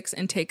 1d6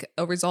 and take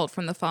a result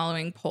from the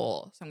following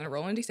poll. So I'm going to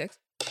roll 1d6.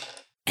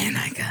 And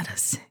I got a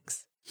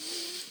 6.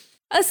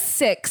 A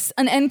 6.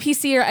 An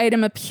NPC or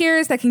item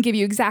appears that can give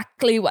you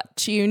exactly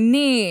what you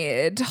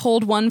need.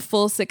 Hold 1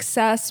 full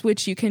success,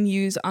 which you can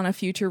use on a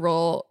future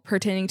roll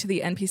pertaining to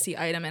the NPC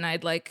item, and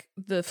I'd like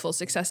the full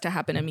success to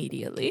happen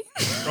immediately.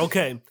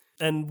 Okay.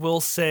 And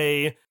we'll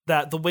say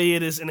that the way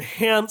it is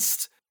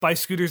enhanced by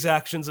Scooter's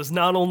actions is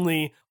not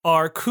only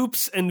are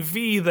Coops and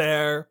V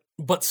there,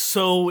 but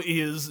so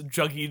is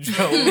Juggy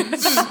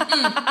Jones.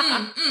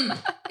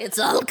 It's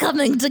all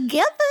coming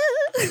together.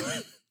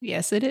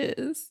 Yes, it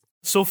is.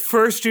 So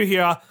first you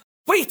hear,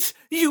 wait,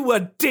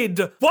 you did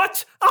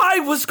what? I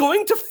was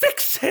going to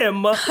fix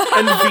him.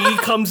 And V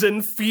comes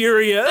in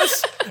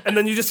furious. And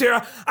then you just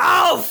hear,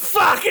 I'll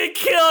fucking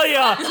kill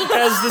ya.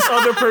 As this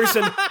other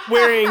person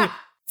wearing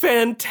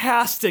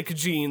fantastic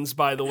jeans,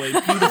 by the way,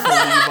 beautiful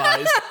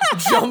Levi's,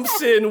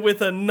 jumps in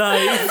with a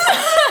knife.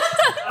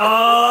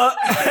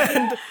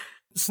 And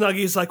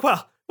Snuggy's like,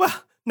 well,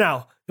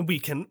 now we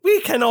can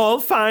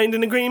all find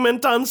an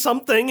agreement on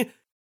something.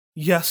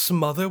 Yes,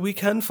 Mother, we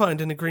can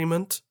find an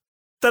agreement.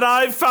 That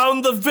I've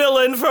found the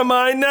villain for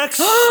my next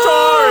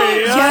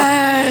story!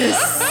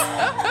 Yes!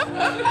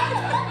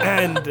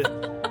 And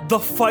the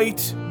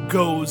fight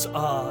goes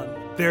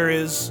on. There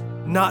is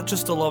not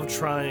just a love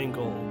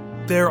triangle.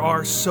 There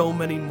are so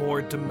many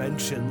more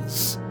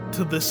dimensions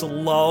to this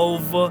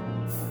love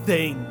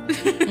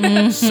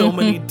thing. So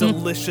many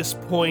delicious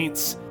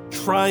points,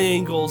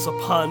 triangles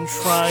upon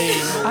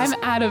triangles. I'm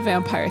at a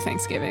vampire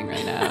Thanksgiving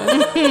right now.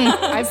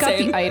 I've got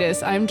the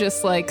itis. I'm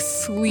just like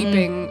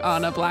sleeping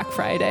on a Black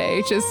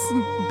Friday, just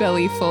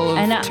belly full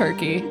of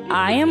turkey.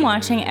 I am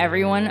watching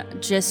everyone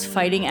just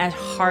fighting as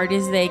hard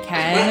as they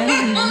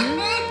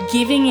can,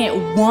 giving it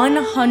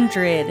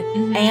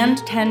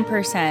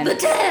 110%. The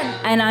 10.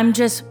 And I'm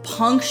just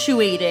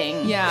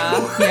punctuating. Yeah.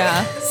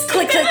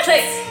 Click, click,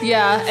 click.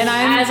 Yeah. And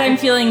As I'm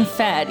feeling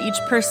fed, each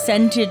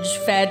percentage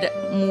fed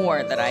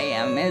more that I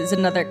am is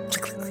another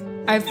click, click, click.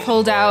 I've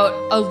pulled out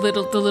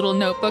the little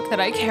notebook that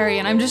I carry,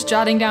 and I'm just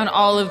jotting down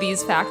all of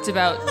these facts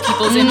about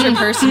people's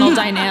interpersonal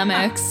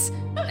dynamics,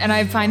 and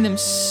I find them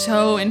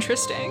so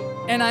interesting.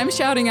 And I'm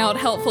shouting out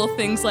helpful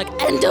things like,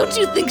 And don't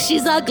you think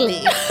she's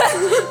ugly?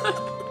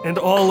 And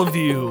all of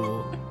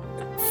you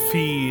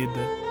feed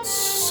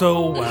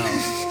so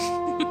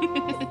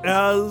well.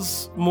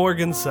 As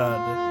Morgan said,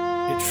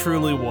 it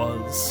truly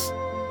was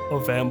a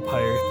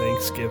vampire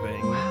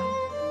Thanksgiving. Wow.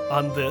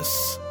 On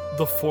this,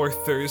 the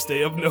 4th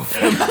Thursday of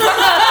November.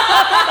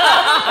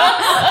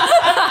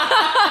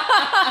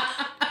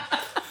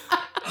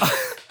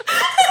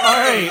 All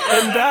right,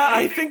 and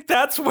I think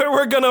that's where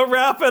we're gonna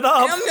wrap it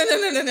up. no.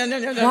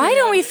 Why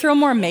don't we throw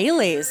more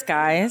melees,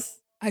 guys?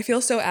 I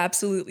feel so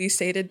absolutely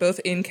sated both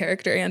in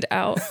character and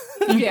out.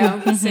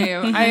 Yeah,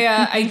 same.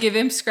 I give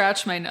him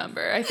Scratch my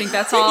number. I think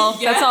that's all.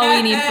 That's all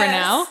we need for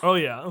now. Oh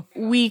yeah.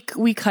 We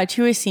cut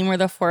to a scene where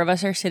the 4 of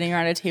us are sitting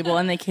around a table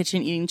in the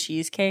kitchen eating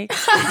cheesecake.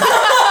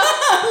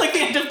 Like the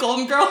end of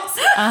Golden Girls.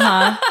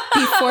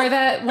 Before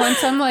that,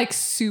 once I'm like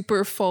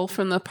super full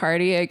from the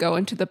party, I go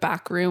into the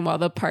back room while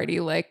the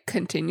party like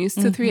continues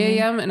to 3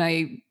 a.m. and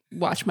I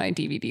watch my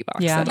DVD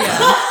box set.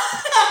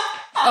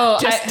 Oh,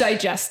 Just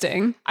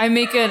digesting. I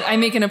make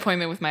an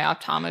appointment with my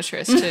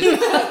optometrist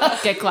to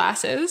get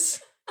glasses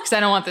because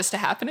I don't want this to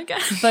happen again.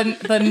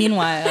 But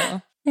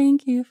meanwhile,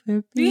 thank you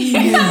for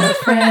being a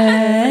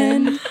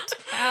friend.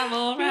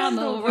 Travel around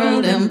the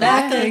world and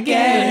back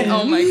again.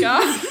 Oh my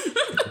god.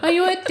 Oh,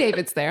 you know what?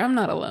 David's there. I'm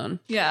not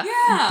alone. Yeah.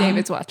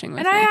 David's watching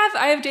with And me.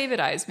 I have David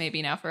eyes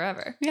maybe now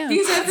forever. Yeah.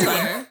 He's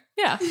everywhere.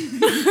 Yeah.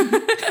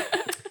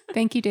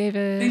 Thank you,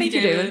 David. Thank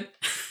you, David.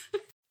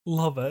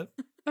 Love it.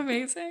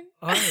 Amazing.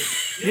 All right.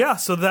 Yeah,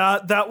 so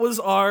that was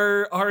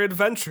our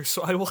adventure.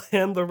 So I will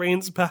hand the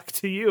reins back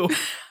to you.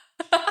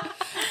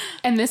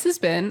 And this has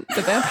been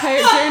the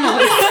Vampire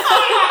Journalist.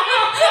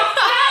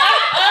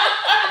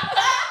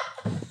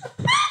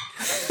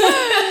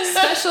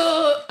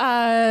 Special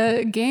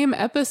game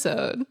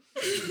episode.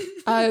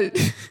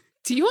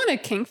 Do you want to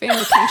kink fame or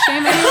kink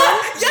shame anyone?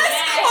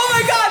 Yes! Oh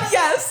my god,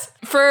 yes!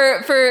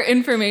 For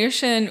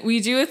information, we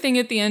do a thing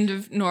at the end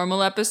of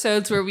normal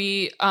episodes where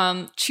we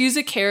choose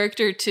a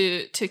character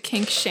to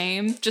kink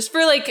shame, just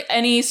for like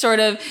any sort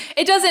of,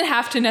 it doesn't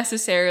have to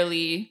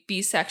necessarily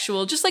be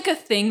sexual, just like a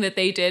thing that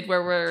they did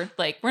where we're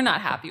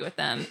not happy with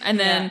them. And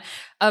then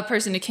a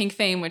person to kink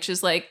fame, which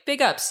is like,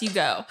 big ups, you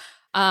go.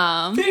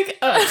 Big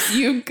ups,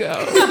 you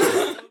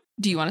go.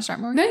 Do you want to start,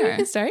 Morgan? No, you or-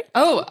 can start.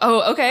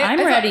 Oh, okay. I'm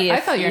ready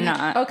if you're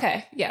not.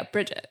 Okay, yeah,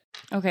 Bridget.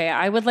 Okay,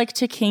 I would like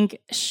to kink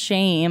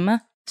shame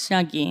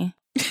Snuggie.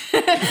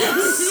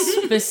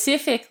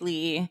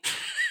 Specifically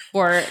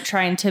for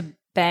trying to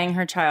bang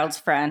her child's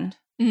friend.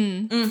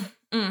 And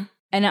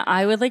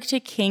I would like to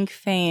kink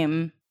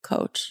fame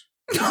Coach.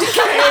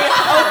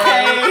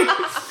 Okay.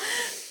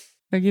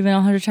 We're giving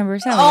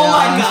 110%. Oh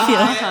my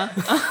god.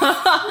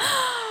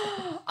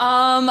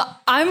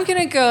 I'm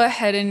gonna go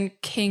ahead and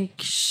kink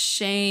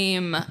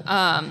shame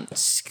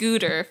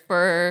Scooter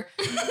for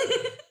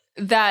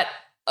that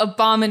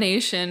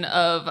abomination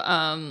of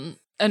an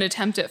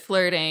attempt at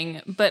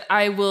flirting, but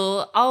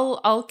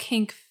I'll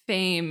kink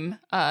fame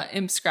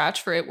Imp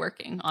Scratch for it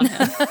working on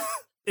him.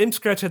 Imp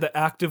Scratch had to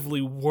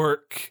actively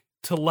work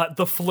to let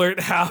the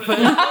flirt happen.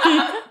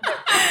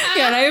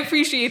 Yeah, and I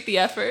appreciate the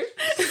effort.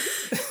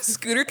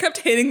 Scooter kept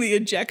hitting the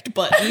eject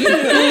button.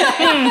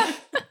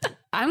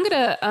 I'm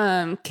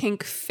gonna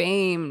kink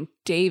fame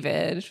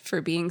David for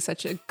being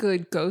such a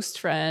good ghost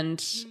friend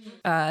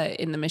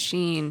in the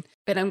machine,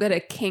 but I'm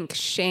gonna kink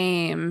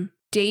shame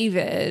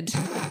David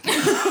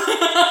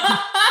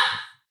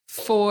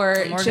for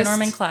Morgan just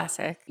Norman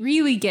classic.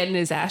 really getting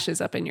his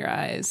ashes up in your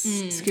eyes,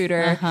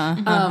 Scooter.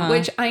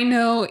 Which I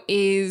know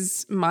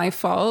is my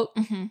fault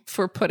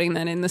for putting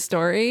that in the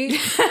story.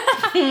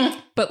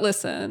 But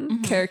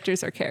listen,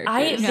 characters are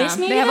characters. This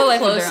may They be have a the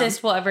life of their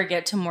closest we'll ever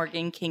get to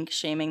Morgan kink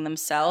shaming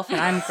themselves,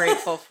 and I'm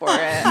grateful for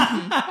it.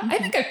 I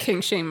think I've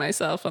kink shamed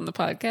myself on the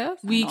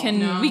podcast. We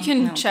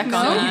can check on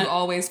No, that. you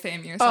always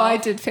fame yourself. Oh, I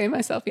did fame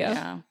myself,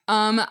 yeah.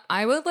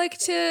 I would like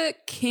to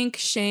kink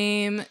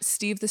shame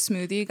Steve the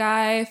smoothie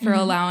guy for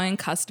allowing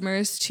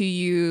customers to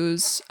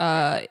use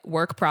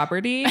work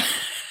property.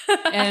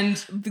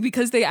 And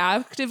because they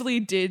actively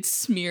did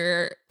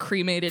smear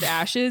cremated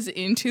ashes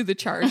into the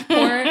charge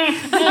port.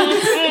 And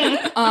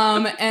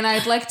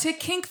I'd like to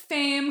kink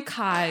fame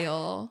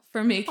Kyle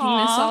for making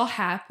this all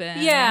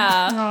happen.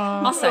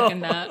 Yeah, I'll second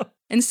that.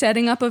 and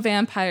setting up a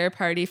vampire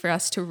party for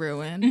us to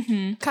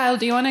ruin. Kyle,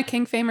 do you want to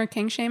king fame or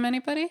king shame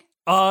anybody?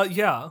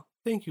 Yeah.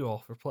 Thank you all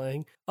for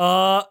playing.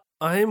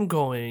 I'm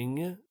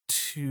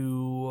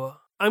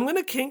going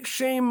to kink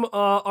shame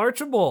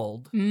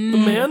Archibald. The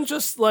man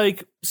just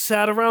like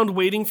sat around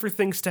waiting for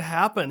things to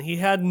happen. He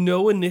had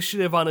no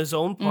initiative on his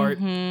own part.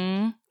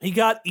 He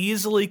got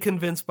easily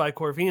convinced by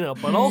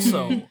Corvina, but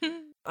also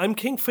I'm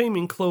kink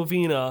faming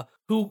Clovina,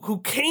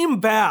 who came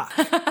back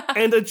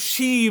and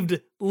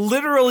achieved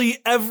literally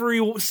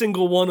every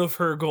single one of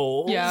her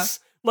goals. Yeah.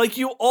 Like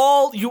you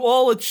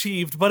all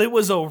achieved, but it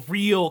was a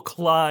real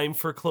climb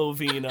for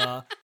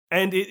Clovina.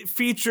 And it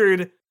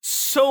featured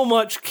so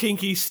much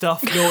kinky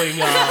stuff going on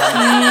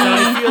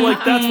that I feel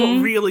like that's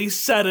what really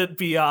set it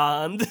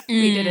beyond.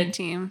 We did it,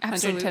 team.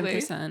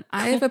 Absolutely. 110%.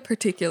 I have a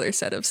particular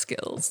set of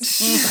skills.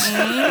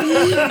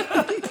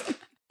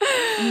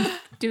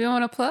 Do we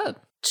want to plug?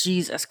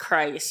 Jesus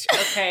Christ.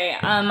 Okay.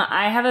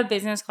 I have a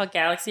business called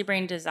Galaxy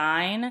Brain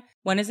Design.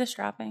 When is this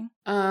dropping?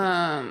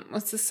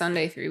 What's the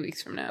Sunday 3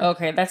 weeks from now?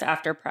 Okay, that's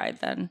after Pride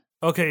then.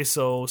 Okay,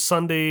 so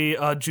Sunday,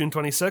 June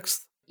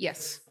 26th.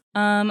 Yes.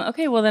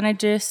 Okay, well then I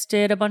just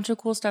did a bunch of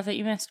cool stuff that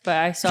you missed, but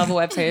I still have a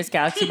website. It's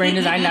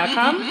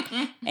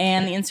galaxybraindesign.com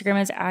and the Instagram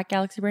is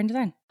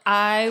 @galaxybraindesign.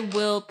 I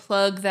will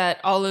plug that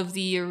all of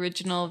the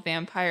original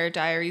Vampire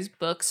Diaries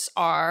books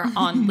are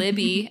on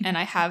Libby, and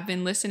I have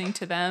been listening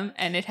to them,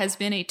 and it has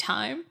been a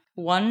time.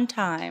 One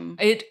time.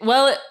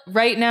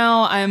 Right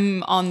now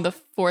I'm on the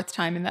 4th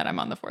time in that I'm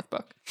on the 4th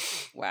book.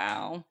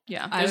 Wow.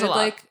 Yeah, I there's would a lot.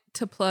 like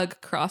to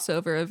plug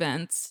crossover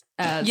events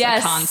as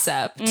Yes. a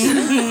concept.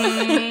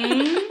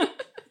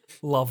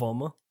 Love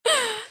them.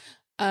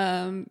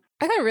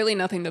 I got really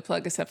nothing to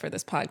plug except for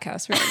this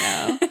podcast right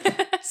now.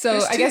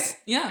 So I guess,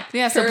 Yeah.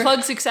 Yeah, so For-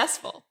 plug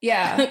successful.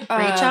 yeah.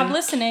 Great job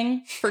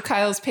listening. For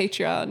Kyle's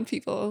Patreon,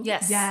 people.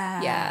 Yes.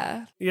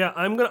 Yeah. Yeah,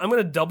 I'm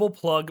gonna double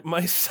plug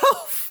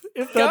myself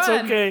if that's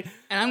on. okay.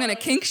 And I'm going to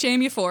kink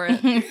shame you for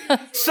it.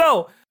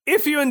 So,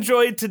 if you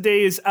enjoyed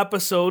today's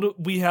episode,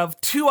 we have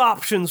 2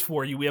 options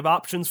for you. We have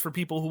options for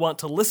people who want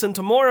to listen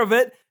to more of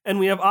it, and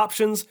we have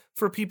options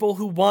for people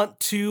who want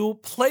to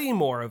play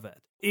more of it.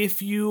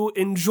 If you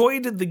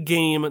enjoyed the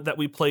game that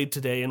we played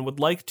today and would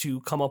like to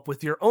come up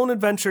with your own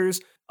adventures,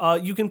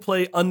 you can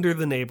play Under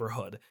the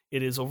Neighborhood.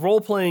 It is a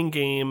role-playing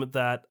game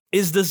that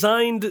is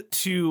designed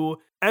to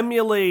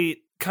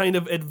emulate kind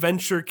of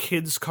adventure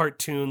kids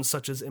cartoons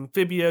such as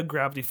Amphibia,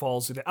 Gravity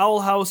Falls, or The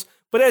Owl House.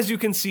 But as you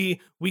can see,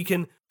 we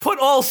can put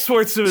all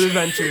sorts of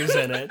adventures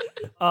in it.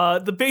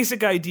 The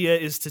basic idea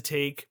is to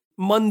take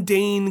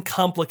mundane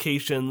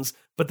complications,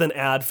 but then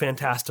add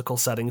fantastical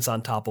settings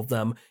on top of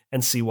them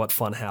and see what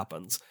fun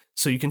happens.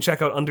 So you can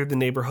check out Under the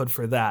Neighborhood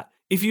for that.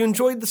 If you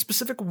enjoyed the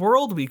specific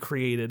world we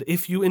created,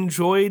 if you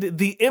enjoyed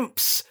the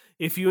imps,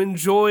 if you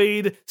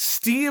enjoyed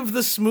Steve the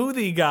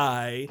Smoothie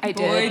Guy, I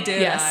Boy, did.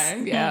 did Yes. I.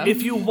 Yeah.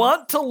 if you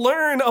want to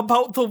learn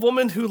about the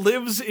woman who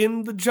lives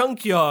in the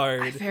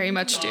junkyard, Very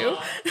much do.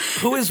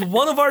 who is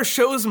one of our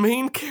show's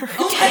main characters,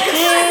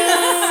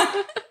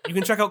 you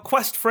can check out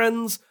Quest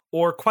Friends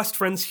or Quest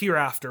Friends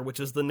Hereafter, which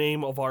is the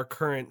name of our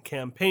current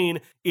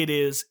campaign. It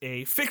is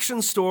a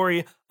fiction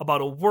story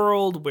about a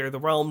world where the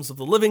realms of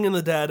the living and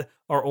the dead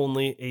are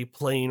only a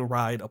plane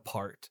ride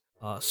apart.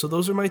 So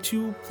those are my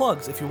 2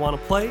 plugs. If you want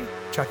to play,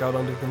 check out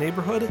Under the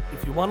Neighborhood.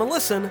 If you want to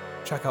listen,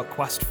 check out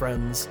Quest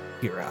Friends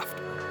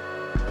Hereafter.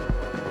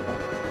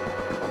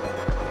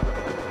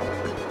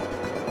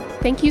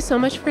 Thank you so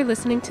much for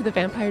listening to the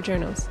Vampire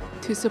Journals.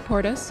 To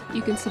support us,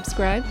 you can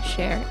subscribe,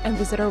 share, and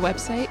visit our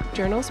website,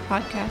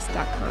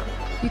 journalspodcast.com.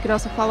 You can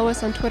also follow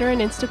us on Twitter and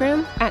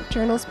Instagram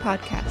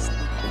 @journalspodcast.